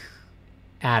make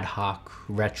ad hoc,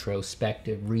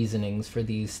 retrospective reasonings for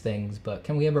these things, but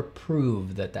can we ever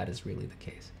prove that that is really the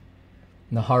case?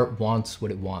 And the heart wants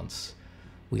what it wants.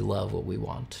 We love what we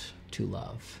want to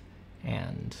love.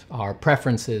 And our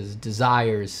preferences,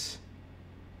 desires,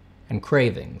 and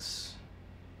cravings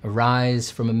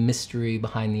arise from a mystery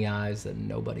behind the eyes that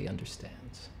nobody understands.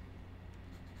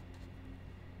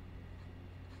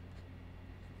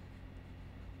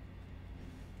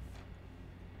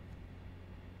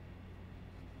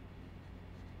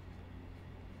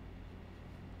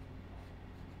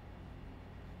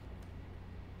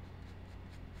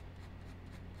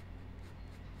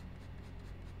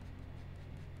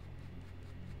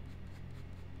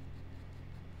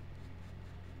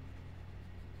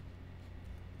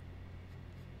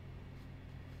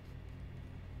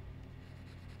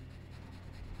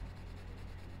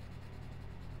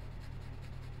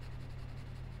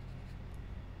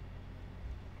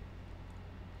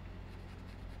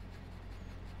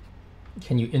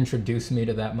 Can you introduce me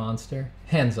to that monster?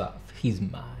 Hands off, he's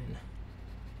mine.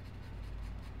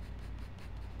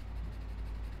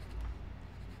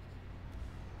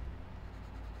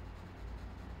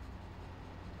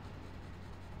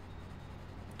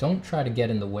 Don't try to get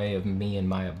in the way of me and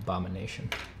my abomination.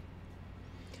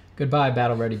 Goodbye,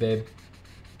 battle ready, babe.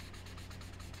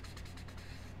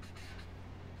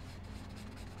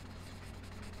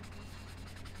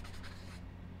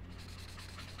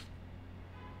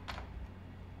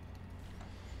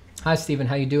 Hi, Steven.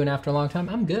 How you doing after a long time?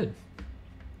 I'm good.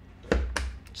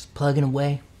 Just plugging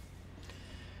away.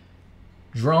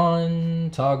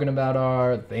 Drawing, talking about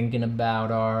art, thinking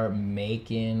about art,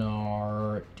 making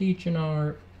art, teaching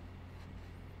art.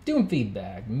 Doing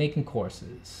feedback, making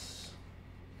courses.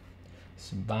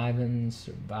 Surviving,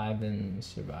 surviving,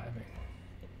 surviving.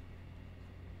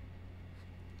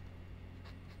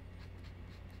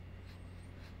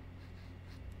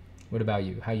 What about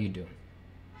you? How you doing?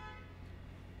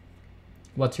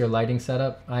 What's your lighting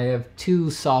setup? I have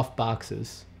two soft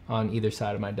boxes on either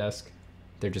side of my desk.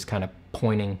 They're just kind of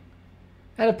pointing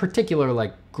at a particular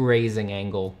like grazing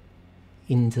angle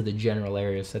into the general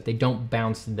area so that they don't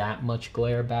bounce that much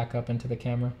glare back up into the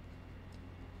camera.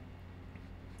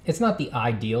 It's not the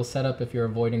ideal setup if you're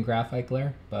avoiding graphite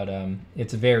glare, but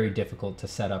it's very difficult to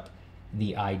set up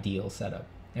the ideal setup.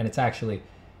 And it's actually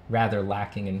rather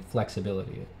lacking in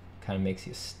flexibility. It kind of makes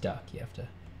you stuck. You have to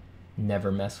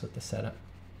never mess with the setup.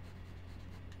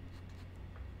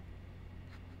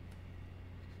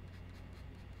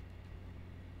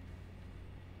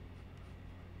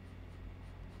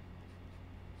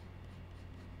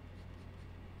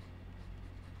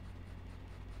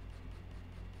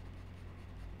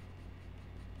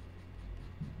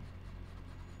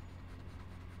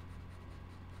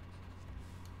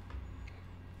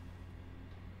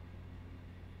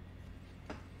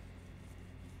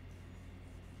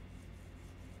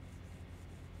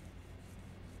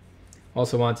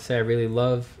 Also want to say I really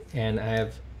love and I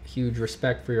have huge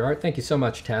respect for your art. Thank you so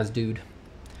much, Taz Dude.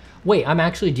 Wait, I'm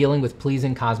actually dealing with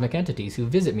pleasing cosmic entities who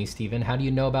visit me, Steven. How do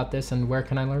you know about this and where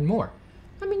can I learn more?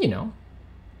 I mean, you know,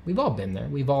 we've all been there.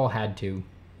 We've all had to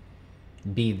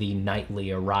be the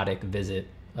nightly erotic visit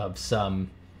of some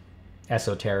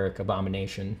esoteric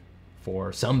abomination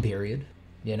for some period.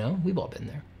 You know, we've all been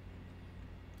there.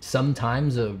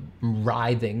 Sometimes a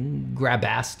writhing,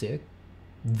 grabastic,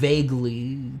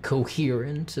 vaguely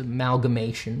coherent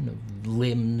amalgamation of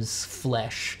limbs,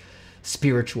 flesh,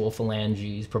 spiritual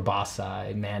phalanges,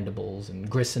 proboscis, mandibles, and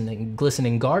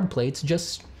glistening guard plates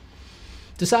just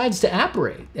decides to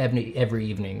apparate every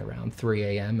evening around 3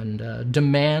 a.m. and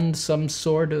demand some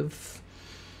sort of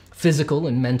physical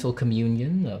and mental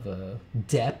communion of a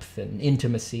depth and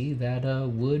intimacy that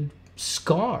would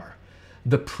scar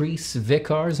the priests,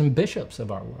 vicars, and bishops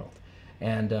of our world.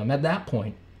 And at that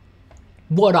point,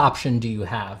 what option do you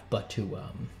have but to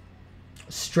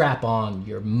strap on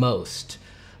your most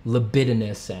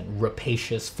libidinous and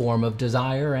rapacious form of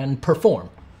desire and perform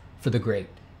for the great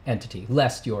entity,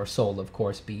 lest your soul, of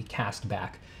course, be cast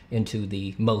back into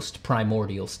the most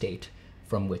primordial state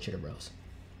from which it arose?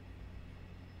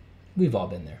 We've all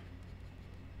been there.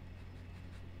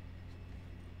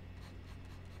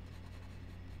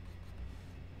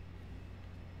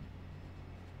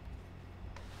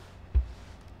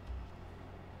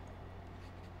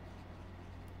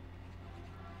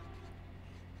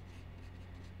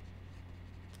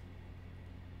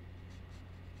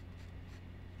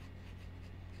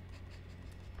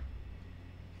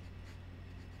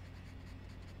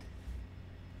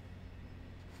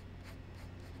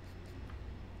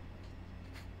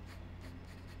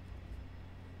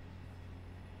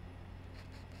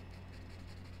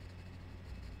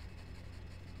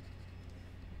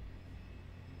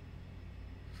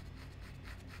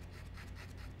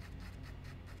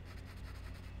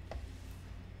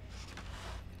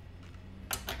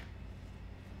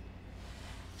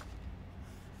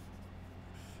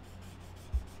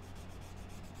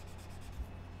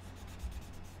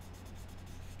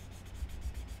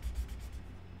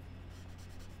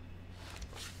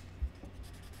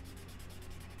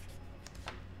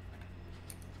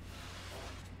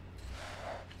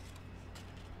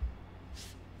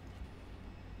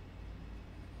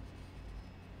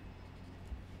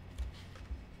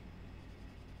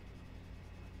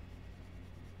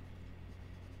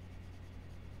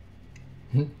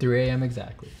 Hmm, 3 a.m.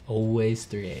 exactly. Always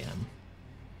 3 a.m.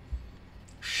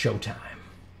 Showtime.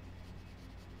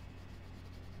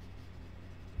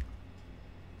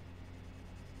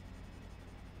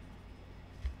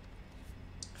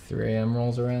 Three a.m.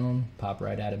 rolls around, pop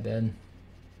right out of bed.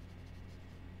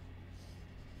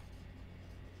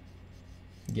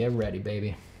 Get ready,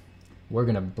 baby. We're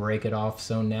gonna break it off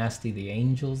so nasty the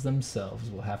angels themselves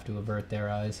will have to avert their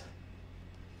eyes.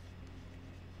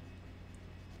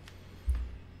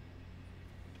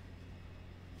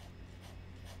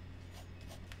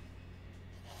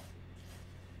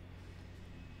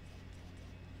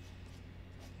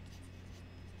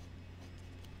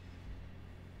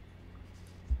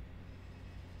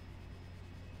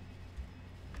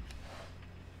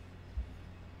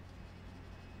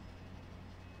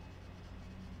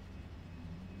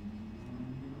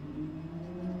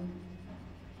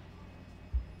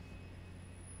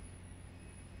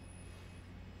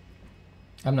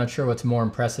 I'm not sure what's more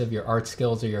impressive, your art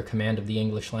skills or your command of the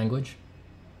English language.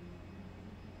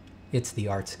 It's the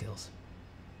art skills.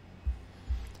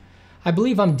 I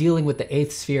believe I'm dealing with the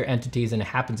 8th sphere entities, and it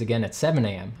happens again at 7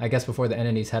 a.m. I guess before the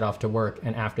entities head off to work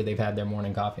and after they've had their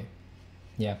morning coffee.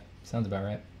 Yeah, sounds about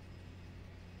right.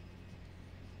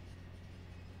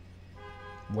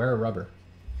 Wear a rubber.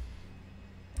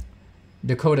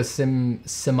 Dakota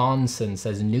Simonson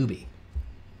says newbie.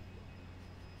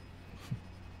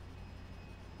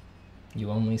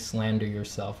 You only slander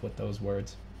yourself with those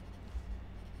words.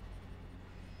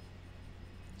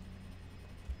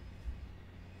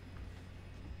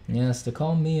 Yes, to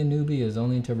call me a newbie is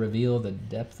only to reveal the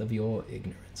depth of your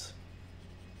ignorance.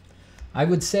 I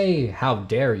would say, how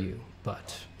dare you,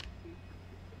 but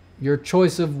your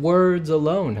choice of words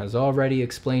alone has already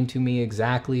explained to me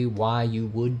exactly why you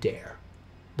would dare.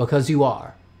 Because you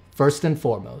are, first and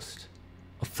foremost,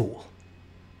 a fool.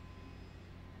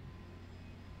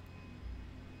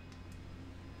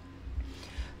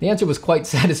 The answer was quite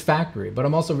satisfactory, but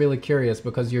I'm also really curious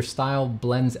because your style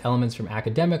blends elements from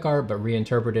academic art but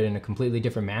reinterpreted in a completely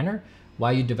different manner.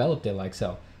 Why you developed it like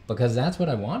so? Because that's what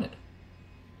I wanted.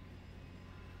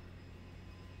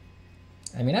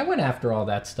 I mean, I went after all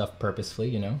that stuff purposefully,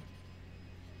 you know.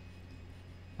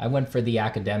 I went for the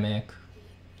academic.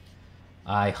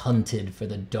 I hunted for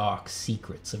the dark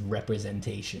secrets of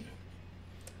representation.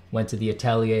 Went to the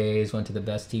ateliers, went to the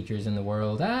best teachers in the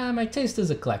world. My taste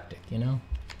is eclectic, you know.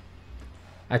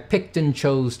 I picked and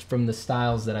chose from the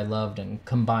styles that I loved and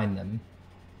combined them.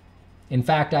 In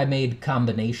fact, I made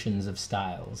combinations of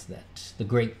styles that the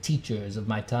great teachers of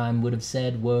my time would have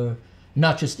said were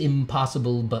not just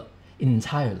impossible, but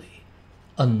entirely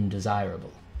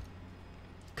undesirable.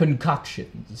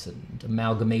 Concoctions and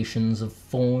amalgamations of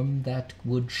form that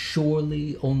would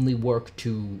surely only work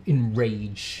to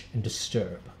enrage and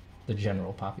disturb the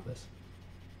general populace.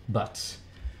 But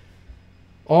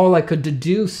all I could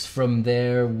deduce from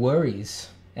their worries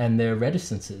and their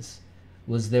reticences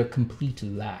was their complete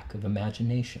lack of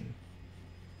imagination.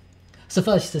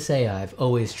 Suffice to say, I've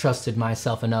always trusted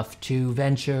myself enough to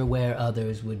venture where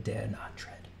others would dare not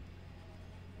tread.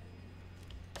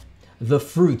 The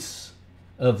fruits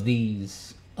of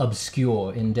these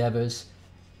obscure endeavors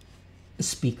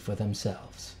speak for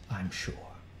themselves, I'm sure.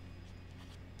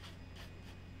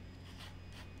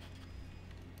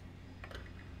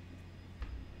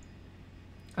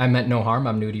 I meant no harm.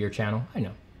 I'm new to your channel. I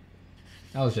know.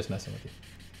 I was just messing with you.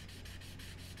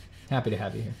 Happy to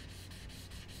have you here.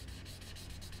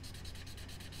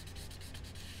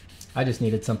 I just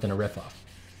needed something to riff off.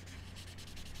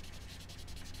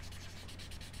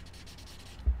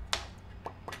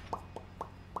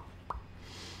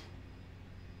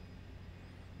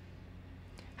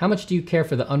 How much do you care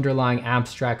for the underlying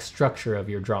abstract structure of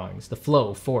your drawings? The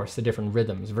flow, force, the different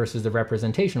rhythms versus the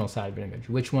representational side of an image?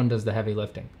 Which one does the heavy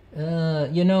lifting?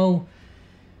 You know,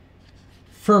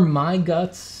 for my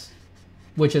guts,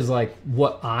 which is like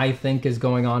what I think is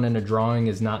going on in a drawing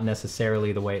is not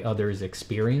necessarily the way others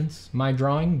experience my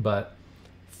drawing, but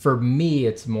for me,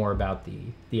 it's more about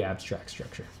the abstract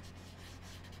structure.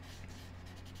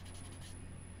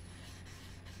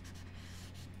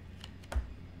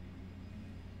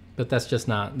 But that's just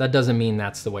not, that doesn't mean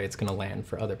that's the way it's going to land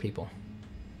for other people.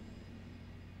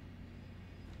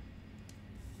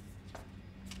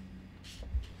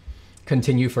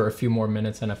 Continue for a few more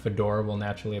minutes and a fedora will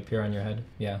naturally appear on your head.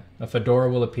 Yeah, a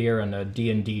fedora will appear and a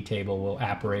D&D table will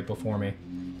apparate before me.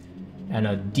 And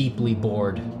a deeply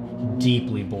bored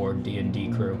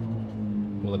D&D crew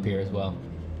will appear as well.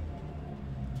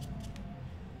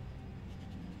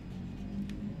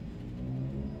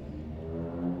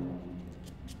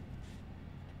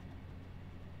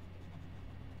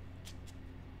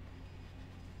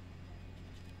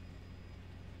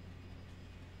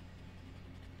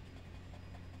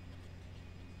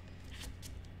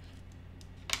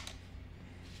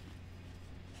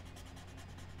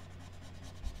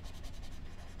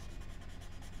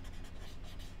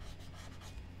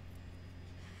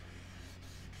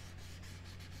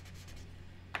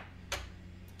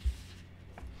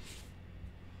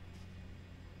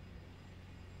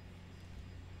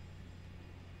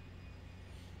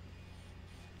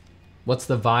 What's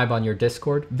the vibe on your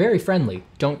Discord? Very friendly.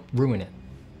 Don't ruin it.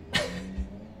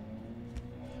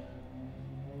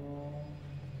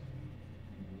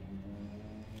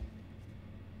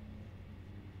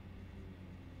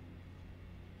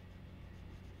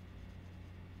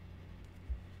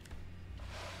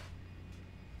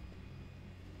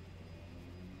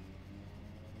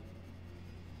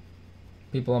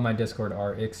 People on my Discord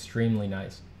are extremely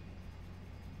nice.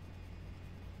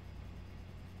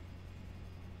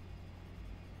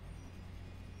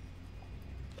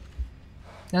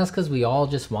 That's because we all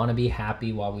just want to be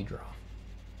happy while we draw.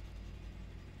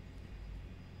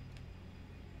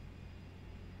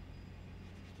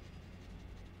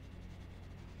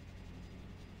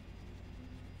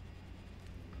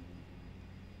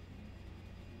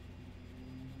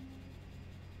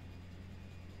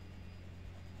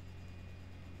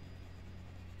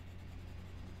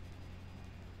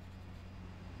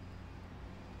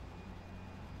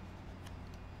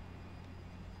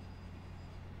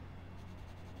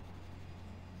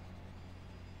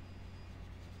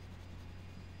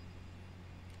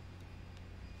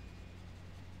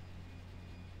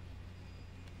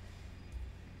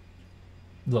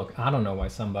 Look, I don't know why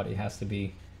somebody has to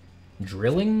be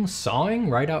drilling, sawing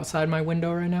right outside my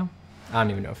window right now. I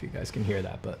don't even know if you guys can hear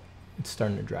that, but it's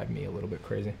starting to drive me a little bit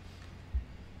crazy.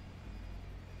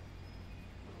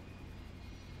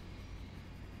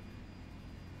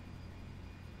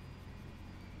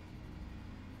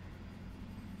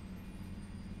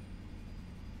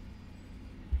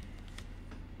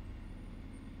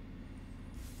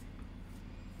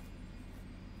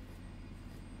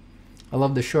 I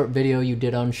love the short video you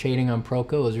did on shading on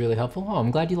Proco. It was really helpful. Oh,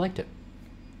 I'm glad you liked it.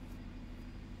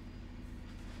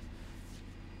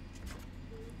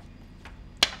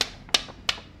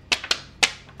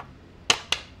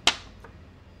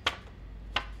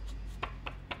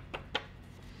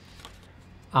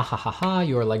 Ah ha ha ha,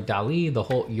 you're like Dali.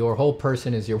 Your whole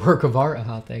person is your work of art.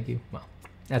 Ah, thank you. Well,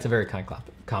 that's a very kind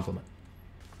compliment.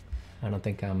 I don't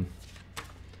think I'm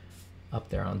up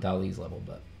there on Dali's level,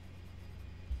 but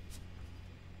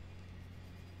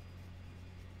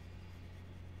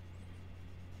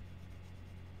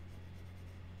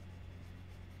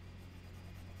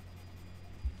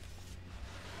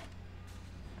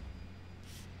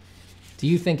do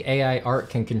you think AI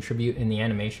art can contribute in the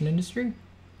animation industry?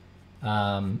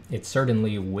 It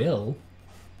certainly will.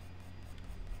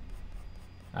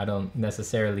 I don't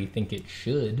necessarily think it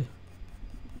should.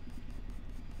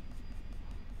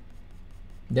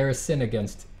 They're a sin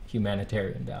against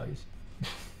humanitarian values.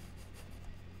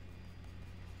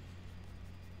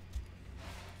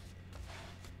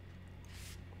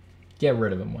 Get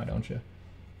rid of them, why don't you?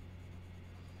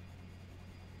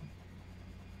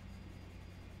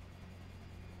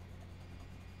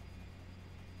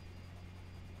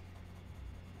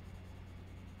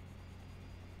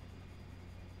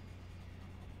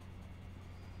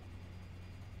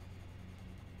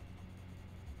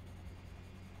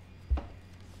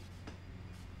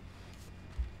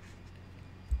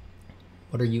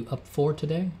 What are you up for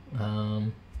today? I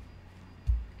don't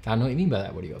know what you mean by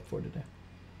that. What are you up for today?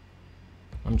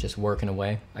 I'm just working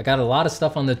away. I got a lot of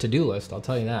stuff on the to-do list, I'll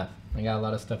tell you that. I got a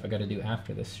lot of stuff I got to do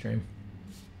after this stream.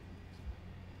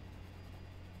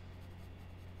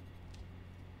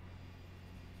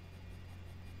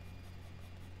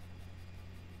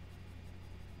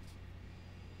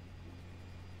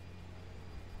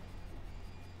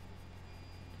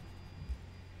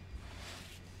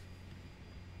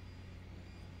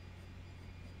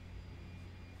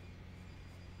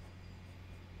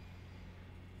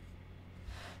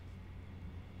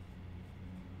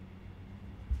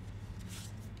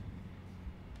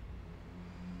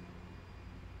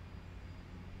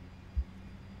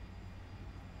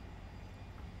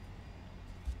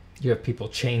 You have people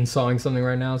chainsawing something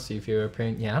right now, see if you're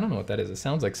paint. Yeah, I don't know what that is. It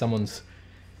sounds like someone's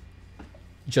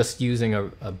just using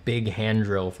a big hand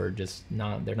drill for just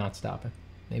not, they're not stopping.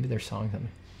 Maybe they're sawing something.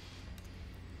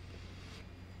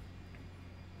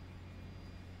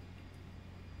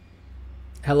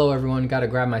 Hello everyone, gotta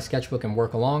grab my sketchbook and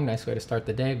work along. Nice way to start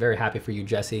the day. Very happy for you,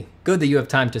 Jesse. Good that you have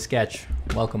time to sketch.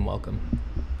 Welcome, welcome.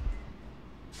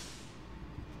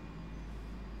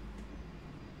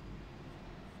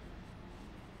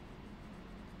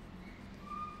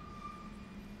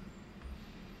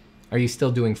 Are you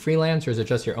still doing freelance, or is it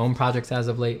just your own projects as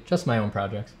of late? Just my own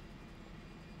projects.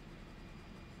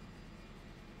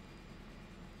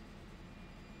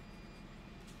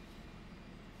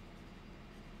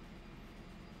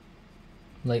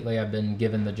 Lately I've been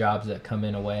given the jobs that come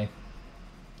in away,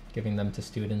 giving them to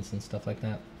students and stuff like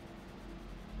that.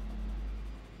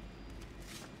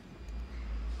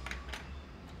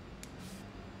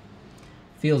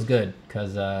 Feels good,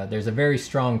 because there's a very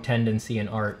strong tendency in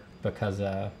art, because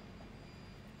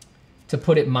to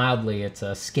put it mildly, it's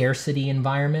a scarcity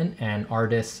environment, and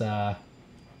artists tend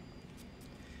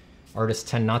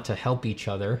not to help each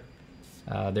other.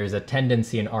 There's a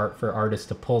tendency in art for artists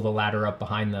to pull the ladder up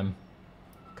behind them,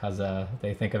 because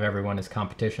they think of everyone as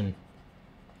competition,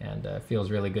 and it feels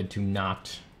really good to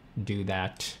not do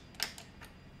that.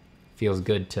 Feels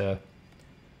good to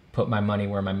put my money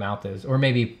where my mouth is, or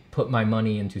maybe put my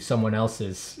money into someone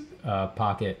else's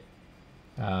pocket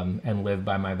and live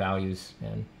by my values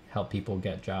and help people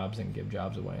get jobs and give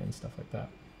jobs away and stuff like that.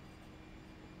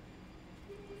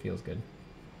 Feels good.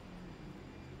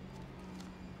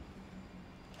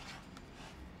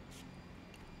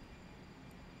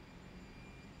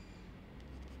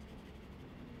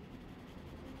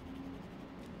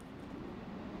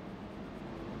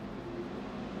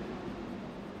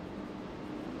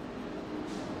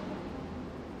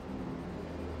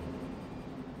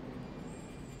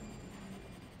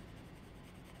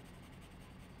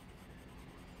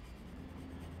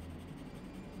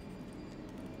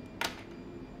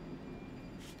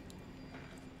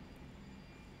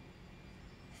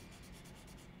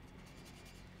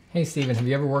 Hey Steven, have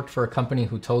you ever worked for a company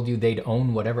who told you they'd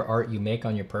own whatever art you make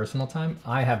on your personal time?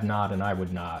 I have not, and I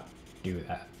would not do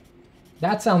that.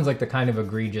 That sounds like the kind of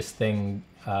egregious thing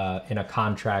in a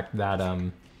contract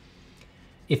that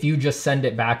if you just send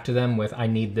it back to them with, I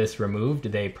need this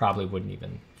removed, they probably wouldn't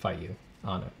even fight you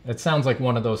on it. It sounds like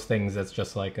one of those things that's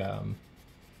just like,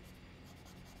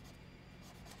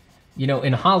 you know,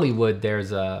 in Hollywood,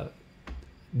 there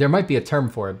might be a term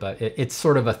for it, but it's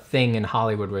sort of a thing in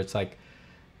Hollywood where it's like,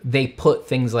 they put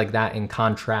things like that in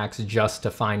contracts just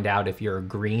to find out if you're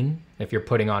green, if you're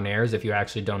putting on airs, if you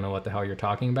actually don't know what the hell you're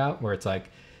talking about, where it's like,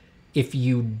 if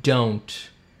you don't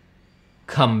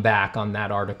come back on that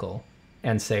article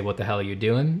and say, what the hell are you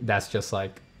doing? That's just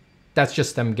like, that's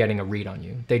just them getting a read on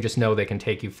you. They just know they can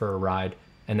take you for a ride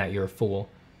and that you're a fool.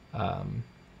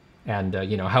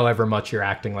 You know, however much you're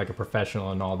acting like a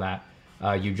professional and all that,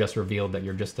 you just revealed that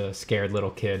you're just a scared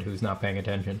little kid who's not paying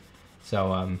attention.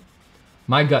 So,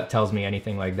 my gut tells me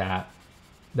anything like that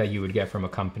you would get from a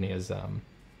company is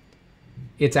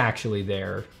it's actually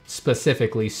there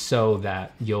specifically so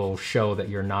that you'll show that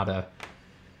you're not a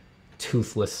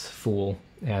toothless fool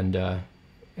and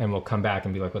we'll come back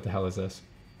and be like, what the hell is this?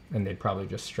 And they'd probably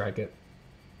just strike it.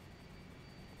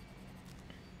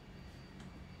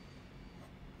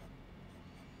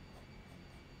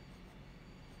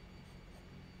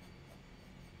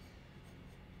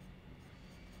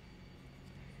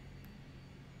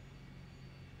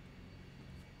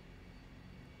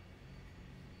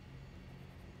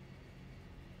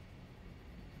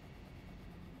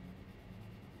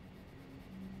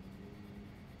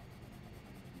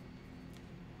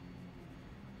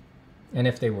 And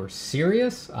if they were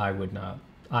serious, I would not.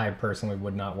 I personally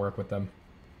would not work with them.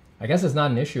 I guess it's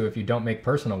not an issue if you don't make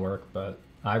personal work, but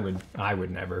I would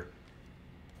never.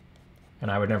 And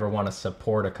I would never want to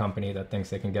support a company that thinks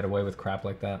they can get away with crap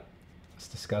like that. It's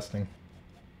disgusting.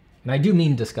 And I do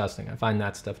mean disgusting. I find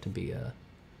that stuff to be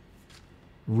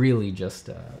really just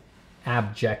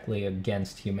abjectly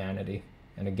against humanity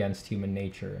and against human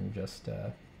nature and just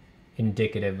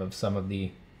indicative of some of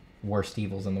the worst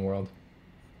evils in the world.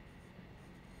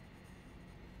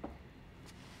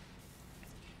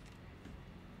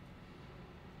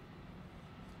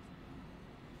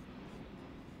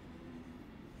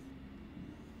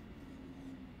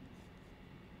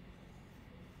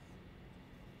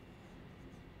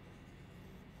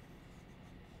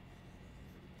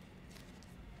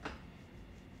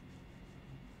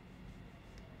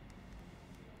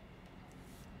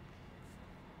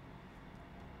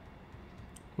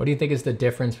 What do you think is the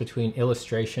difference between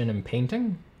illustration and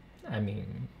painting? I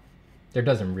mean, there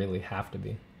doesn't really have to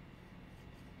be.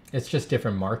 It's just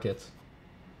different markets.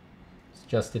 It's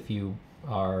just if you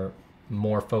are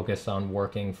more focused on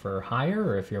working for hire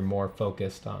or if you're more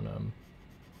focused on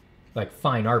like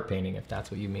fine art painting, if that's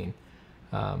what you mean.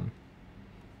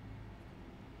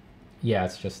 Yeah,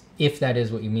 it's just, if that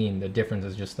is what you mean, the difference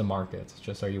is just the markets. It's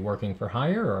just, are you working for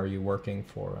hire or are you working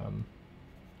for...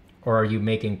 or are you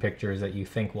making pictures that you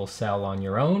think will sell on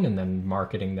your own and then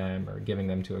marketing them or giving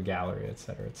them to a gallery, et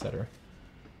cetera, et cetera?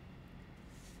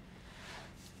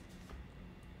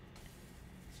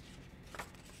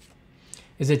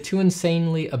 Is it too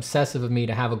insanely obsessive of me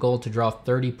to have a goal to draw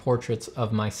 30 portraits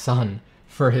of my son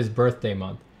for his birthday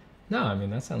month? No, I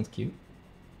mean, that sounds cute.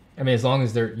 I mean, as long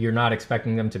as you're not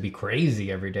expecting them to be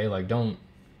crazy every day, like don't...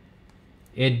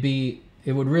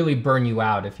 It would really burn you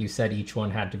out if you said each one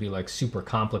had to be like super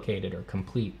complicated or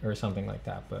complete or something like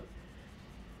that. But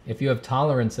if you have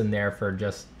tolerance in there for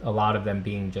just a lot of them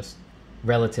being just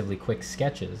relatively quick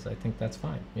sketches, I think that's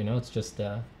fine. You know, it's just,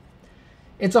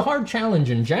 it's a hard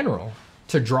challenge in general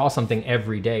to draw something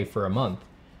every day for a month,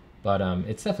 but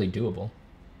it's definitely doable.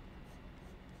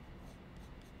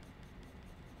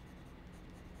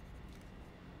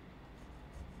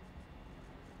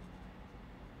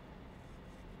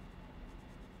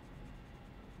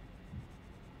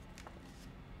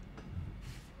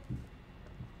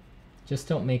 Just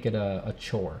don't make it a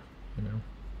chore, you know?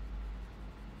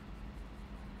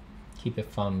 Keep it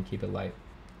fun, keep it light.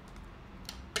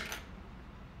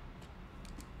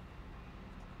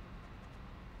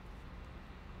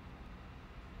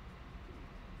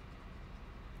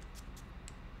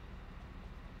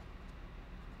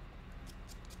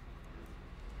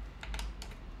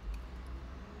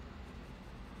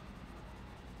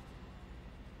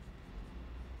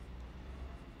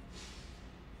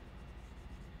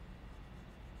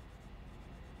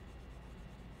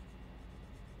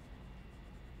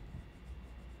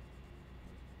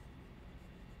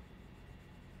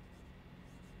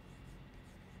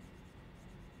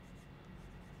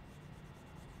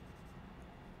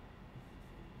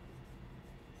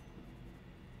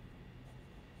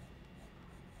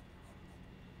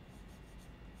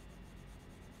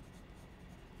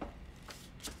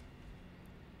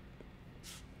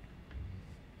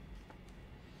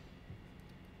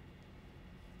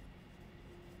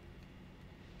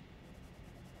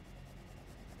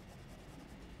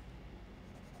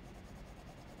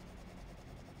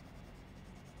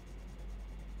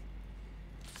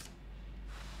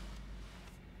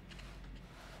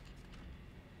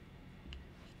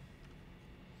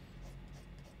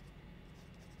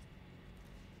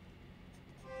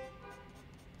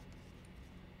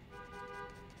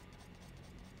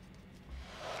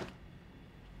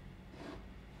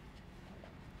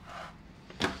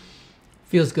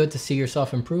 Feels good to see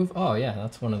yourself improve. Oh yeah,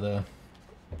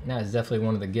 that is definitely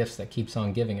one of the gifts that keeps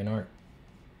on giving in art.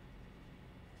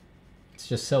 It's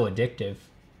just so addictive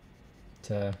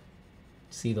to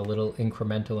see the little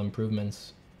incremental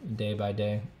improvements day by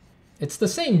day. It's the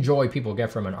same joy people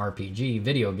get from an RPG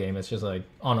video game. It's just like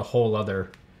on a whole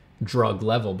other drug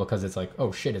level because it's like,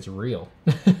 oh shit, it's real.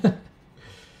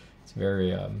 It's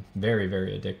very, very,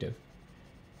 very addictive.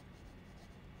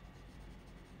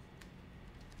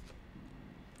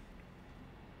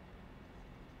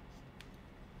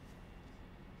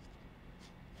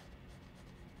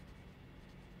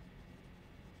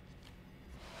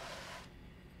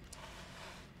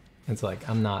 It's like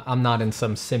I'm not in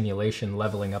some simulation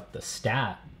leveling up the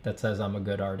stat that says I'm a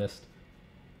good artist.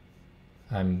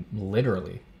 I'm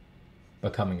literally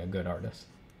becoming a good artist.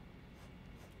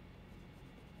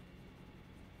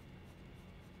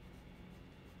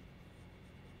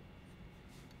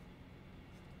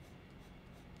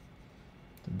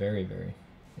 It's very, very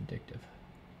addictive.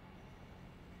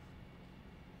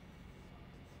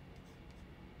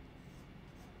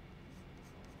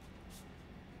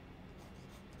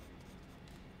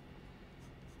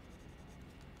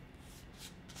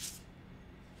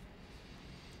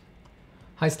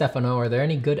 Hi, Stefano. Are there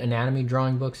any good anatomy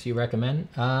drawing books you recommend?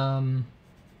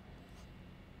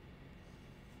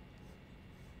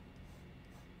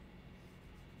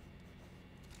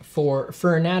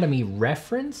 For anatomy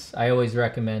reference, I always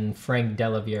recommend Frank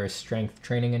Delaviere's Strength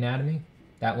Training Anatomy.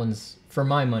 That one's, for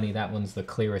my money, that one's the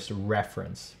clearest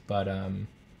reference. But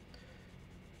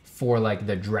for like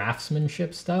the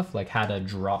draftsmanship stuff, like how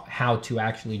to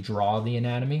actually draw the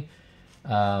anatomy,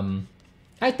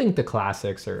 I think the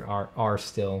classics are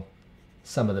still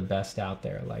some of the best out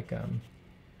there. Like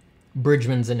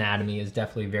Bridgman's Anatomy is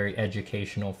definitely very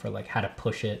educational for like how to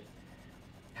push it,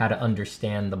 how to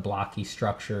understand the blocky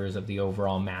structures of the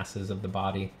overall masses of the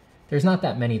body. There's not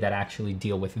that many that actually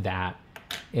deal with that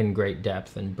in great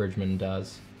depth, and Bridgman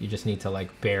does. You just need to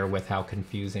like bear with how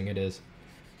confusing it is.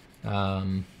 I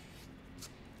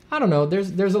don't know.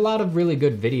 There's a lot of really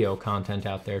good video content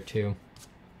out there too.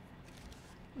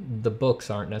 The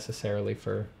books aren't necessarily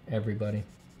for everybody.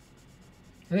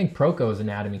 I think Proco's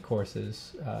anatomy course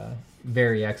is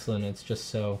very excellent. It's just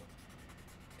so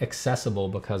accessible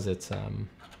because it's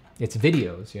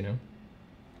videos, you know.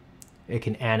 It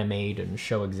can animate and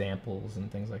show examples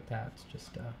and things like that. It's just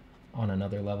on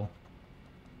another level.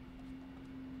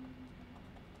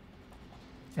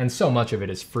 And so much of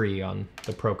it is free on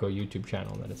the Proco YouTube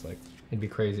channel that it's like, it'd be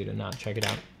crazy to not check it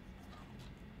out.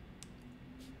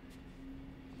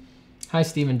 Hi,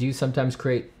 Steven. Do you sometimes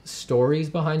create stories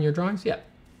behind your drawings? Yeah.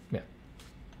 Yeah.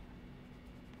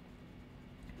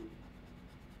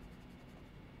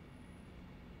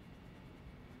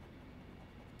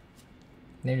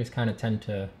 They just kind of tend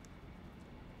to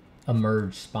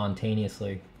emerge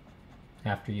spontaneously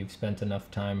after you've spent enough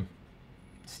time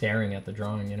staring at the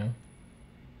drawing, you know?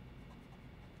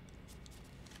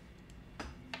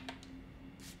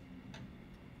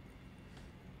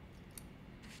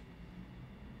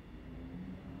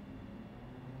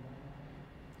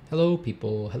 Hello,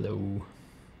 people. Hello.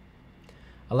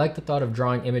 I like the thought of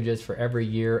drawing images for every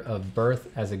year of birth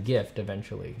as a gift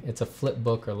eventually. It's a flip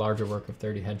book or larger work of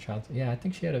 30 headshots. Yeah, I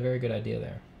think she had a very good idea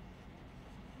there.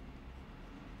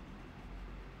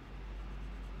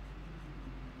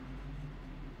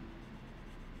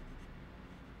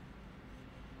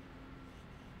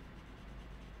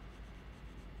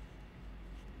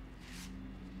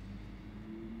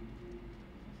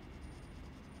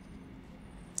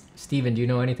 Steven, do you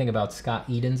know anything about Scott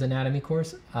Eden's anatomy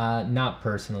course? Not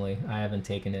personally. I haven't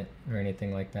taken it or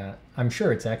anything like that. I'm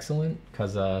sure it's excellent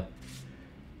because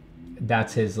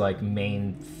that's his like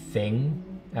main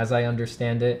thing, as I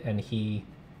understand it, and he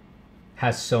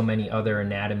has so many other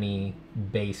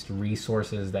anatomy-based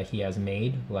resources that he has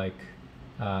made. Like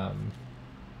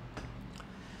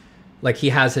he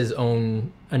has his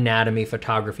own anatomy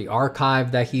photography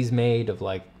archive that he's made of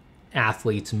like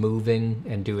athletes moving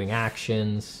and doing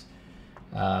actions.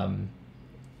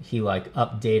 He like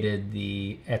updated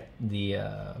the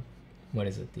what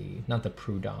is it, not the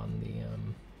Proudhon,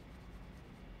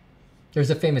 there's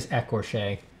a famous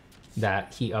écorché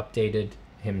that he updated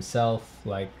himself.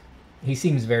 Like he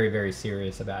seems very, very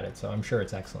serious about it, so I'm sure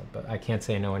it's excellent, but I can't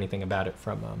say I know anything about it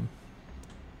from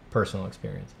personal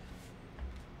experience.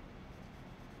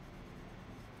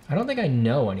 I don't think I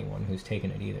know anyone who's taken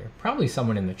it either. Probably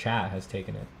someone in the chat has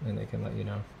taken it and they can let you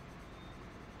know.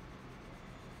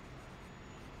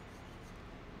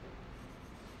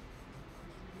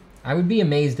 I would be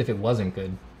amazed if it wasn't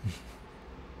good.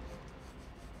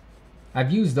 I've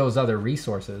used those other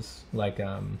resources, like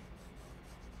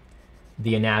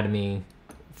the anatomy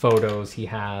photos he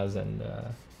has and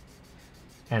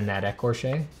that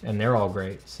écorché, and they're all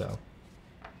great, so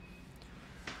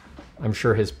I'm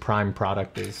sure his prime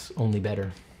product is only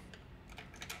better.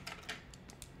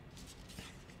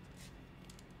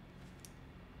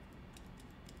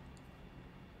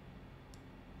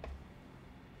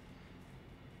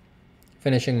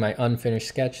 Finishing my unfinished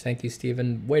sketch. Thank you,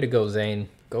 Steven. Way to go, Zane.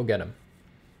 Go get him.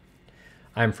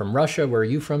 I'm from Russia. Where are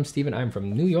you from, Steven? I'm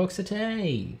from New York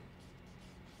City.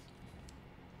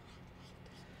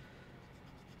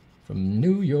 From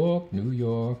New York, New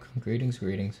York. Greetings,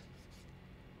 greetings.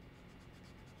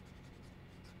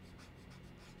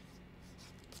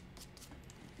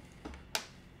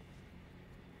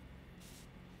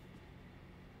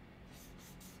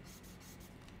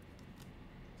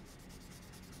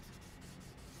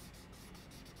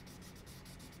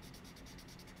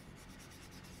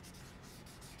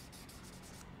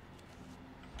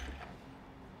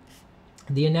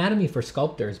 The anatomy for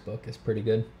sculptors book is pretty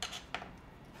good.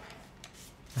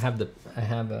 I have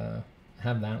that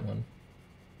one.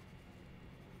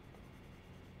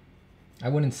 I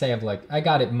wouldn't say I've like, I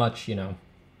got it much, you know,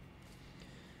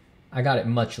 I got it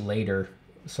much later,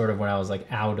 sort of when I was like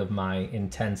out of my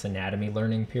intense anatomy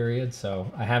learning period. So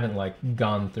I haven't like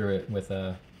gone through it with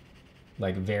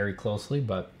like very closely,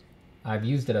 but I've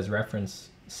used it as reference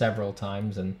several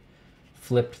times and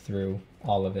flipped through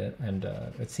all of it, and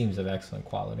it seems of excellent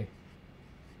quality.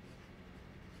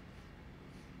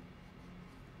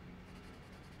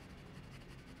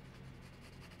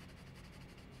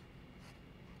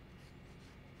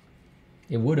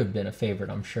 It would have been a favorite,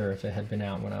 I'm sure, if it had been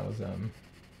out when I was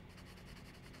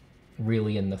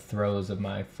really in the throes of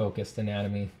my focused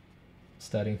anatomy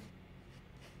study.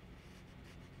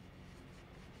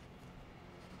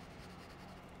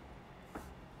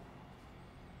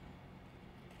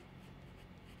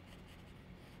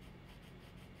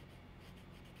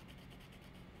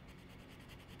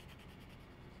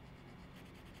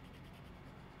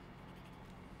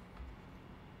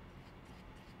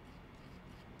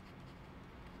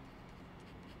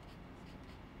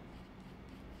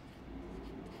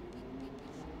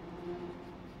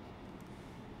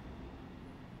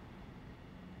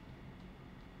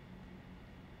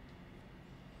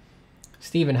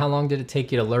 Steven, how long did it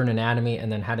take you to learn anatomy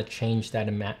and then how to change that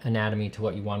anatomy to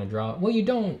what you want to draw? Well, you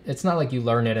don't, it's not like you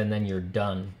learn it and then you're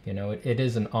done. You know, it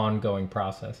is an ongoing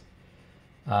process.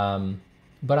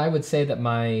 But I would say that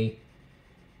my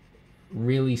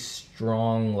really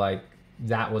strong, like,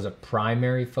 that was a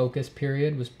primary focus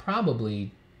period was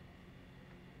probably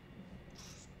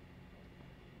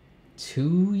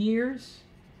 2 years.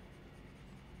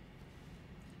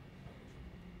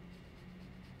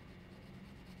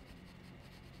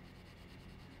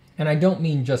 And I don't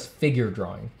mean just figure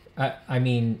drawing. I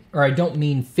mean, or I don't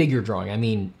mean figure drawing. I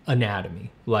mean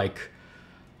anatomy, like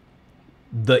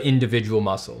the individual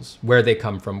muscles, where they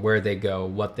come from, where they go,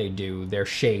 what they do, their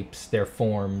shapes, their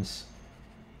forms,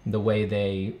 the way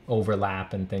they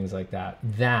overlap and things like that.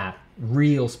 That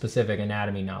real specific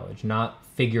anatomy knowledge, not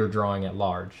figure drawing at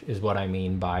large, is what I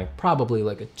mean by probably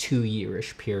like a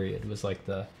 2-year-ish period was like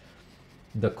the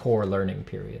core learning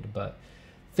period. But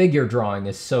figure drawing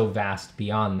is so vast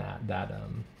beyond that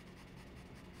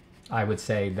I would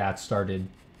say that started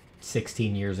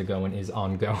 16 years ago and is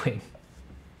ongoing.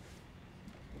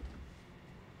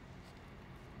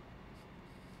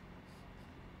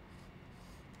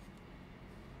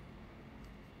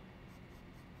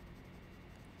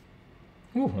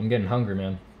 Ooh, I'm getting hungry,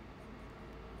 man.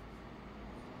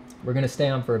 We're gonna stay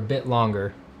on for a bit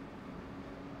longer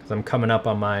because I'm coming up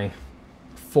on my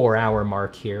 4-hour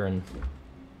mark here, and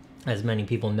as many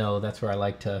people know, that's where I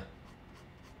like to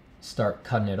start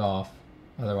cutting it off.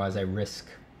 Otherwise I risk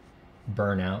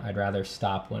burnout. I'd rather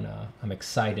stop when I'm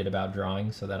excited about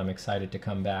drawing so that I'm excited to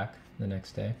come back the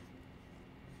next day.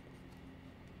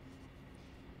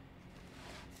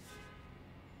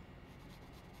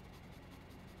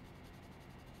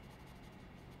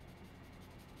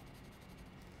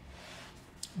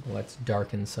 Let's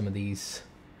darken some of these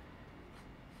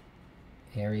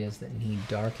areas that need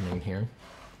darkening here.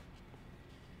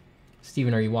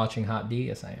 Steven, are you watching Hot D?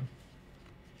 Yes, I am.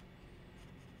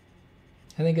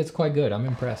 I think it's quite good. I'm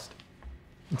impressed.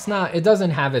 It's not, it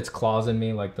doesn't have its claws in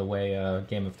me like the way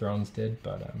Game of Thrones did,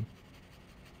 but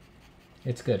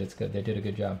it's good. It's good. They did a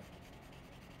good job.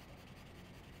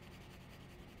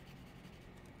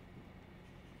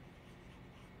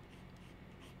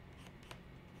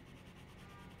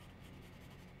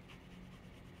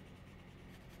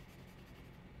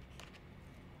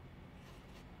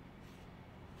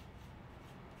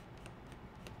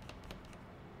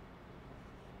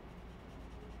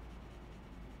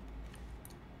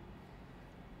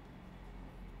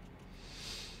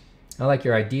 I like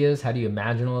your ideas. How do you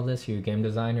imagine all of this? Are you a game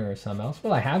designer or something else?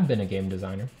 Well, I have been a game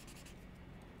designer.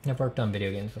 I've worked on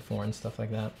video games before and stuff like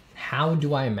that. How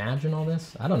do I imagine all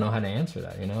this? I don't know how to answer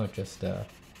that, you know? It just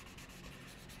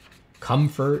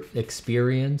comfort,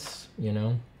 experience, you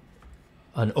know?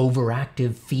 An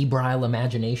overactive, febrile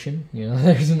imagination, you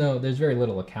know? There's very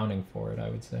little accounting for it, I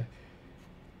would say.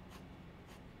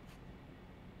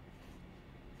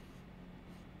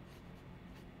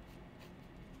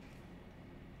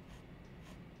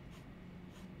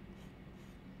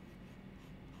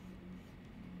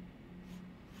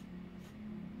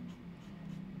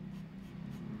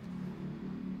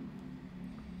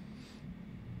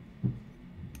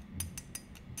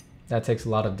 That takes a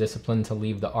lot of discipline to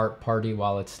leave the art party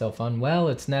while it's still fun. Well,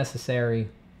 it's necessary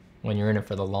when you're in it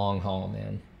for the long haul,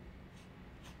 man.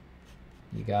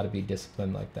 You gotta be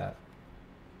disciplined like that.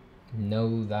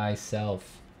 Know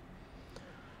thyself.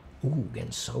 Ooh,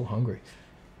 getting so hungry.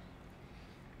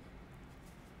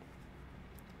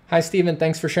 Hi, Steven.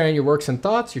 Thanks for sharing your works and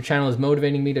thoughts. Your channel is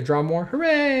motivating me to draw more.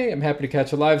 Hooray! I'm happy to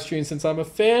catch a live stream since I'm a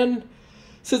fan.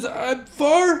 Since I'm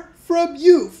far from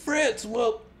you, France.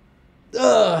 Well,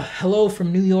 hello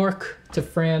from New York to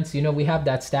France. You know, we have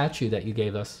that statue that you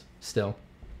gave us still.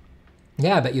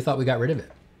 Yeah, I bet you thought we got rid of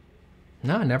it.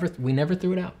 No, we never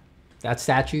threw it out. That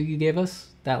statue you gave us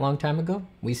that long time ago,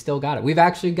 we still got it. We've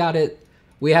actually got it.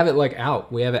 We have it like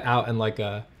out. We have it out and like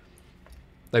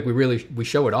we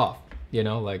show it off, you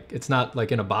know, like it's not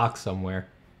like in a box somewhere.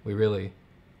 We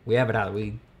have it out.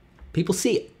 People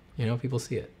see it, you know, people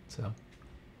see it. So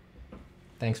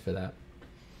thanks for that.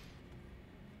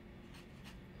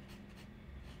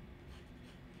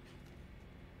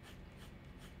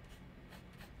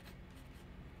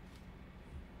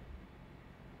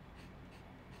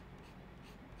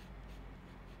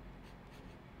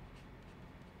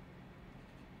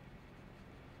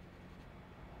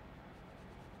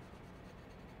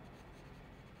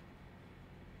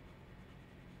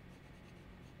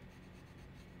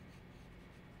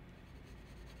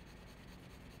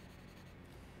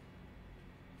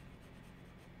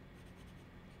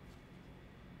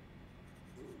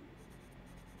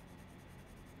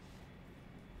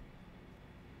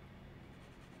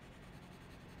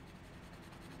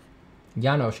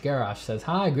 Janos Garash says,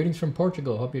 hi, greetings from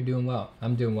Portugal. Hope you're doing well.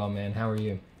 I'm doing well, man. How are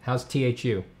you? How's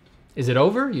THU? Is it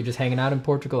over? You just hanging out in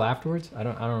Portugal afterwards? I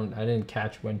didn't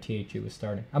catch when THU was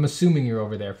starting. I'm assuming you're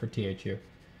over there for THU.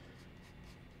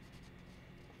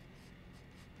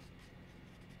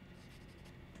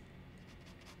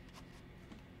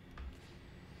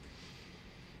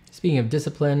 Speaking of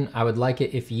discipline, I would like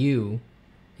it if you,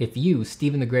 If you,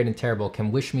 Stephen the Great and Terrible,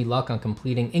 can wish me luck on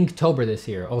completing Inktober this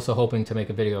year, also hoping to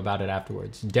make a video about it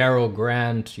afterwards. Daryl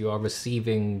Grant, you are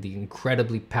receiving the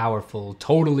incredibly powerful,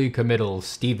 totally committal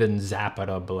Stephen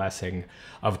Zapata blessing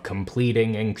of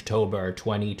completing Inktober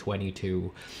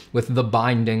 2022. With the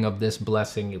binding of this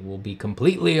blessing, it will be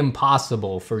completely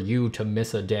impossible for you to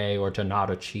miss a day or to not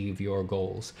achieve your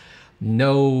goals.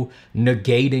 No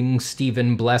negating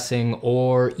Stephen blessing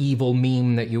or evil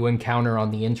meme that you encounter on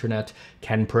the internet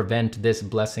can prevent this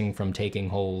blessing from taking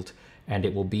hold, and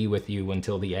it will be with you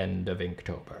until the end of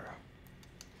Inktober.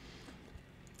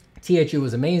 THU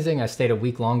was amazing. I stayed a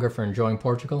week longer for enjoying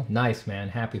Portugal. Nice, man.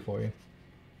 Happy for you.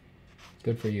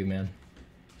 Good for you, man.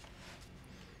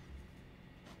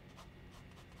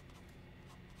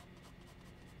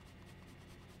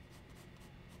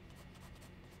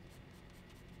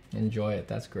 Enjoy it.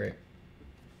 That's great.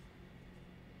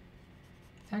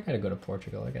 I gotta go to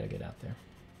Portugal. I gotta get out there.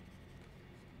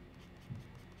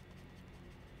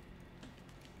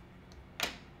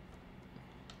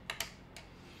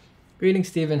 Greetings,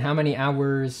 Stephen. How many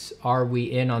hours are we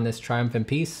in on this triumphant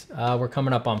piece? We're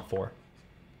coming up on 4.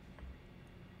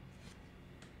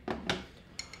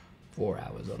 4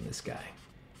 hours on this guy.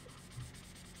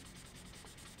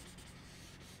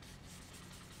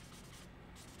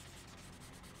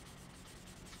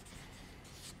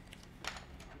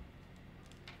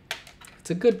 It's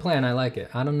a good plan. I like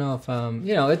it. I don't know if,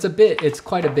 you know, it's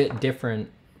quite a bit different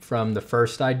from the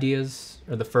first ideas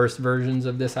or the first versions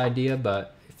of this idea,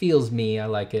 but it feels me. I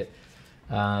like it.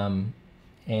 I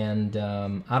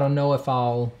don't know if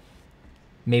I'll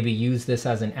maybe use this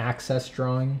as an access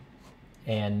drawing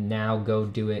and now go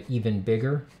do it even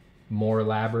bigger, more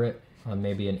elaborate on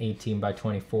maybe an 18 by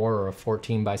 24 or a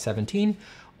 14 by 17,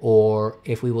 or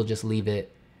if we will just leave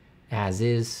it as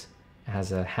is,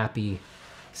 as a happy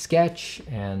sketch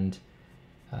and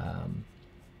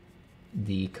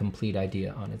the complete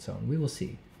idea on its own. We will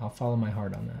see. I'll follow my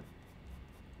heart on that.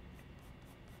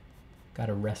 Got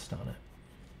to rest on it.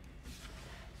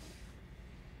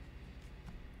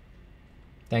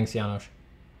 Thanks, Janosch.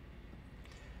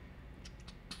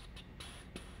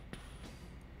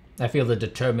 I feel the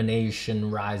determination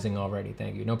rising already.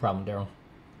 Thank you. No problem, Daryl.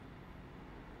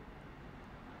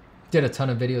 Did a ton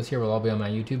of videos here. Will all be on my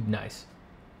YouTube. Nice.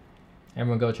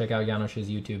 Everyone go check out Janosch's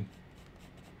YouTube.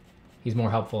 He's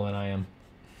more helpful than I am.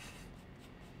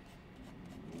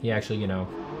 He actually, you know,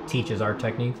 teaches art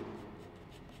techniques.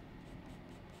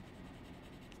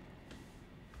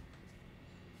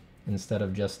 Instead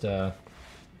of just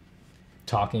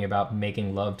talking about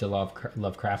making love to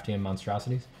Lovecraftian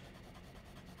monstrosities.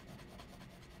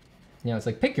 You know, it's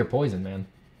like, pick your poison, man.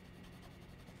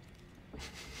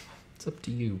 It's up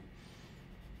to you.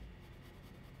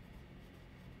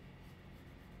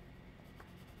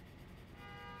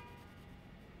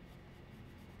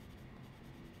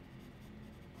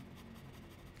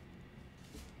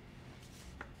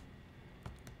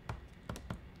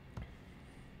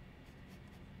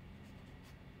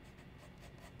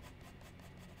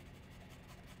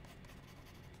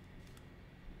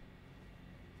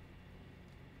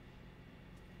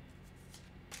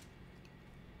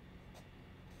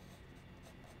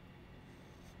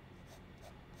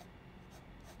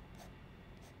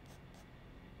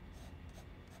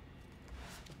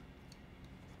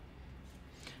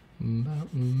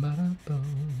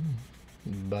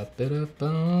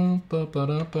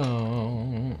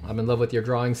 I'm in love with your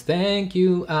drawings. Thank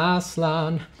you,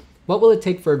 Aslan. What will it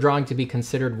take for a drawing to be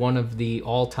considered one of the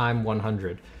all-time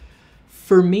 100?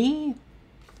 For me,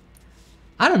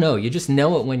 I don't know. You just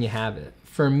know it when you have it.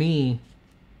 For me,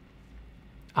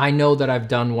 I know that I've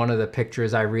done one of the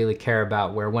pictures I really care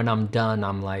about, where when I'm done,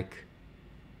 I'm like...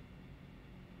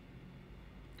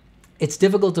 It's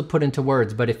difficult to put into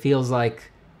words, but it feels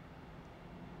like...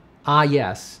 Ah,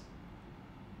 yes,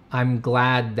 I'm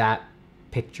glad that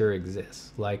picture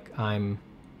exists. Like, I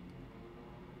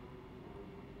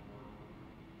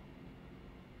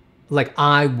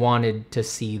wanted to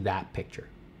see that picture.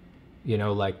 You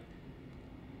know, like,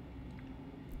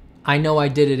 I know I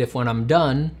did it if when I'm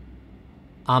done,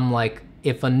 I'm like,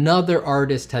 if another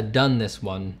artist had done this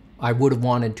one, I would have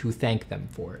wanted to thank them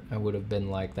for it. I would have been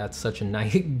like, that's such a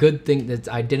nice, good thing that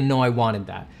I didn't know I wanted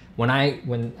that. When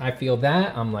I feel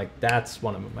that, I'm like, that's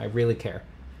one of them. I really care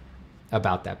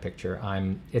about that picture.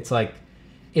 It's like,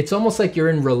 it's almost like you're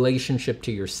in relationship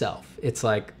to yourself. It's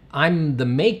like, I'm the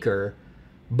maker,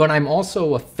 but I'm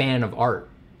also a fan of art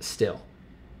still.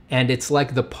 And it's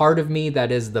like the part of me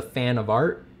that is the fan of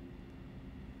art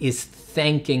is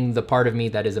thanking the part of me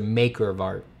that is a maker of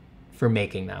art for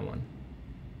making that one.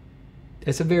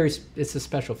 It's a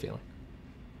special feeling.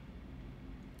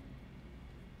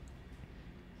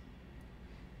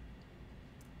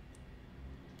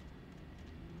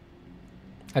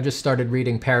 I just started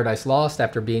reading Paradise Lost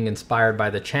after being inspired by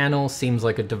the channel. Seems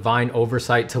like a divine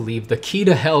oversight to leave the key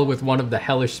to hell with one of the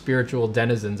hellish spiritual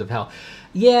denizens of hell.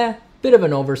 Yeah, bit of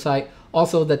an oversight.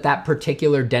 Also that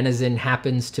particular denizen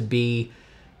happens to be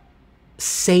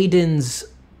Satan's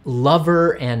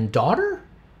lover and daughter?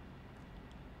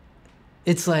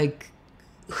 It's like,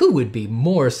 who would be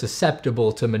more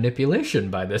susceptible to manipulation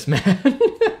by this man?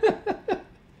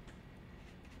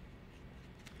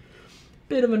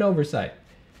 Bit of an oversight.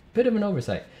 Bit of an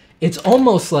oversight. It's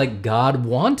almost like God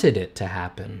wanted it to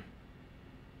happen.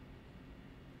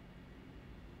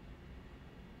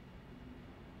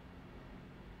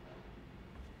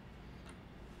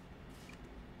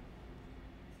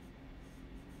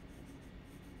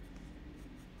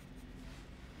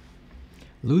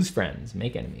 Lose friends,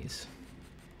 make enemies.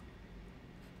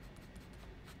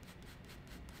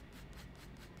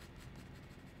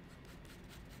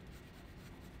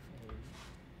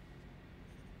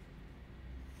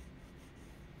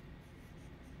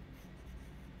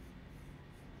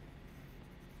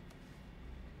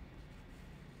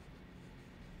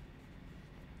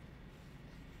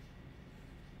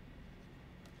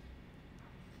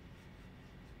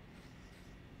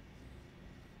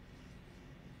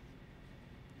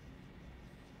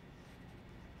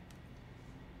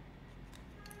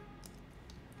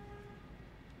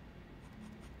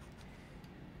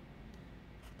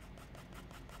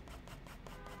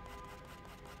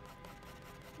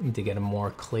 Need to get a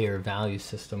more clear value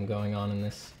system going on in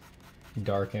this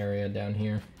dark area down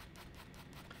here.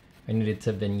 I needed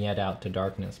to vignette out to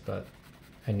darkness, but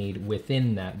I need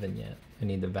within that vignette, I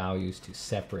need the values to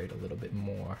separate a little bit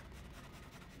more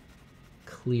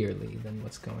clearly than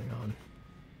what's going on.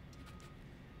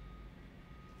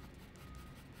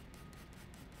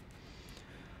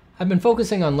 I've been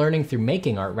focusing on learning through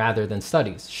making art rather than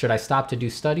studies. Should I stop to do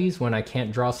studies when I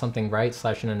can't draw something right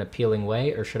 / in an appealing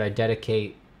way, or should I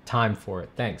dedicate time for it?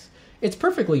 Thanks. It's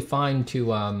perfectly fine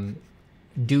to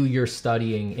do your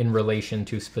studying in relation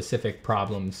to specific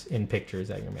problems in pictures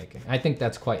that you're making. I think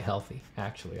that's quite healthy,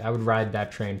 actually. I would ride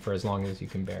that train for as long as you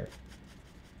can bear it.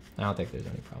 I don't think there's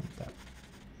any problem with that.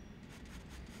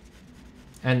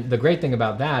 And the great thing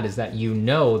about that is that you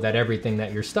know that everything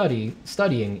that you're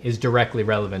studying is directly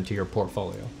relevant to your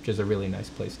portfolio, which is a really nice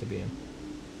place to be in.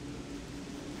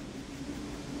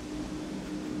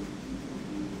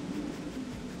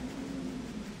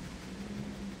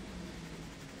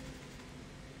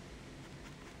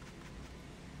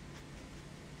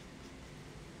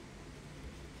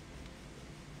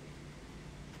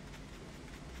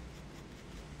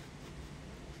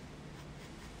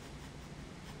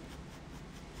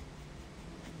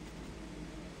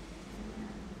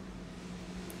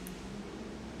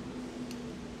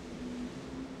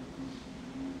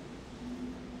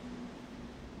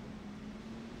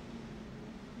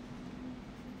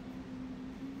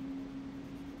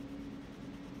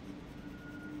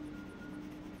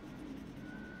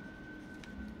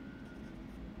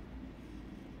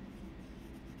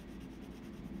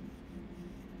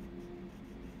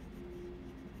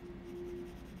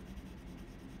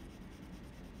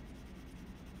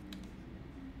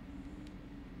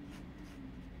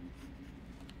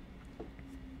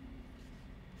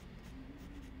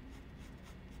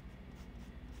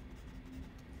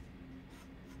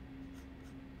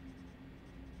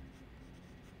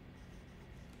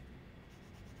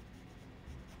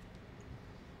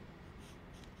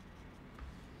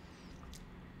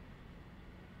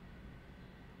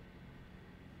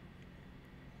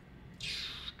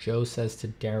 Joe says to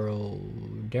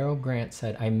Daryl Grant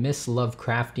said, I miss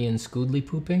Lovecraftian Scoodly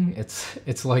pooping.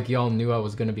 It's like y'all knew I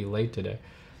was going to be late today.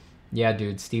 Yeah,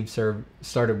 dude, Steve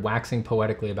started waxing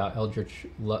poetically about Eldritch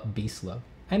Beast love.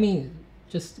 I mean,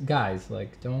 just guys,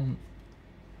 like, don't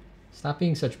stop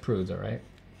being such prudes, all right?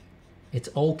 It's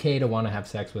okay to want to have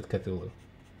sex with Cthulhu.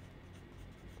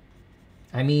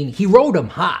 I mean, he wrote him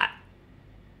hot.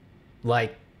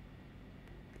 Like,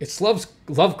 it's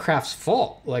Lovecraft's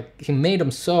fault. Like, he made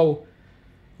him so,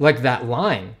 like that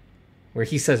line where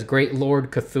he says, Great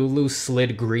Lord Cthulhu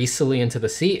slid greasily into the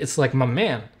sea. It's like, my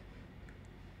man,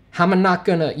 how am I not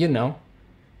gonna, you know,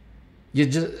 you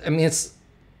just, I mean, it's,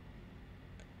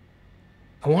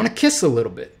 I want to kiss a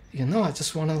little bit, you know, I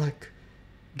just want to like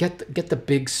get the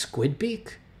big squid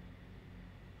beak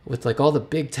with like all the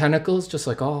big tentacles just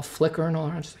like all flickering all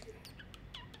around, just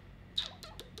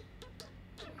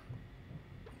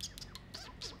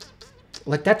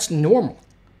like, that's normal.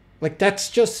 Like, that's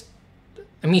just,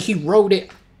 I mean, he wrote it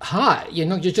hot, you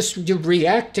know, you're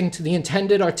reacting to the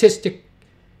intended artistic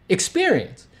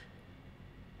experience.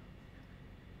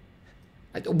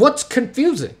 What's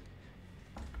confusing?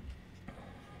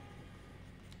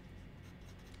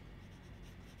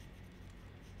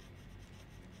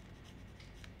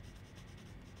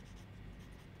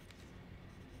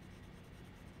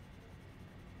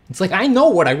 It's like, I know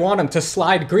what I want him to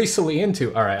slide greasily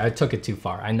into. All right, I took it too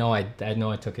far. I know I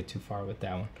took it too far with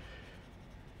that one.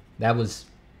 That was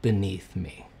beneath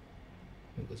me.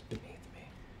 It was beneath me.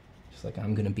 Just like,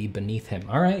 I'm gonna be beneath him.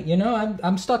 All right, you know,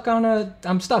 I'm stuck on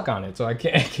it, so I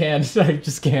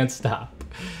just can't stop.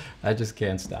 I just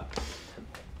can't stop.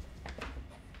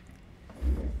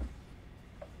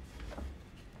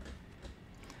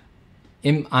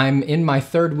 I'm in my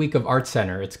 3rd week of Art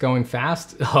Center. It's going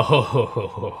fast.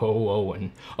 Oh,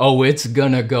 Owen. Oh, it's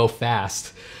gonna go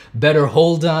fast. Better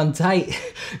hold on tight.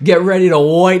 Get ready to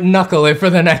white knuckle it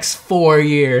for the next 4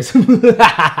 years.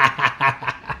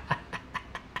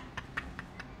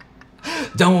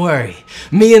 Don't worry.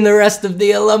 Me and the rest of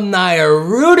the alumni are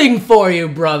rooting for you,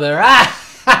 brother.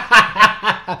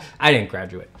 I didn't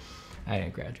graduate.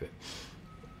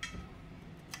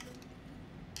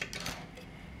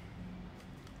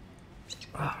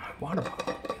 Oh, my water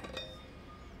bottle.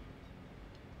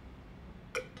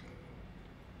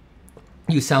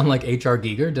 You sound like H.R.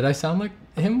 Giger. Did I sound like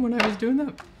him when I was doing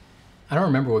that? I don't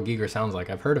remember what Giger sounds like.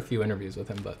 I've heard a few interviews with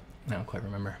him, but I don't quite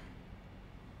remember.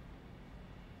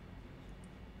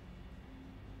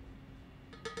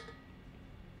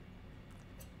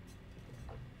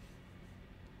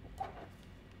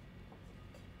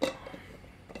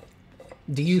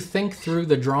 Do you think through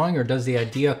the drawing, or does the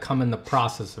idea come in the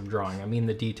process of drawing? I mean,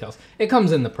 the details. It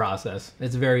comes in the process.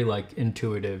 It's very, like,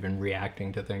 intuitive and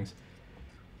reacting to things.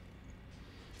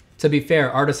 To be fair,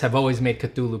 artists have always made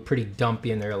Cthulhu pretty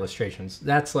dumpy in their illustrations.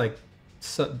 That's, like,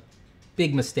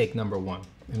 big mistake number 1.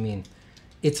 I mean,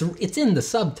 it's in the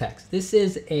subtext. This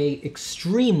is a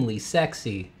extremely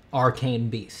sexy arcane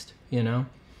beast, you know?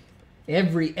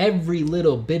 Every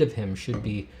little bit of him should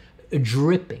be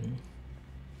dripping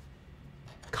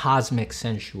cosmic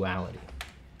sensuality.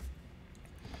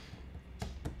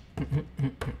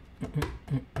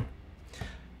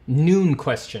 Noon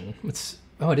question.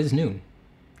 Oh, it is noon.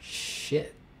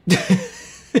 Shit.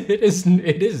 It is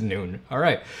noon. All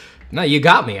right. No, you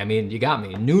got me. I mean, you got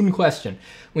me. Noon question.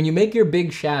 When you make your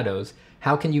big shadows,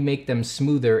 how can you make them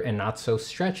smoother and not so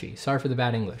stretchy? Sorry for the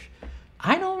bad English.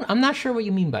 I'm not sure what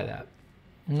you mean by that.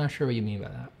 I'm not sure what you mean by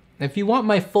that. If you want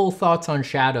my full thoughts on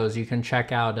shadows, you can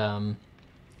check out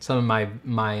some of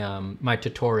my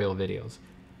tutorial videos.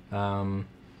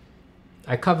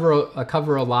 I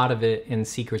cover a lot of it in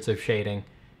Secrets of Shading,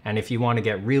 and if you want to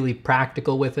get really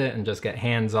practical with it and just get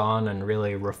hands-on and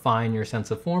really refine your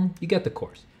sense of form, you get the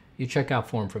course. You check out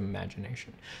Form from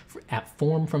Imagination at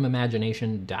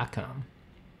formfromimagination.com.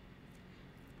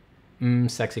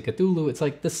 Sexy Cthulhu. It's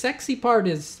like the sexy part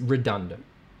is redundant.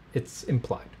 It's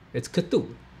implied. It's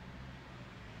Cthulhu.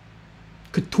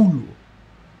 Cthulhu.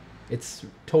 It's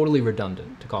totally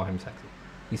redundant to call him sexy.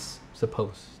 He's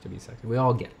supposed to be sexy. We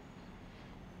all get it.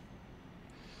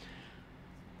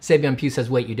 Sabian Pugh says,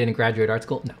 wait, you didn't graduate art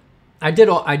school? No. I did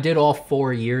all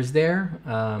 4 years there.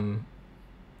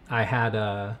 I had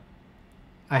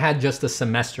just a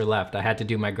semester left. I had to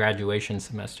do my graduation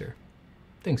semester.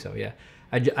 I think so, yeah.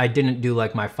 I didn't do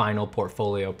like my final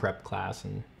portfolio prep class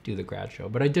and do the grad show,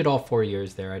 but I did all 4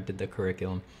 years there. I did the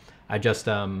curriculum. I just,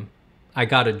 I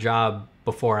got a job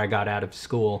before I got out of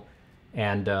school,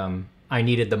 and I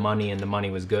needed the money, and the money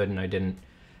was good, and I didn't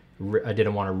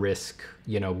want to risk,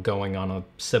 you know, going on a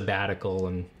sabbatical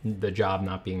and the job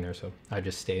not being there, so I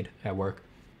just stayed at work.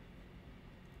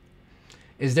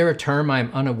 Is there a term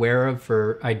I'm unaware of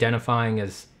for identifying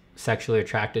as sexually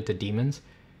attracted to demons?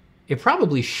 It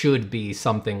probably should be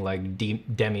something like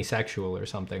demisexual or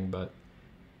something, but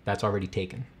that's already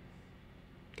taken.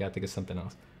 Gotta think of something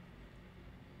else.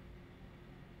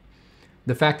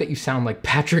 The fact that you sound like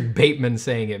Patrick Bateman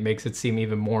saying it makes it seem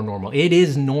even more normal. It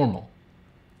is normal.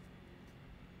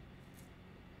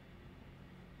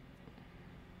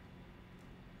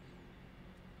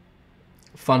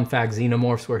 Fun fact,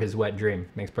 xenomorphs were his wet dream.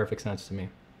 Makes perfect sense to me.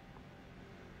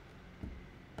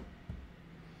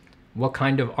 What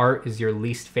kind of art is your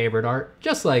least favorite art?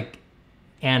 Just like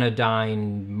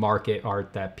anodyne market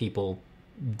art that people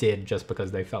did just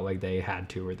because they felt like they had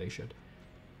to or they should.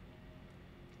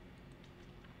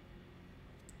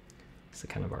 It's the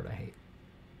kind of art I hate.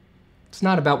 It's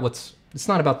not about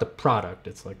the product.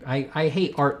 It's like, I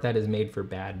hate art that is made for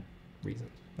bad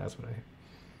reasons. That's what I hate.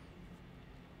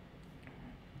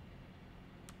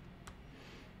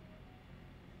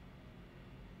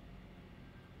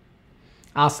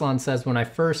 Aslan says, when I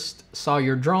first saw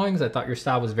your drawings, I thought your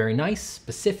style was very nice,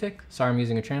 specific. Sorry, I'm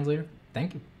using a translator.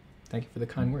 Thank you. Thank you for the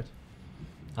kind words.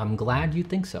 I'm glad you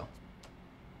think so.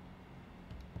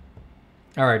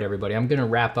 All right, everybody, I'm gonna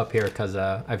wrap up here because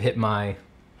I've hit my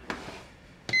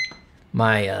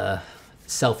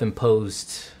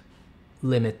self-imposed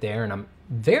limit there, and I'm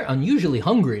very unusually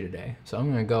hungry today, so I'm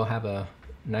gonna go have a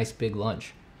nice big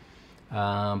lunch.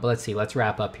 But let's see, let's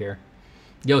wrap up here.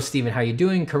 Yo, Steven, how you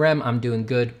doing? Karem, I'm doing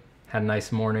good. Had a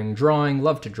nice morning drawing,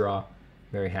 love to draw,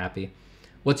 very happy.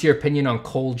 What's your opinion on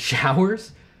cold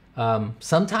showers?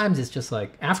 Sometimes it's just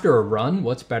like, after a run,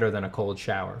 what's better than a cold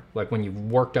shower? Like when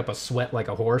you've worked up a sweat like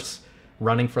a horse,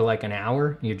 running for like an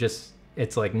hour,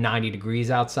 it's like 90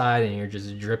 degrees outside and you're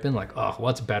just dripping, like, oh,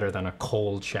 what's better than a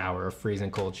cold shower, a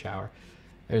freezing cold shower?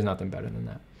 There's nothing better than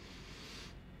that.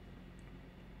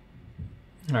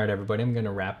 All right, everybody, I'm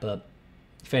gonna wrap up.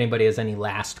 If anybody has any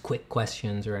last quick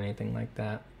questions or anything like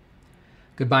that.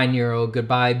 Goodbye, Nero.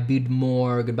 Goodbye,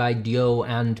 Bidmore. Goodbye, Dio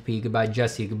and P. Goodbye,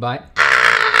 Jesse. Goodbye.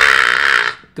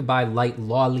 Goodbye, Light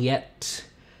Lawliet.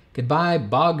 Goodbye,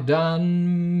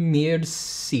 Bogdan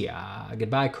Mircia.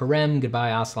 Goodbye, Karem. Goodbye,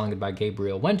 Aslan. Goodbye,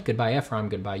 Gabriel Went. Goodbye, Ephraim.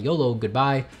 Goodbye, Yolo.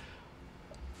 Goodbye,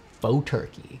 Faux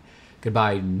Turkey.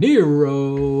 Goodbye,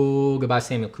 Nero. Goodbye,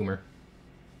 Samuel Coomer.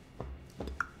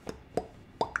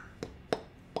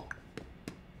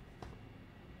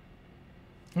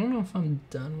 I don't know if I'm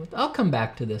done with... I'll come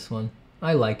back to this one.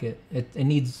 I like it. It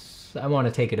needs... I want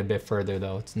to take it a bit further,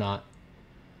 though. It's not...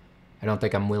 I don't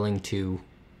think I'm willing to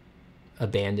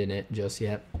abandon it just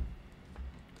yet.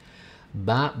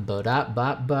 So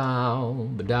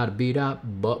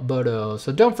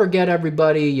don't forget,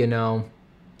 everybody, you know,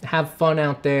 have fun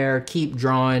out there. Keep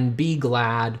drawing. Be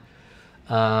glad.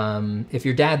 If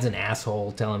your dad's an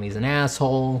asshole, tell him he's an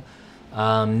asshole.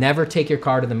 Never take your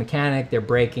car to the mechanic. They're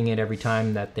breaking it every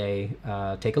time that they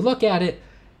take a look at it.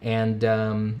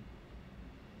 And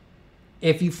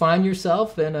if you find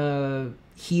yourself in a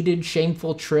heated,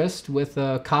 shameful tryst with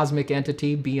a cosmic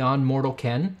entity beyond mortal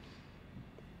ken,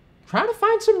 try to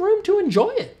find some room to enjoy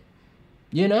it.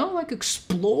 You know, like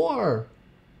explore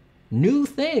new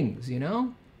things, you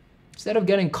know? Instead of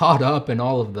getting caught up in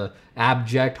all of the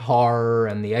abject horror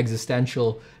and the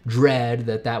existential dread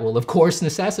that will, of course,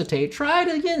 necessitate, try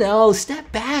to, you know,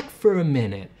 step back for a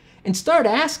minute and start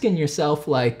asking yourself,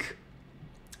 like,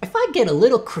 if I get a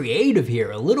little creative here,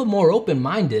 a little more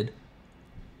open-minded,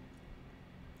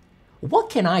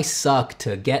 what can I suck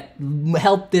to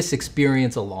help this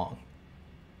experience along?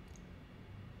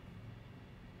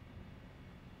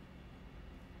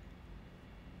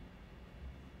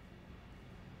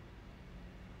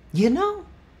 You know,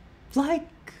 like,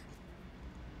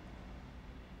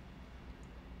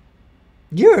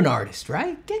 you're an artist,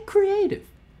 right? Get creative.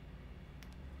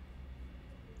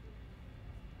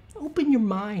 Open your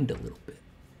mind a little bit.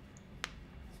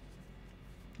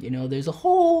 You know, there's a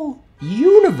whole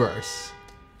universe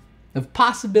of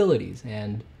possibilities,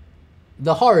 and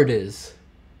the heart is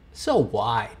so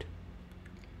wide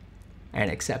and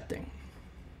accepting.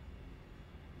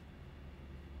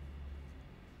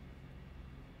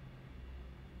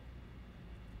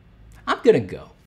 I'm gonna go.